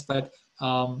movie lens, but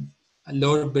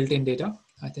load built-in data.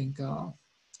 I think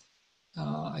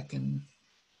I can,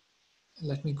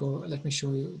 let me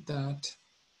show you that.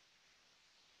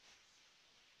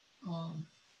 Um,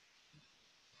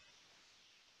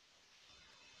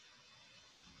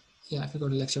 yeah, if you go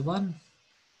to lecture 1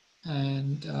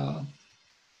 and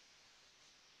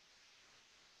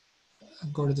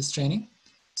go to this training.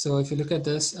 So if you look at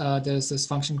this, there's this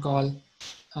function uh,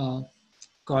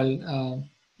 called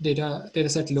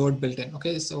dataset load built in.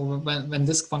 Okay, so when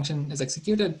this function is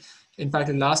executed, in fact,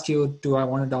 it'll ask you, do I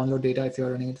want to download data if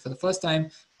you're running it for the first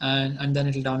time, and then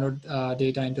it'll download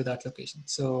data into that location.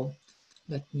 So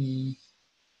let me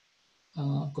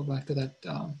go back to that.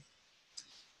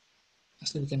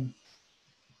 Actually, we can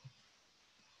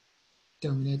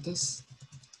terminate this,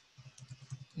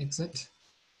 exit.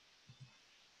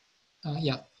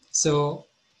 Yeah, so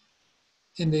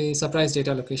in the surprise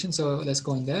data location, so let's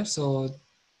go in there. So,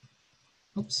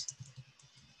 oops.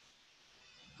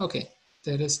 Okay,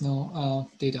 there is no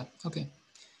data. Okay,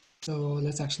 so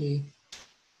let's actually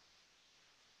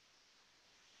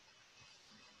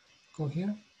go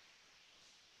here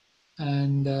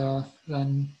and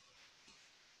run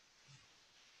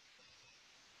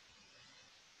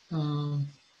um,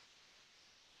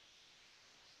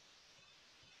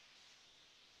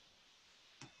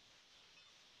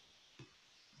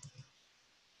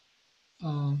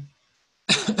 um,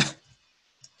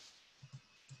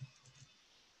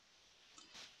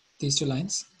 these two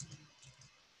lines.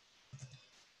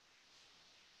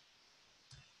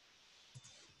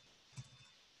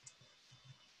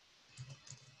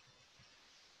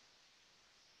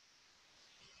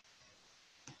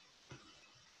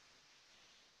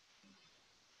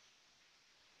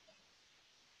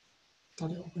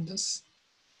 Thought I opened this.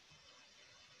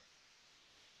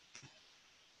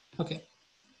 Okay,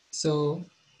 so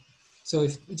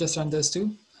if you just run this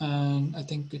too, and I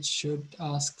think it should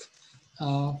ask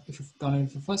if you've done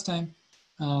it for the first time.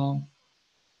 Um,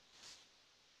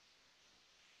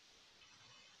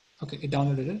 okay, it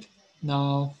downloaded it.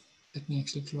 Now let me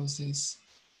actually close this.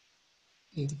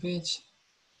 Leave the page.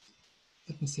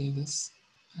 Let me save this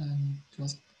and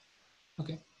close it.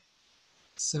 Okay,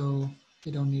 so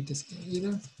we don't need this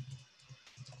either.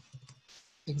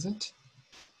 Exit.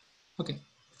 Okay,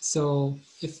 so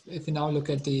if we now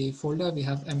look at the folder, we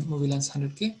have movie lens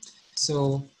 100K.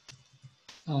 So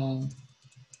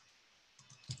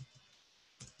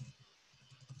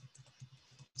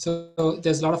so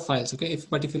there's a lot of files, okay?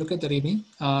 But if you look at the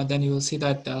README, then you will see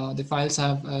that the files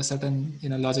have a certain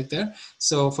logic there.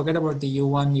 So forget about the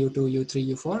U1, U2, U3,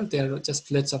 U4. They're just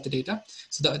splits of the data.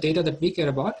 So the data that we care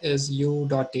about is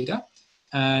U.data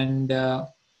and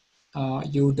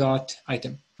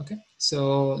U.item. Okay,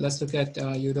 so let's look at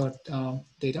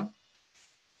U.data.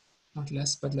 Not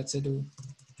less, but let's say do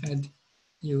head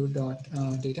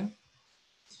U.data.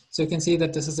 So you can see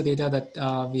that this is the data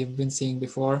that we've been seeing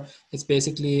before. It's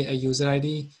basically a user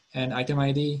ID, an item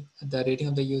ID, the rating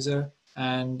of the user,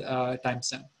 and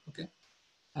timestamp. Okay,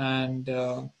 and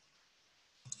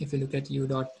if you look at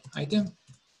U.item,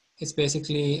 it's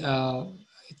basically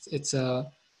it's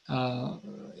a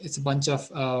bunch of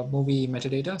movie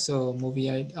metadata. So movie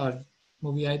ID or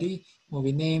movie ID,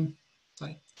 movie name,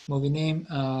 sorry, movie name.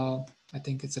 I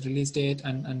think it's a release date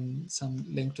and some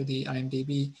link to the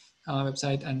IMDb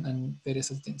website and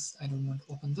various other things. I don't want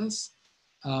to open this.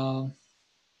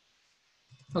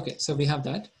 Okay, so we have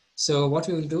that. So what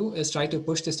we will do is try to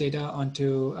push this data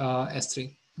onto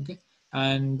S3. Okay,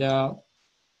 and I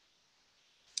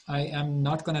am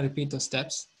not going to repeat those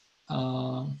steps.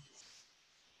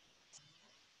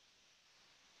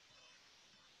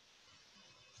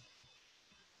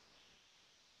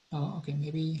 Okay,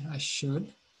 maybe I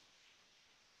should.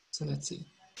 So let's see.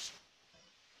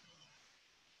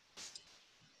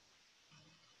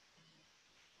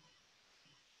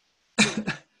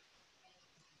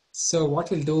 So what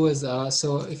we'll do is,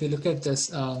 so if you look at this,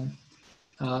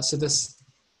 so this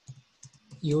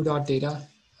u.data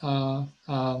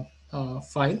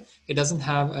file, it doesn't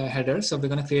have a header, so we're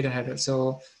going to create a header.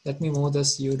 So let me move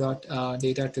this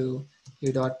u.data to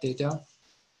u.data,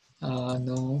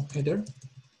 no header,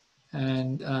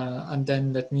 and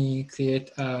then let me create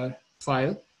a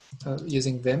file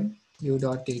using vim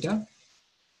u.data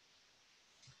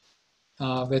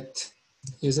with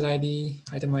user ID,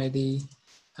 item ID,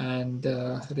 and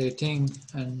rating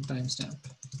and timestamp.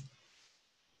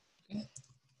 Okay.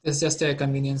 It's just a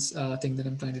convenience thing that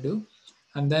I'm trying to do.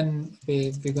 And then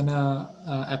we're gonna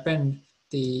append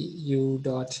the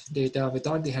u.data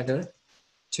without the header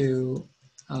to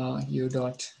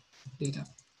u.data.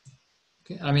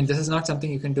 Okay. I mean, this is not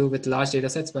something you can do with large data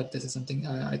sets, but this is something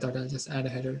I thought I'll just add a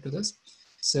header to this.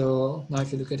 So now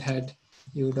if you look at head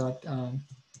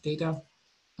u.data,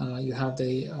 you have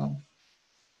the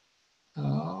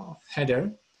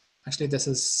header. Actually, this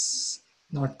is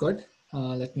not good.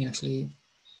 Let me actually,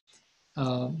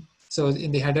 so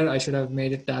in the header, I should have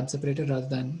made it tab separated rather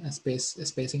than a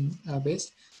spacing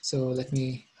based. So let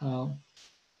me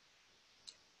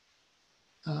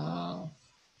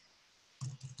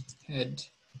head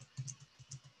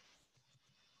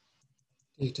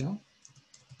data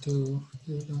to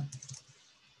u.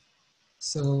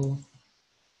 So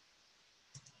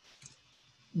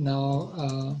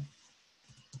now,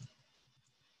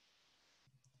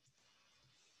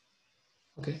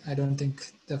 okay, I don't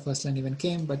think the first line even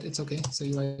came, but it's okay. So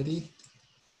UID,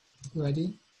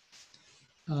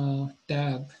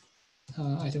 tab,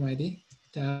 item ID,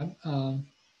 tab,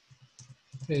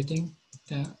 rating,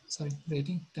 tab,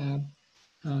 rating, tab,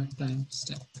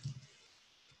 timestamp.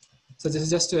 So this is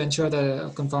just to ensure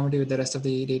the conformity with the rest of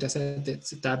the data set.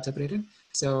 It's tab separated.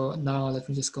 So now let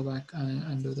me just go back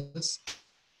and do this.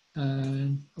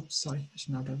 And oops, sorry, I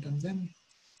should not have done them.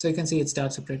 So you can see it's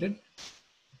tab separated.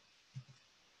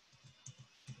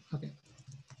 Okay.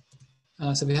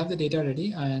 So we have the data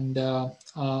ready, and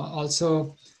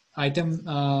also item.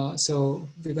 So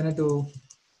we're going to do.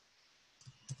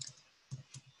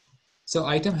 So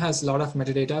item has a lot of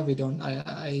metadata. We don't.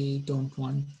 I don't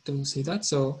want to see that.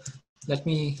 So let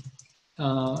me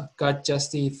cut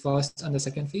just the first and the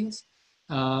second fields,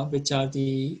 which are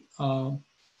the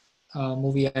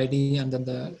movie ID and then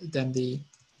the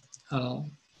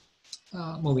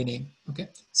movie name. Okay,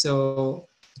 so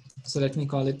let me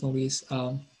call it movies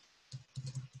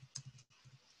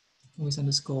movies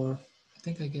underscore. I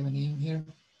think I gave a name here.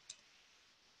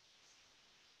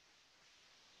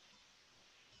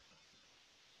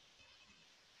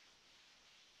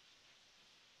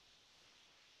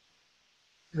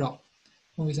 Raw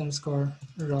movies underscore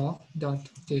raw dot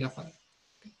data file.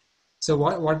 Okay. So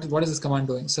what is this command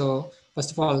doing? So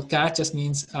first of all, cat just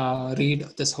means read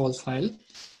this whole file.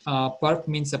 Perp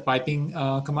means the piping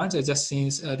command. So it just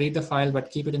means read the file, but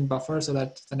keep it in buffer so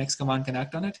that the next command can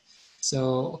act on it.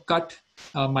 So cut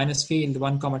minus field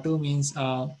 1,2 means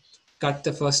cut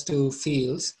the first two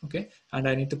fields. Okay, and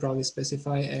I need to probably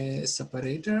specify a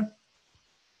separator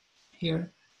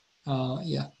here.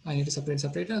 Yeah, I need to separate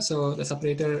separator. So the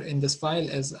separator in this file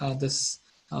is this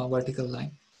vertical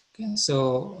line. Okay,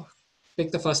 so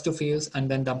pick the first two fields and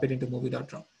then dump it into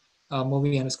movie.raw,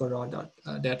 movie underscore raw dot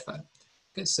dat file.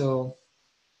 Okay, so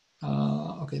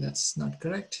okay, that's not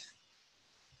correct.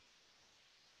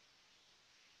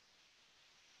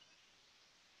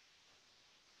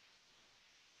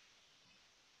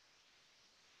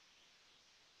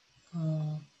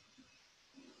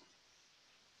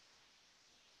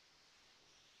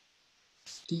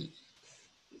 The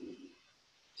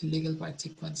illegal byte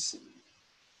sequence.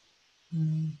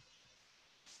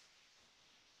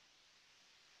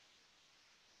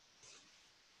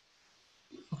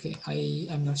 Okay, I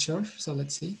am not sure. So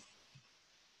let's see.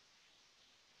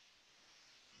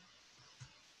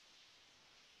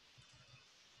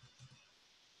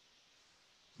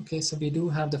 Okay, so we do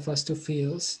have the first two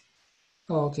fields.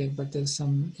 Oh, okay, but there's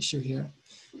some issue here.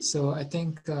 So I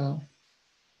think,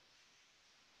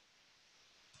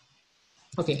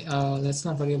 okay, let's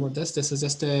not worry about this. This is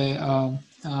just a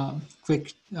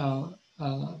quick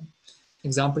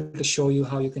example to show you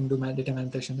how you can do data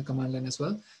manipulation in the command line as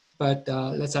well. But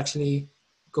let's actually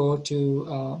go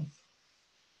to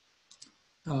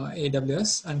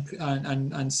AWS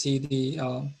and see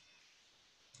the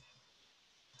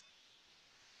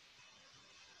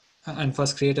and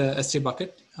first create a S3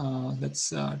 bucket. Let's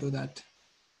do that.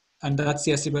 And that's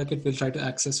the S3 bucket we'll try to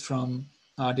access from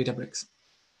Databricks.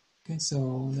 Okay,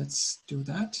 so let's do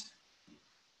that.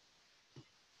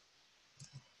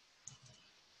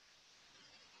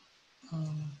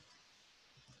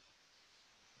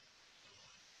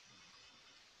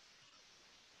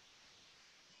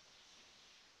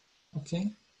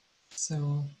 Okay,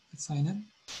 so let's sign in.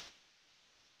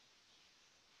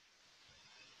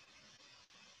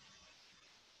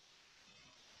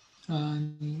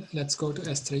 And let's go to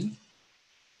S3.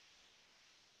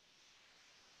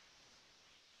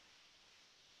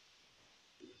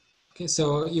 Okay,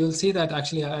 so you'll see that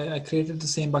actually I created the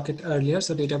same bucket earlier,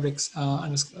 so Databricks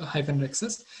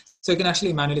 -rexes. So you can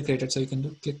actually manually create it. So you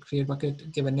can click create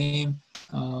bucket, give a name,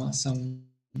 some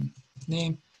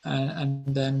name, and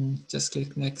then just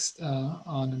click next,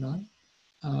 on and on.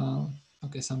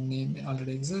 Okay, some name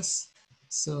already exists.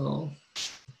 So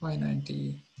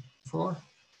Y94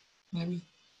 maybe.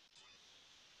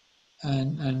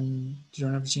 And you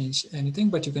don't have to change anything,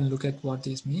 but you can look at what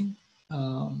these mean.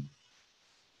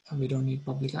 We don't need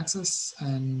public access,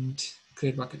 and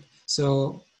create bucket.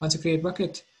 So once you create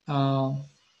bucket,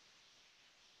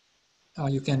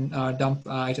 you can dump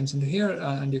items into here,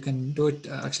 and you can do it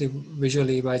actually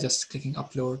visually by just clicking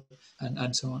upload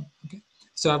and so on. Okay,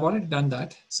 so I've already done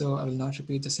that, so I will not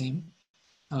repeat the same.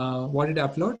 What did I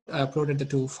upload? I uploaded the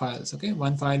two files. Okay,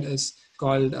 one file is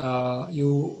called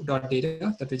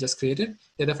u.data that we just created.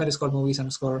 The other file is called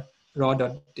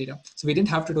movies_raw.data. So we didn't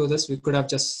have to do this. We could have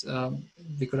just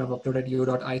we could have uploaded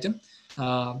u.item,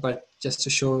 but just to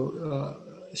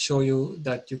show you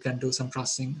that you can do some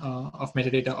processing of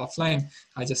metadata offline,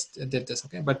 I just did this.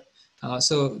 Okay, but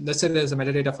so let's say there's a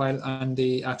metadata file and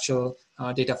the actual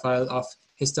data file of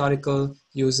historical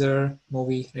user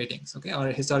movie ratings, okay, or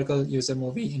historical user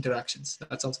movie interactions.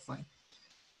 That's also fine.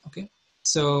 Okay,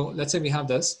 so let's say we have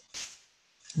this.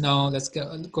 Now let's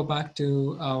go back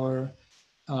to our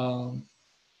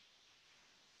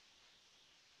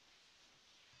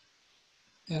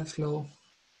Airflow.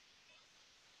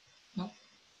 No.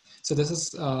 So this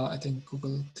is I think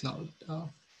Google Cloud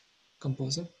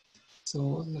Composer.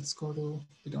 So let's go to,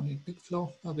 we don't need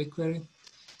BigFlow or BigQuery.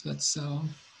 Let's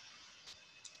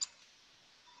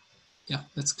yeah,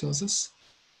 let's close this.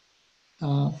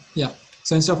 Yeah,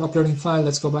 so instead of uploading file,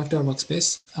 let's go back to our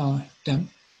workspace, temp.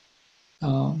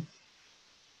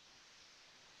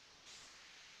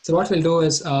 So what we'll do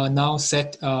is now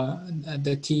set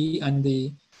the key and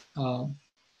the,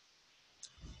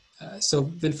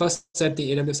 so we'll first set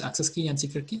the AWS access key and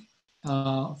secret key.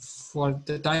 For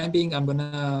the time being, I'm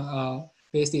gonna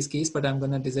paste these keys, but I'm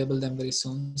gonna disable them very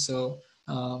soon. So,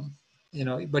 you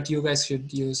know, but you guys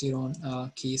should use your own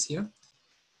keys here.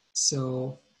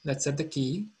 So let's set the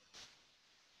key.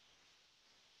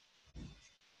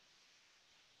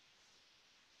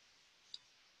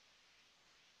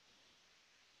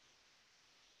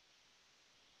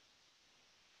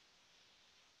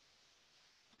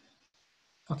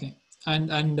 Okay,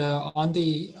 and on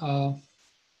the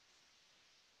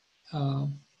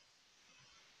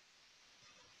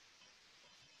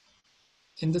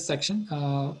in this section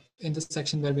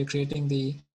where we're creating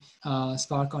the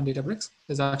Spark on Databricks,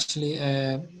 there's actually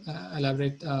a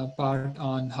elaborate part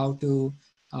on how to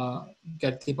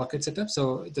get the bucket set up.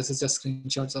 So this is just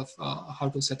screenshots of how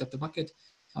to set up the bucket.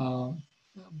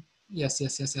 Yes.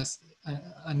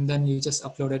 And then you just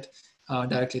upload it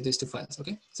directly, these two files.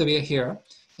 Okay, so we are here.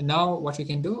 And now what we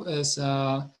can do is,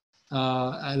 as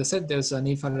I said, there's a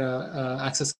need for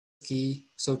access key,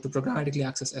 so to programmatically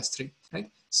access S3, right?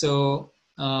 So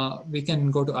we can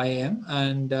go to IAM,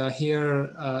 and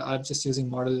here I'm just using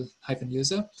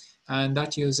model-user, and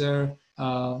that user,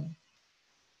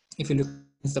 if you look,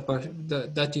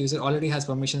 that user already has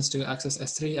permissions to access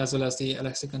S3 as well as the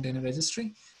Elastic Container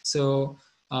Registry. So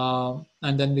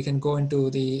and then we can go into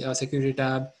the security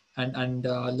tab and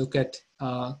look at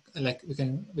like we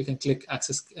can click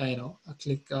access,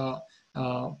 click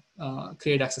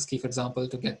create access key, for example,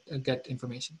 to get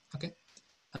information. Okay.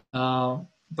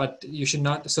 But you should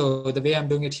not. So the way I'm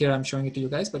doing it here, I'm showing it to you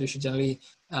guys, but you should generally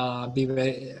be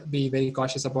very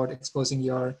cautious about exposing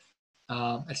your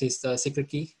at least the secret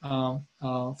key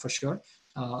for sure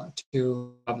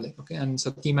to public. Okay, and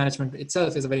so key management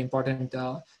itself is a very important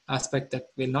aspect that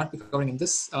we'll not be covering in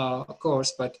this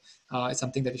course, but it's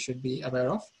something that you should be aware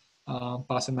of.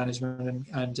 Password management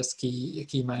and just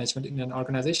key management in an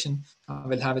organization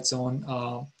will have its own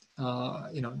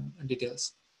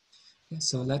details. Okay,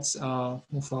 so let's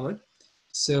move forward.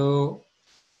 So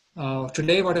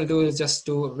today what I'll do is just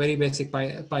do very basic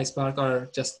PySpark, or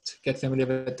just get familiar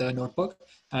with the notebook,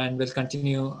 and we'll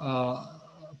continue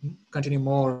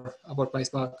more about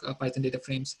PySpark, Python data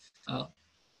frames,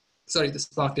 the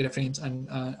Spark data frames,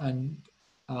 and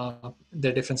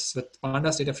their differences with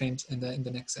Pandas data frames in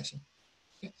the next session.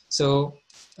 Okay. So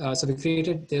we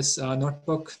created this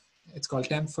notebook. It's called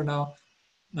temp for now.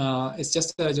 It's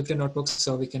just a Jupyter notebook,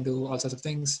 so we can do all sorts of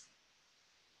things.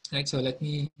 Right. So let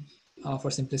me, for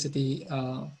simplicity,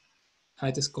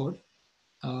 hide this code.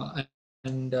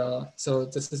 So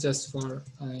this is just for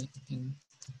I in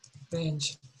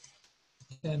range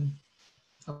 10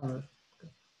 or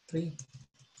 3.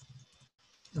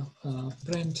 No,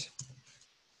 print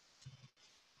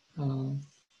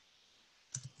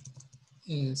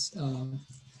is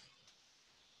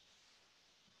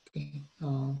okay,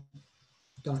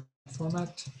 dot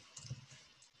format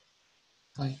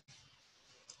I.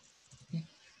 Okay.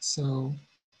 So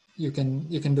you can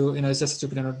do, it's just a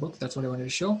Jupyter notebook. That's what I wanted to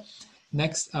show.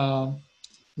 Next,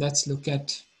 let's look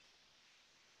at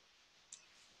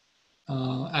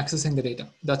accessing the data.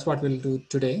 That's what we'll do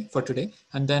today,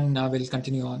 and then we'll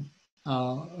continue on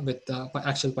with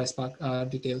actual PySpark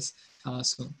details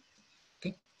soon.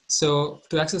 Okay. So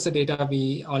to access the data,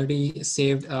 we already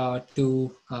saved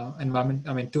two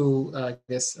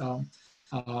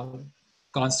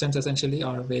constants essentially,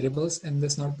 or variables in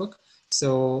this notebook.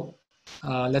 So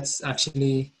let's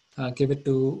actually give it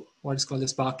to what is called the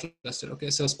Spark cluster. Okay,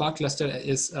 so Spark cluster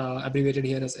is abbreviated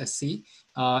here as SC.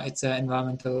 It's an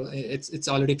environmental. It's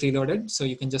already preloaded, so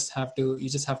you just have to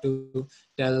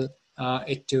tell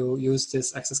it to use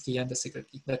this access key and the secret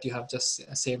key that you have just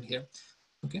saved here.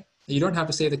 Okay, you don't have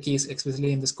to save the keys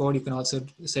explicitly in this code. You can also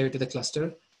save it to the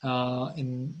cluster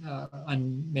and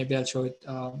maybe I'll show it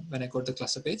when I go to the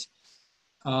cluster page.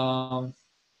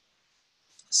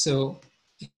 So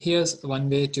here's one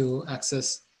way to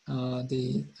access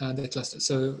the cluster.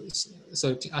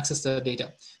 So to access the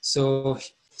data. So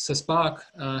Spark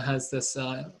has this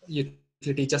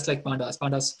utility just like Pandas.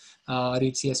 Pandas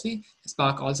read CSV.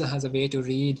 Spark also has a way to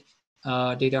read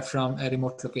data from a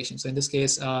remote location. So in this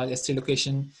case, S3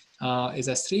 location is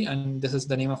S3, and this is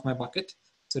the name of my bucket.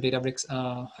 So Databricks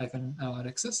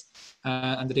 -Rexes,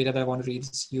 and the data that I want to read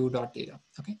is u.data.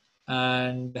 Okay.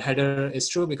 And the header is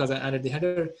true because I added the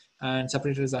header, and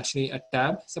separator is actually a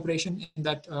tab separation in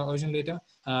that original data.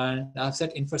 And I've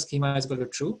set infer schema is equal to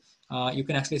true. You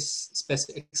can actually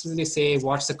explicitly say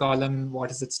what's the column,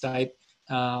 what is its type,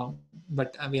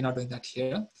 but we're not doing that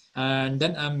here. And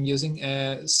then I'm using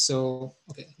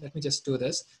okay, let me just do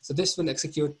this. So this will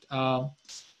execute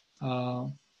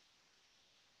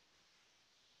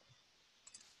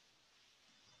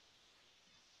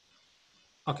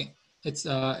okay, it's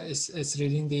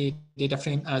reading the data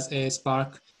frame as a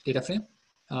Spark data frame.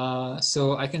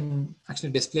 So I can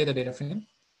actually display the data frame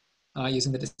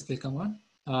using the display command.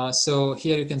 So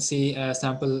here you can see a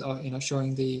sample of,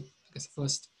 showing the, I guess,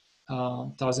 first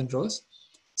 1,000 rows.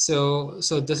 So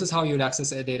this is how you'd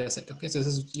access a data set. Okay, so this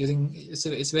is using, so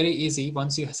it's very easy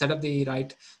once you set up the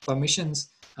right permissions,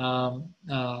 and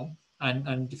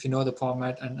if you know the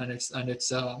format and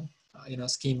its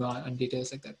schema and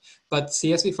details like that. But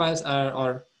CSV files are,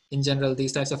 or in general,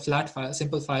 these types of flat files,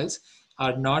 simple files,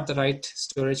 are not the right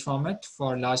storage format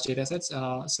for large data sets.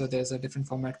 So there's a different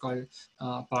format called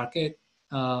Parquet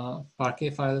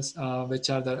files, which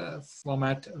are the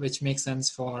format which makes sense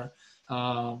for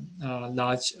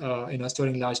large,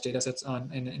 storing large data sets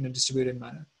in a distributed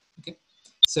manner. Okay,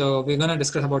 so we're going to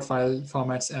discuss about file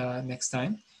formats next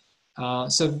time.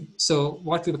 So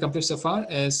what we've accomplished so far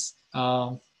is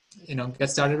get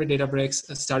started with Databricks,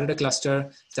 started a cluster,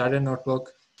 started a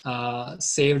notebook,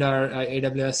 saved our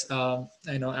AWS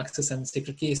access and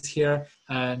secret keys here,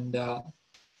 and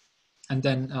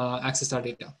then accessed our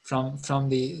data from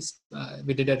the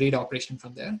we did a read operation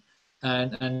from there,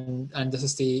 and this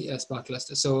is the Spark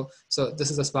cluster. So this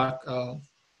is a Spark.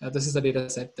 This is the data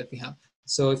set that we have.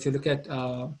 So if you look at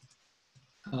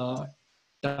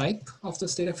type of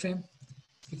this data frame,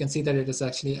 you can see that it is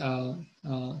actually a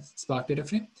Spark data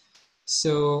frame.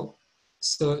 So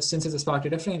since it's a Spark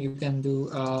data frame, you can do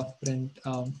print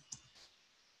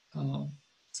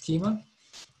schema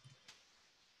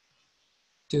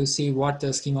to see what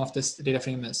the schema of this data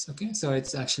frame is. Okay, so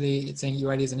it's saying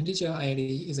UID is an integer,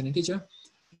 IID is an integer,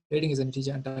 rating is an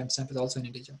integer, and timestamp is also an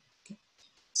integer. Okay,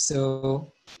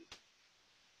 so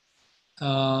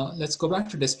let's go back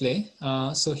to display.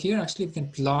 So here actually we can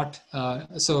plot,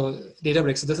 so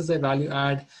Databricks, so this is a value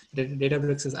add that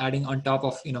Databricks is adding on top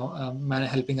of,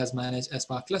 helping us manage a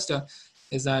Spark cluster,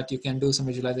 is that you can do some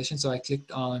visualization. So I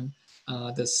clicked on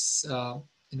this,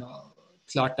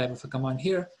 plot type of a command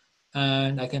here,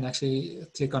 and I can actually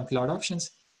click on plot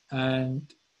options,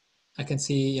 and I can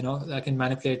see, I can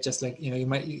manipulate just like, you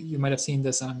might have seen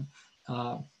this on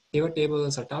pivot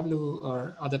tables or Tableau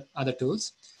or other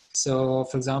tools. So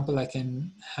for example, I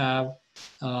can have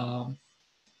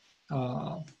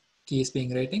keys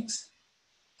being ratings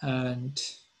and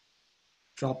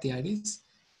drop the IDs,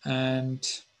 and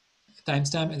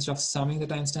timestamp, instead of summing the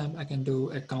timestamp, I can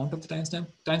do a count of the timestamp.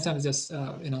 Timestamp is just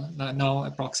now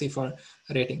a proxy for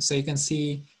rating. So you can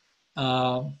see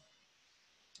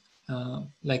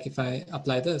like if I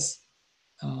apply this,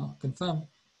 confirm,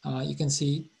 you can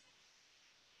see,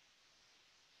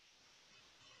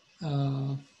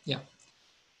 yeah.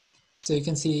 So you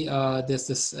can see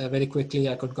this very quickly.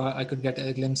 I could get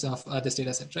a glimpse of this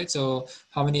data set, right? So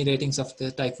how many ratings of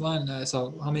the type 1?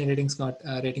 So how many ratings got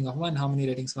rating of 1? How many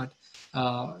ratings got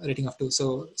rating of 2?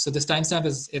 So this timestamp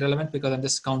is irrelevant because I'm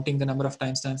just counting the number of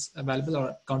timestamps available,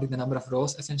 or counting the number of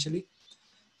rows essentially.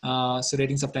 So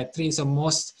ratings of type 3. So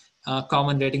most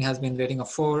common rating has been rating of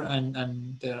 4,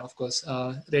 and there of course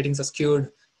ratings are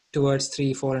skewed towards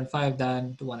 3, 4, and 5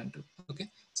 than to 1 and 2. Okay,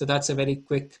 so that's a very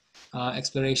quick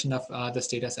exploration of this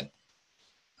data set.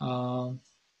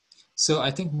 So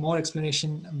I think more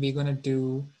explanation we're going to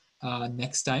do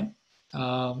next time.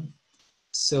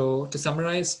 So to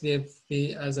summarize,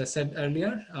 we, as I said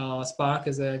earlier, Spark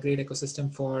is a great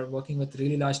ecosystem for working with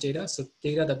really large data. So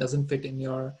data that doesn't fit in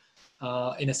your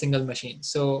in a single machine.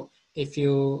 So if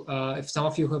some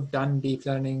of you have done deep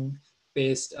learning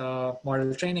based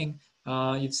model training,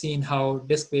 you've seen how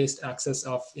disk-based access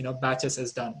of batches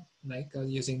is done, like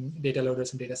using data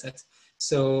loaders and data sets.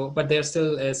 So, but there's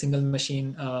still a single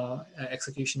machine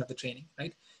execution of the training,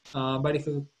 right? But if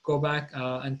you go back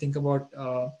and think about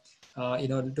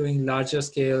doing larger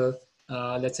scale,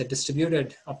 let's say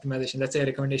distributed optimization, let's say a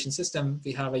recommendation system,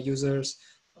 we have a users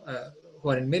who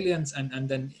are in millions, and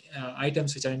then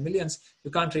items which are in millions,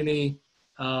 you can't really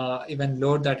even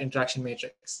load that interaction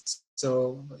matrix.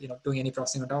 So doing any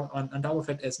processing on top of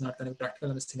it is not going to be practical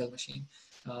on a single machine,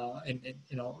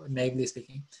 naively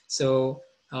speaking. So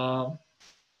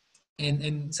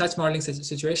in such modeling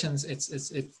situations,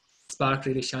 it's Spark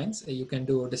really shines. You can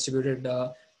do distributed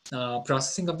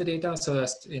processing of the data, so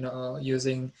as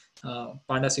using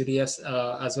pandas UDFs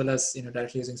as well as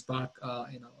directly using Spark. A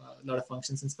lot of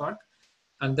functions in Spark,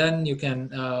 and then you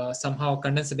can somehow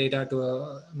condense the data to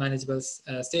a manageable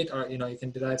state, or you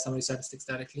can derive summary statistics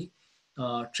directly,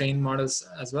 train models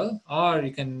as well, or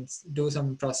you can do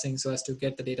some processing so as to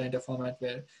get the data into a format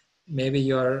where maybe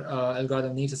your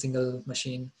algorithm needs a single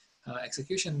machine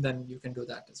execution. Then you can do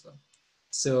that as well.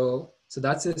 So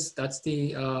that's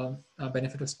the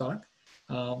benefit of Spark.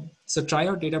 So try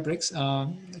out Databricks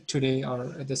today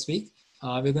or this week.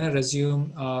 We're going to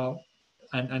resume,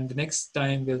 and the next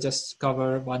time we'll just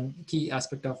cover one key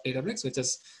aspect of Databricks, which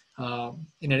is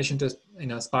in addition to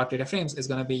Spark data frames, is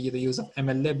going to be the use of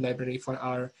MLlib library for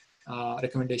our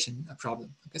recommendation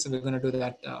problem. Okay, so we're going to do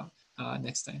that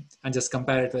next time, and just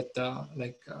compare it with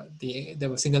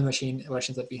the single machine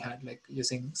versions that we had, like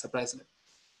using surprise-lib.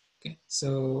 Okay,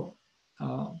 so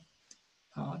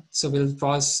so we'll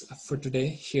pause for today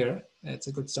here. It's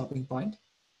a good stopping point.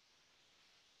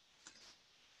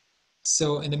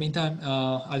 So in the meantime,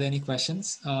 are there any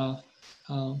questions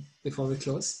before we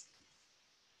close?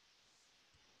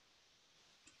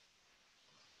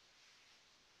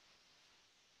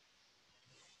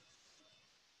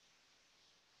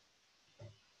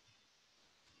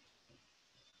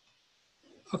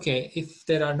 Okay, if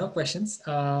there are no questions,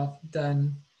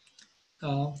 then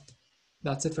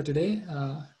that's it for today.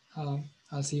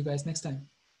 I'll see you guys next time.